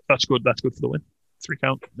 That's good. That's good for the win. 3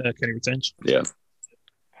 count. Kenny retains. Yeah.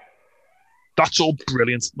 That's all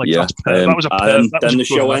brilliant. Like that was then the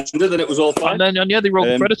show ended and it was all fine. And then they rolled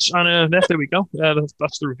the credits and there we go.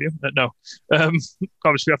 That's the review. No,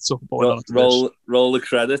 obviously we have to talk about roll the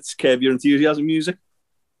credits. Curb Your Enthusiasm music.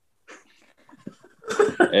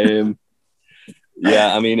 Yeah,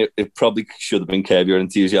 I mean it probably should have been Curb Your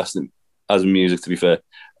Enthusiasm as music, to be fair,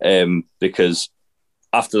 because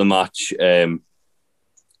after the match,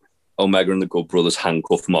 Omega and the Good Brothers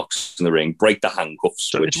handcuff Mox in the ring, break the handcuffs.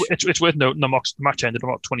 So it's worth noting the match ended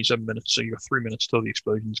about 27 minutes, so you have 3 minutes till the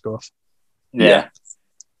explosions go off. Yeah.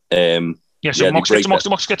 So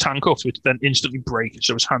Mox gets handcuffed, which then instantly break,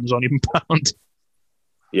 so his hands aren't even bound.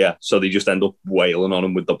 Yeah, so they just end up wailing on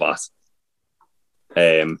him with the bat.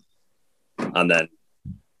 And then,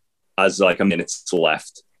 as like a minute's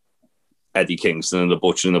left, Eddie Kingston and the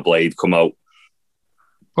Butcher and the Blade come out.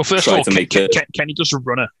 Well, first of all, Kenny does a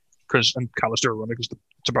runner, and Callister a runner because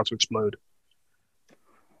it's about to explode.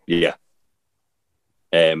 Yeah.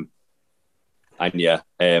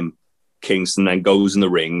 Kingston then goes in the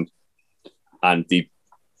ring and he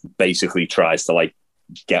basically tries to like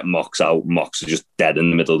get Mox out. Mox is just dead in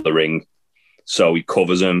the middle of the ring. So he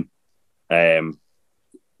covers him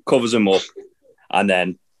up, and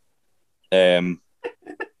then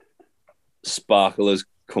Sparklers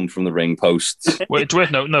come from the ring posts. Wait,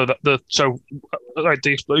 no, the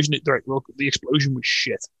explosion. The explosion was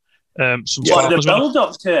shit. The build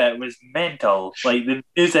up to it was mental. Like the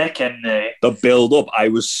music and the build up, I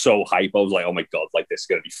was so hype. I was like, oh my god, like this is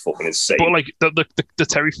gonna be fucking insane. But like the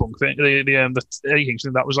Terry Funk thing, the Eddie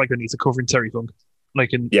Kingston, that was like Anita covering Terry Funk.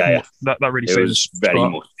 Like that really it was very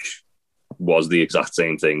spot. Much was the exact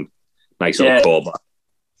same thing. Nice little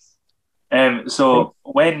callback. So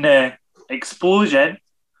when the explosion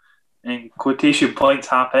in quotation points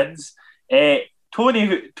happens,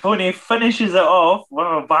 Tony finishes it off with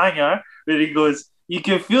a banger where he goes, "You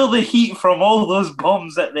can feel the heat from all those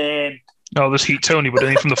bombs at the end." Oh, there's heat, Tony, but it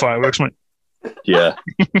ain't from the fireworks, mate. Yeah.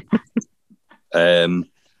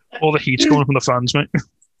 All the heat's coming from the fans, mate.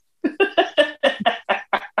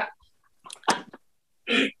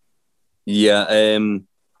 Yeah.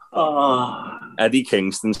 Eddie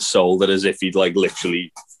Kingston sold it as if he'd like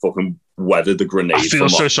literally fucking weathered the grenade. I feel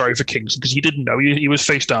so sorry for Kingston because he didn't know he was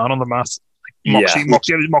face down on the mat.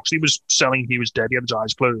 Moxley was selling he was dead. He had his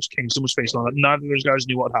eyes closed. Kingston was facing on that. Neither of those guys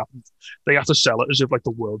knew what happened. They had to sell it as if like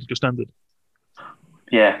the world had just ended.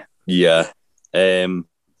 Yeah. Yeah. And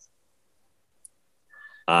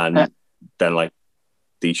then like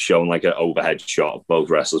he's shown like an overhead shot of both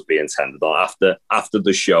wrestlers being tended on. After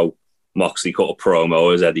the show, Moxley cut a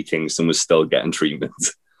promo as Eddie Kingston was still getting treatment.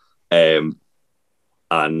 And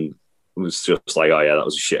it was just like, oh yeah, that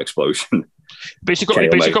was a shit explosion. Basically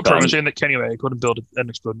got promo saying that Kenny Omega couldn't build an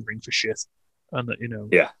exploding ring for shit, and that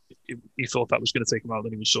he thought that was going to take him out,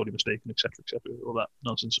 and he was sorely mistaken, etc., all that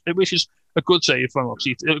nonsense. Which is a good save by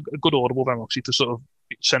Moxley, a good audible by Moxley to sort of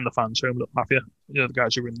send the fans home a little happier. The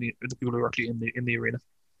guys who are the people who are actually in the arena.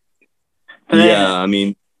 Yeah, I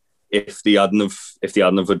mean, if they hadn't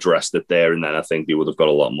have addressed it there and then, I think they would have got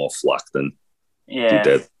a lot more flack than they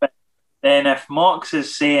did. But then if Mox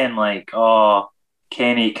is saying like, "Oh,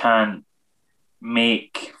 Kenny can't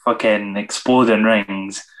make fucking exploding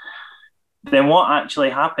rings," then what actually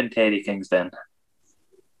happened to Eddie Kingston?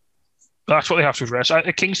 That's what they have to address.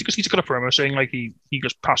 Kingston, because he's got a promo saying like he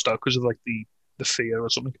just passed out because of like the fear or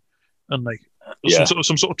something, and like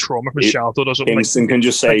some sort of trauma from his childhood or something. Kingston can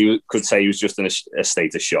just say he was just in a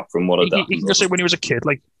state of shock from what had happened. He can just say when he was a kid,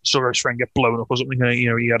 like saw his friend get blown up or something. He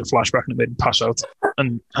had a flashback and it made him pass out,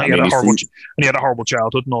 and he had a horrible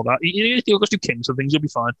childhood and all that. He'll just do Kingston things. He'll be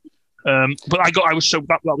fine. But I was so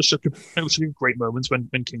that was such a great moment when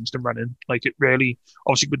Kingston ran in. Like it really,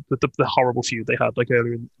 obviously with the horrible feud they had like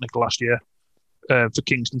earlier in like last year, for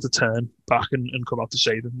Kingston to turn back and come out to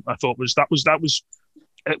save him, I thought that was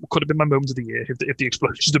it could have been my moment of the year. If the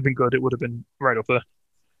explosions had been good, it would have been right up there.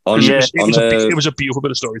 It was a beautiful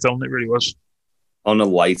bit of storytelling. It really was. On a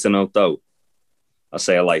lighter note, though, I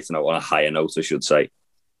say a lighter note, on a higher note, I should say.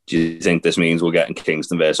 Do you think this means we're getting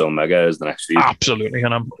Kingston versus Omega as the next feud? Absolutely,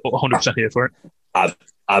 and I'm 100% here for it.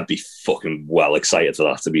 I'd be fucking well excited for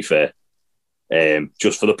that, to be fair.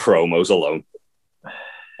 Just for the promos alone.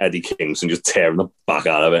 Eddie Kingston just tearing the back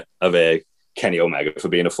out of Kenny Omega for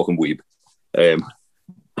being a fucking weeb.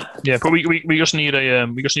 Yeah, but we just need a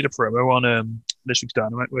promo on this week's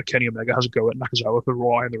Dynamite where Kenny Omega has a go at Nakazawa for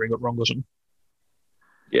Raw in the ring up wrong or something.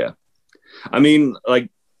 Yeah, I mean, like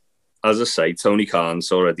as I say, Tony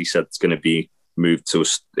Khan's already said it's going to be moved to.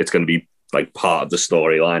 It's going to be like part of the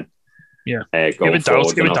storyline. Yeah, give it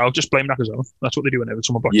doubt. Just blame Nakazawa. That's what they do whenever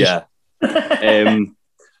someone boxes. Yeah.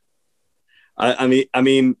 I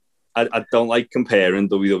mean, I don't like comparing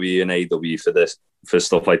WWE and AEW for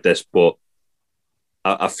stuff like this, but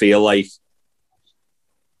I feel like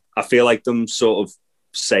them sort of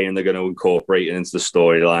saying they're going to incorporate it into the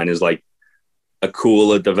storyline is like a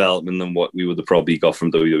cooler development than what we would have probably got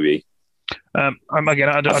from WWE. I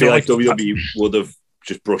feel like WWE would have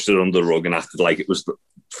just brushed it under the rug and acted like it was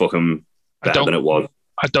fucking better than it was.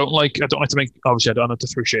 I don't like to make, obviously I don't have to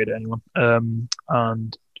throw shade at anyone.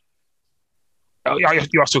 And you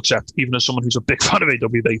have to accept, even as someone who's a big fan of AW,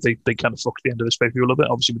 they kind of fucked the end of this pay-per-view a little bit.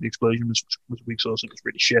 Obviously, with the explosion was a weak source and it was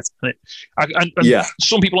really shit. And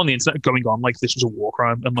some people on the internet are going on like this was a war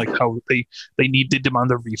crime and like how they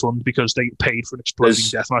demand a refund because they paid for an exploding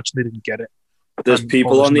deathmatch and they didn't get it. There's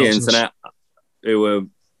people on the internet who are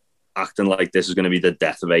acting like this is going to be the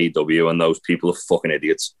death of AEW, and those people are fucking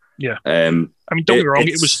idiots. Yeah. I mean, don't get me wrong.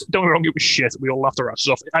 It was shit. We all laughed our asses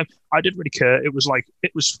off. I didn't really care. It was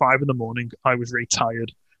 5 a.m. I was really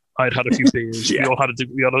tired. I'd had a few beers. We all had a good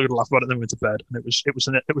laugh about it, and then went to bed. And it was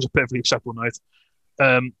a perfectly acceptable night.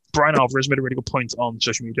 Brian Alvarez made a really good point on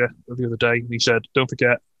social media the other day. He said, "Don't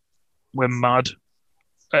forget, we're mad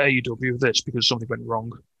at AEW with this because something went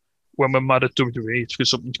wrong. When we're mad at WWE, it's because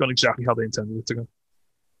something's gone exactly how they intended it to go."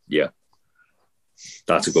 Yeah,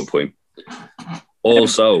 that's a good point.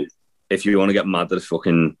 Also, if you want to get mad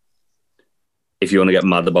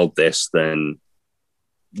about this, then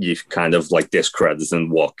you've kind of like discrediting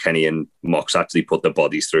what Kenny and Mox actually put their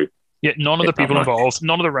bodies through. Yeah, none of the people involved,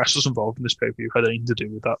 none of the wrestlers involved in this pay-per-view had anything to do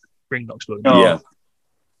with that ring not exploding. No. Yeah,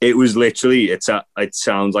 it was literally. It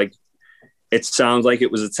sounds like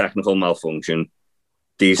it was a technical malfunction.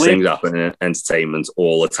 These things happen in entertainment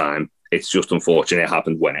all the time. It's just unfortunate it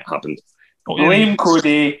happened when it happened. Blame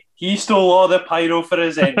Cody. He stole all the pyro for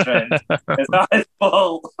his entrance. Is that his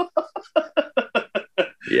fault?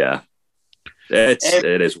 Yeah.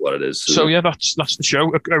 It is what it is. So yeah, that's the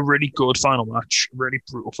show. A really good final match. A really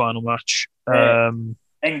brutal final match.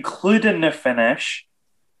 Including the finish,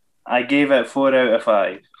 I gave it 4 out of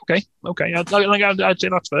 5. Okay. I'd say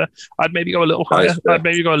that's fair. I'd maybe go a little higher.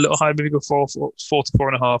 Maybe go 4 to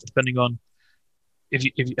 4.5, depending on if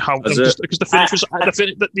you how because the finish was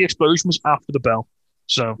the explosion was after the bell.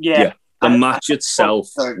 So yeah. The match itself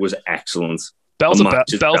was excellent. Bell to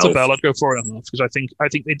bell, I'd go 4.5 because I think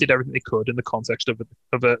they did everything they could in the context of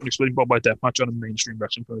an exploding bomb by death match on a mainstream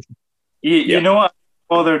wrestling promotion. You know what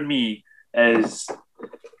bothered me is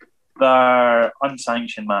their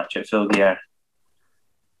unsanctioned match at Full Gear.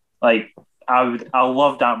 Like I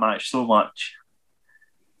love that match so much,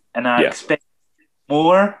 and I expect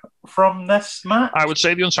more from this match. I would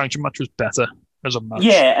say the unsanctioned match was better as a match.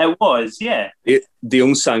 Yeah, it was. Yeah, the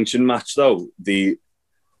unsanctioned match though,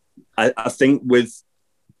 I think with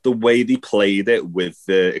the way they played it with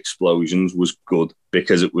the explosions was good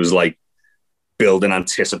because it was like building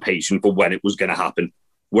anticipation for when it was going to happen.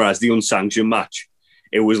 Whereas the unsanctioned match,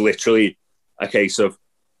 it was literally a case of,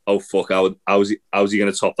 oh fuck, how's he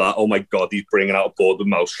going to top that? Oh my god, he's bringing out a board with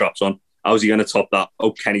mouse traps on. How's he going to top that?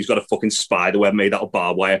 Oh, Kenny's got a fucking spider web made out of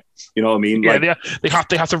barbed wire. You know what I mean? Yeah, they have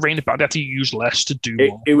to rein it back. They have to use less to do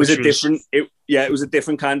more. It was a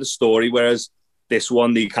different kind of story. Whereas this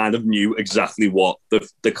one, they kind of knew exactly what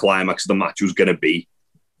the climax of the match was going to be,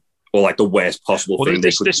 or like the worst possible thing.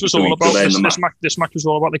 This match was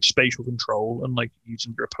all about like spatial control and like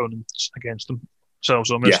using your opponents against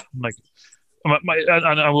themselves almost. Yeah. Like,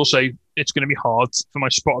 and I will say it's going to be hard for my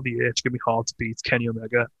spot of the year. It's going to be hard to beat Kenny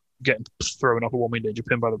Omega getting thrown off a one-man ninja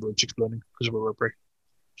pin by the ropes exploding because of a rope break.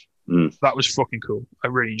 That was fucking cool. I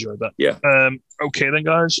really enjoyed that. Yeah. Okay then,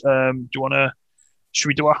 guys. Do you want to Should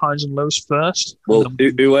we do our highs and lows first? Well,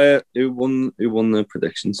 who won the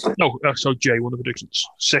predictions? No, so Jay won the predictions.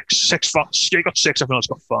 6, 5. Jay got 6. Everyone else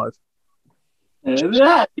got 5.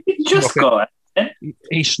 He just got it.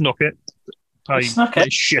 He snuck it. Snuck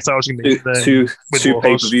it. Shit, I was going to be two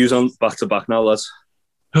pay-per-views on back-to-back now, lads.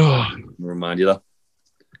 Remind you that.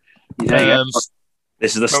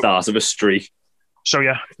 This is the start of a streak. So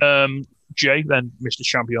yeah, Jay, then Mr.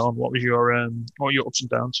 Champion, what were your ups and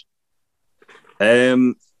downs?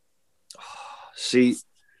 See,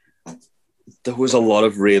 there was a lot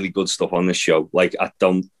of really good stuff on this show. Like, I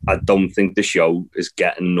don't think the show is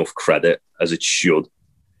getting enough credit as it should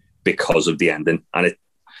because of the ending, and it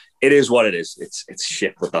is what it is. It's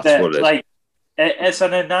shit, but that's what it is. Like, it's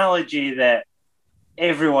an analogy that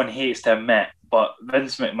everyone hates to admit, but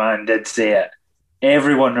Vince McMahon did say it.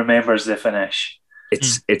 Everyone remembers the finish.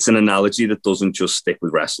 It's an analogy that doesn't just stick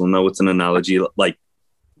with wrestling, though. It's an analogy like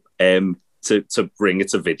to bring it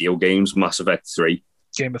to video games. Mass Effect 3,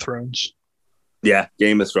 Game of Thrones. Yeah,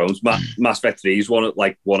 Game of Thrones. Mass Effect 3 is one of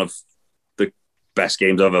the best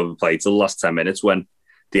games I've ever played. To the last 10 minutes, when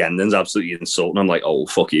the ending's absolutely insulting, I'm like, oh,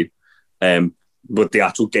 fuck you. But the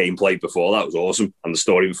actual gameplay before that was awesome, and the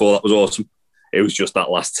story before that was awesome. It was just that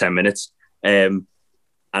last 10 minutes, and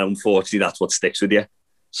unfortunately, that's what sticks with you.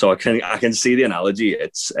 So I can see the analogy.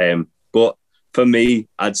 But for me,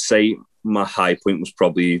 I'd say my high point was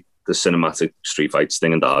probably the cinematic street fight,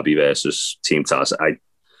 Sting and Darby versus Team Taz.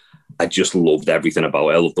 I just loved everything about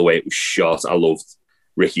it. I loved the way it was shot. I loved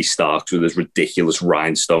Ricky Starks with his ridiculous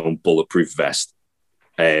rhinestone bulletproof vest.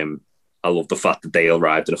 I loved the fact that they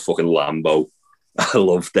arrived in a fucking Lambo. I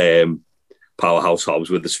loved Powerhouse Hobbs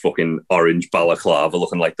with this fucking orange balaclava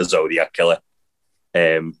looking like the Zodiac Killer.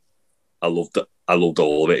 I loved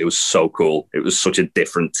all of it. It was so cool. It was such a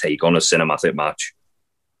different take on a cinematic match.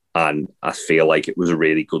 And I feel like it was a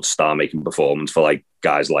really good star-making performance for like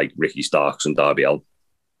guys like Ricky Starks and Darby Allin.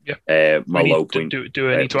 Yeah. My low point.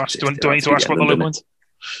 Do I need to ask? Do I need to ask what the low point?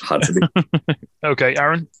 Had to be. Okay,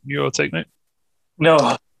 Aaron, your take, mate.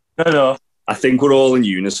 No. I think we're all in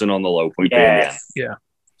unison on the low point. Yeah. Yeah.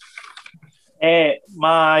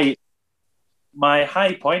 My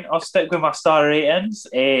high point, I'll stick with my star ratings.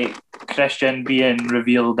 Christian being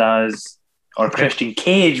revealed as, or Christian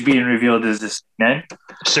Cage being revealed as the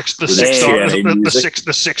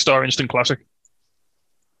six-star instant classic.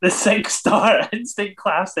 The 6-star instant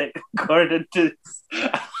classic, according to.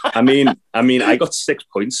 I mean, I got 6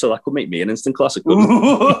 points, so that could make me an instant classic.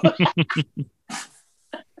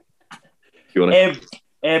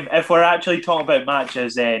 If we're actually talking about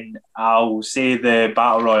matches, then I'll say the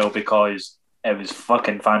Battle Royal because it was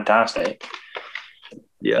fucking fantastic.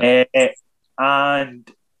 Yeah.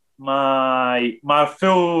 And my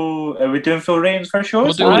full, are we doing full ratings for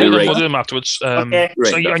shows? We'll do them afterwards. Okay.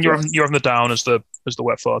 So you're having the down as the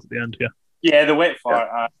wet fart at the end, yeah. Yeah, the wet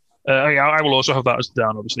fart. I will also have that as the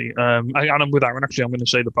down, obviously. And I'm with Aaron. Actually, I'm going to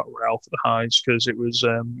say the Battle Royale for the highs because it was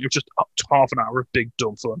just half an hour of big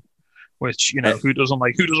dumb fun, which who doesn't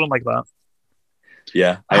like that?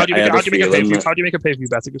 Yeah. How do you make a pay-per-view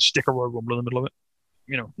better? Just stick a Royal Rumble in the middle of it.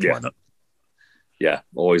 Why not? Yeah,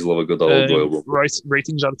 always love a good old Royal Rumble. Right,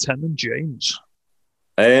 ratings out of 10 then, James.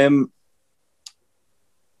 I'm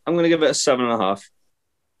going to give it a 7.5.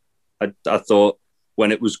 I thought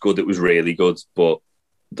when it was good, it was really good, but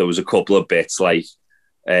there was a couple of bits like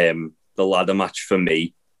the ladder match for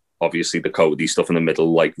me. Obviously, the Cody stuff in the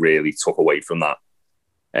middle really took away from that.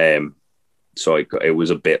 So it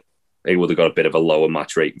was a bit. It would have got a bit of a lower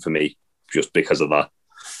match rating for me just because of that.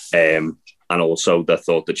 And also, I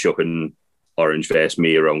thought the Chuck and Orange versus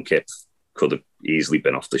Mia own kit could have easily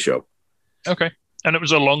been off the show. Okay. And it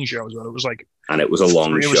was a long show as well. It was like... And it was a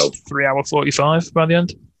long show. 3 hour 45 by the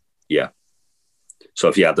end. Yeah. So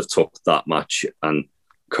if you had to took that match and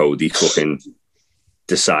Cody fucking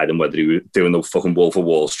deciding whether he was doing the fucking Wolf of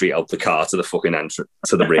Wall Street out the car to the fucking entrance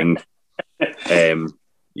to the ring,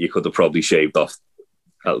 you could have probably shaved off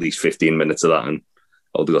at least 15 minutes of that and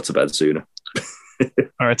I would have got to bed sooner.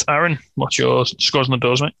 All right, Aaron, what's your scores on the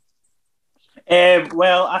doors, mate?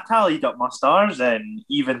 Well, I tallied up my stars and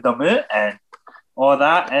evened them out and all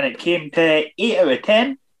that, and it came to 8 out of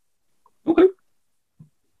 10. Okay.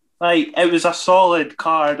 Like, it was a solid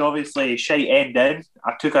card, obviously, shite ending.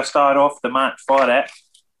 I took a star off the match for it,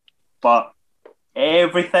 but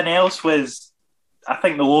everything else was, I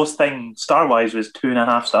think the lowest thing star-wise was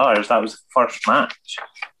 2.5 stars. That was the first match.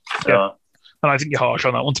 So. Yeah. And I think you're harsh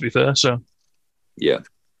on that one, to be fair, so. Yeah.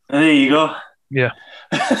 There you go. Yeah.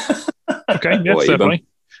 Okay, yeah, fair play.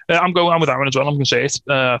 I'm with Aaron as well. I'm going to say it.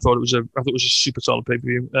 I thought it was a super solid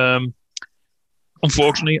pay-per-view.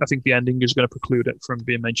 Unfortunately, I think the ending is going to preclude it from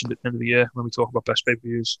being mentioned at the end of the year when we talk about best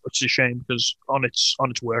pay-per-views, which is a shame because on its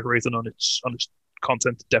work rate and on its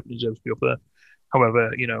content, it definitely deserves to be up there.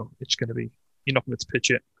 However, it's going to be, you're not going to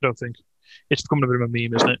pitch it. I don't think it's becoming a bit of a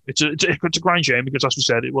meme, isn't it? It's a grind shame because, as we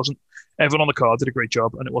said, it wasn't everyone on the card did a great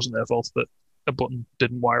job, and it wasn't their fault that a button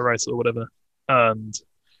didn't wire right or whatever. And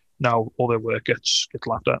now all their work gets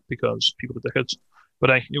laughed at because people are dickheads.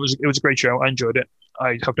 But hey, it was a great show. I enjoyed it.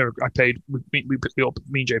 I paid. Me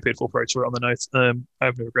and Jay paid full price for it on the night. I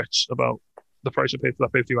have no regrets about the price I paid for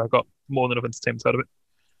that pay-per-view. I got more than enough entertainment out of it.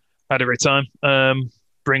 I had a great time.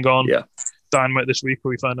 Bring on Dynamite this week where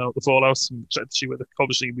we find out the fallout and excited to see whether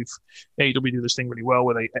obviously AEW do this thing really well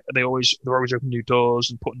where they're always opening new doors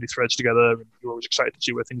and putting new threads together, and you're always excited to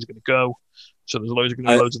see where things are going to go. So there's loads of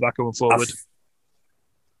that going forward.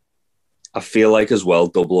 I feel like as well,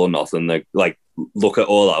 Double or Nothing. They like look at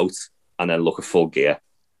All Out and then look at Full Gear.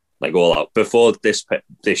 Like All Out before this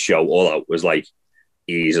show, All Out was like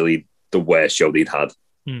easily the worst show they'd had.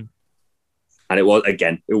 And it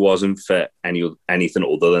wasn't for anything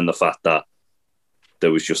other than the fact that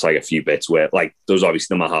there was just like a few bits where like there was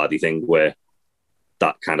obviously the Matt Hardy thing where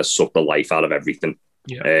that kind of sucked the life out of everything.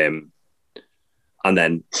 Yeah. And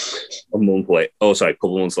then a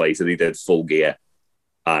couple months later, they did Full Gear,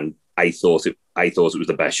 and I thought it was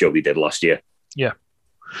the best show they did last year. Yeah.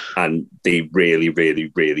 And they really, really,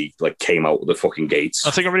 really like came out of the fucking gates.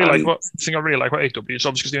 I think I really like what AEW is.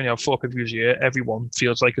 Obviously, because they only have 4 pay-per-views a year. Everyone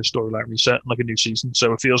feels like a storyline reset, like a new season.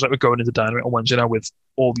 So it feels like we're going into Dynamite on Wednesday now with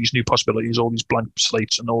all these new possibilities, all these blank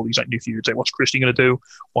slates, and all these like new feuds. Like, what's Christian going to do?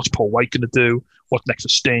 What's Paul White going to do? What's next for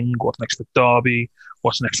Sting? What's next for Darby?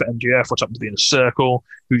 What's next for MJF? What's happened to be in a circle?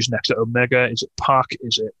 Who's next at Omega? Is it Pac?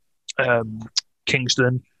 Is it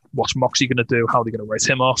Kingston? What's Moxie going to do? How are they going to write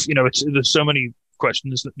him off? There's so many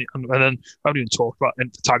questions and then I haven't even talked about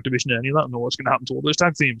the tag division or any of that. I don't know what's going to happen to all those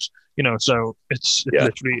tag teams. So it's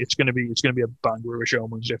literally it's going to be a banger of a show on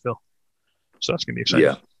Wednesday, Phil. So that's going to be exciting.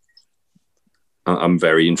 Yeah, I'm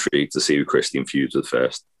very intrigued to see who Christian feuds with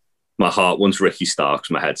first. My heart wants Ricky Starks.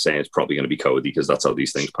 My head saying it's probably going to be Cody because that's how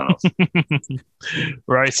these things pan out.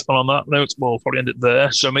 Right. Well, on that note, we'll probably end it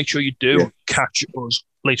there. So make sure you do catch us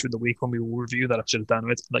later in the week when we will review that episode of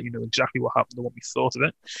Dynamite and let you know exactly what happened and what we thought of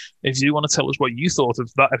it. If you want to tell us what you thought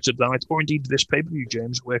of that episode of Dynamite, or indeed this pay-per-view,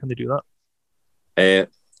 James, where can they do that?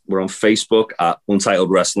 We're on Facebook at Untitled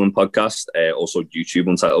Wrestling Podcast, also YouTube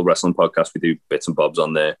Untitled Wrestling Podcast. We do bits and bobs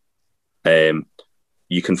on there.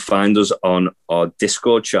 You can find us on our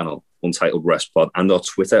Discord channel, Untitled Rest Pod, and our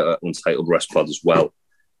Twitter at Untitled Rest Pod as well.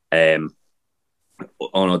 On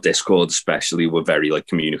our Discord especially, we're very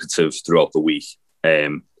communicative throughout the week.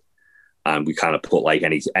 And we kind of put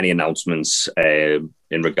any announcements in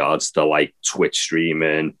regards to Twitch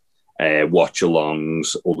streaming, watch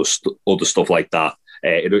alongs, other stuff like that.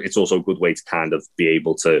 It's also a good way to kind of be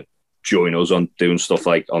able to join us on doing stuff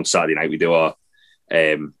like on Saturday night. We do our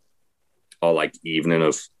evening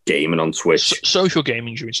of gaming on Twitch. Social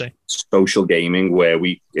gaming, should we say? Social gaming, where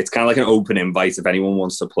it's kind of like an open invite. If anyone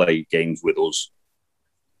wants to play games with us,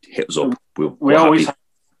 hit us up. We always have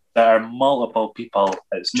there are multiple people.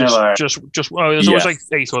 It's there's always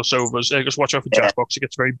 8 or so of us. Just watch out for Jackbox. It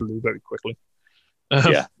gets very blue very quickly.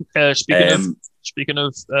 Speaking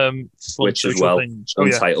of fun Twitch social as well, things,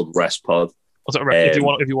 Untitled Rest Pod. If you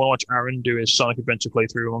want to watch Aaron do his Sonic Adventure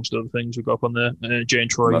playthrough amongst other things, we've got up on there. Jay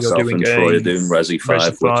and Troy are doing Resi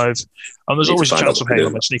 5. And there's always a chance of I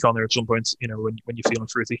might sneak on there at some point. When you're feeling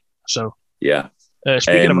fruity. So yeah.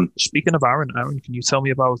 Speaking of Aaron, can you tell me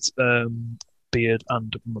about beard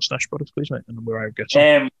and mustache products, please, mate, and where I get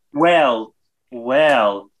some? Well,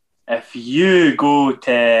 if you go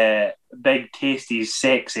to Big Tasty's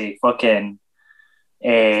sexy fucking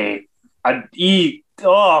fucking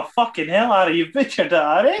hell, Harry, you've butchered it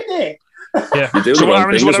already. Yeah. So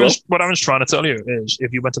what Aaron's trying to tell you is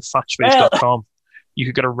if you went to fatspace.com, you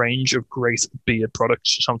could get a range of great beard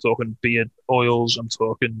products. So I'm talking beard oils, I'm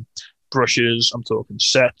talking brushes, I'm talking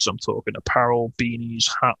sets, I'm talking apparel, beanies,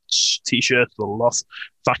 hats, t-shirts, the lot.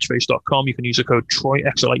 Fatchface.com, you can use the code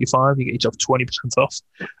TroyXL85, you get yourself 20% off,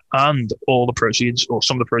 and all the proceeds, or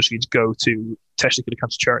some of the proceeds, go to testicular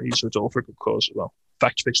cancer charities, so it's all for a good cause as well.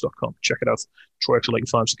 Fatchface.com, check it out.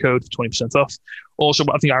 TroyXL85 is the code for 20% off. Also,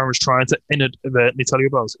 what I think Aaron was trying to inadvertently tell you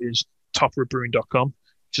about is TopRootBrewing.com,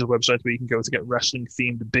 which is a website where you can go to get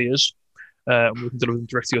wrestling-themed beers. We can deliver them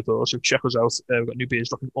direct to your door, so check us out. We've got new beers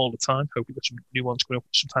dropping all the time. Hope we've got some new ones coming up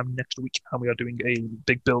sometime next week, and we are doing a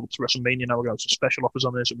big build to WrestleMania now. We've got some special offers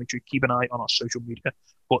on there, so make sure you keep an eye on our social media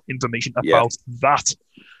for information about that.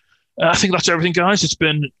 I think that's everything, guys. It's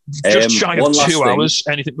been just shy of 2 hours.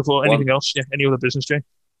 Anything else? Yeah, any other business, Jay?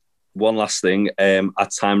 one last thing.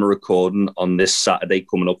 At time of recording on this Saturday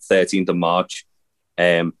coming up, 13th of March,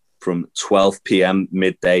 from 12 p.m.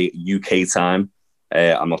 midday UK time.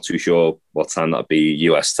 I'm not too sure what time that'd be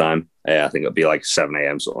US time. I think it'll be like 7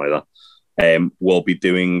 a.m. something like that. We'll be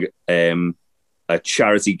doing a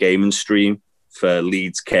charity gaming stream for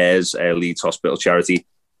Leeds Cares, Leeds Hospital charity.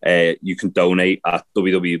 You can donate at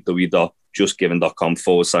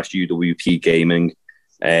www.justgiving.com/UWP Gaming.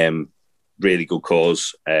 Really good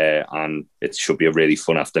cause, and it should be a really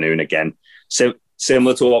fun afternoon again. So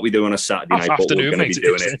similar to what we do on a Saturday night, but we're going to be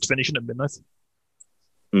doing it. It's finishing at midnight.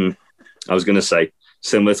 I was going to say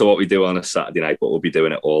similar to what we do on a Saturday night, but we'll be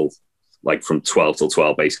doing it all like from 12 till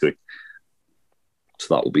 12, basically.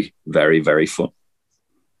 So that will be very, very fun.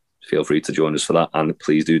 Feel free to join us for that, and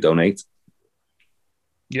please do donate.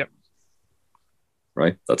 Yep.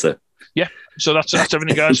 Right, that's it. Yeah, so that's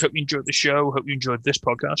everything, guys. Hope you enjoyed the show. Hope you enjoyed this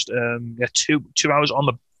podcast. Yeah, 2 hours on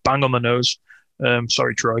the bang on the nose.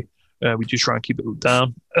 Sorry, Troy. We do try and keep it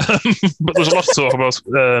down, but there's a lot to talk about. So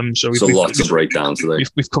there's a lot to break down today.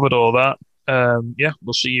 We've covered all that. Yeah,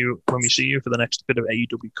 we'll see you when we see you for the next bit of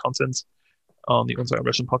AEW content on the Untitled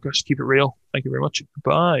Wrestling Podcast. Keep it real. Thank you very much.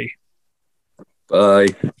 Bye.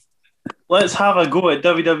 Bye. Let's have a go at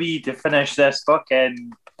WWE to finish this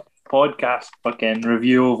fucking podcast fucking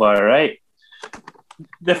review over, right?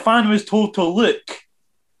 The fan was told to look.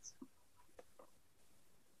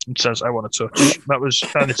 It says, I want to touch. That was,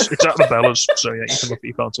 and it's at the Bellas, so yeah, you can look, but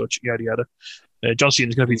you can't touch. Yada yada. John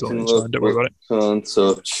Cena's going to be talking. Don't worry about it. Can't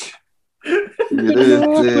touch. Right,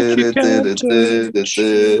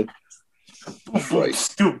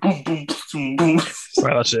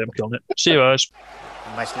 that's it. I'm killing it. See you guys.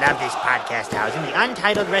 You must love this podcast house and the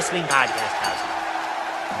Untitled Wrestling Podcast House.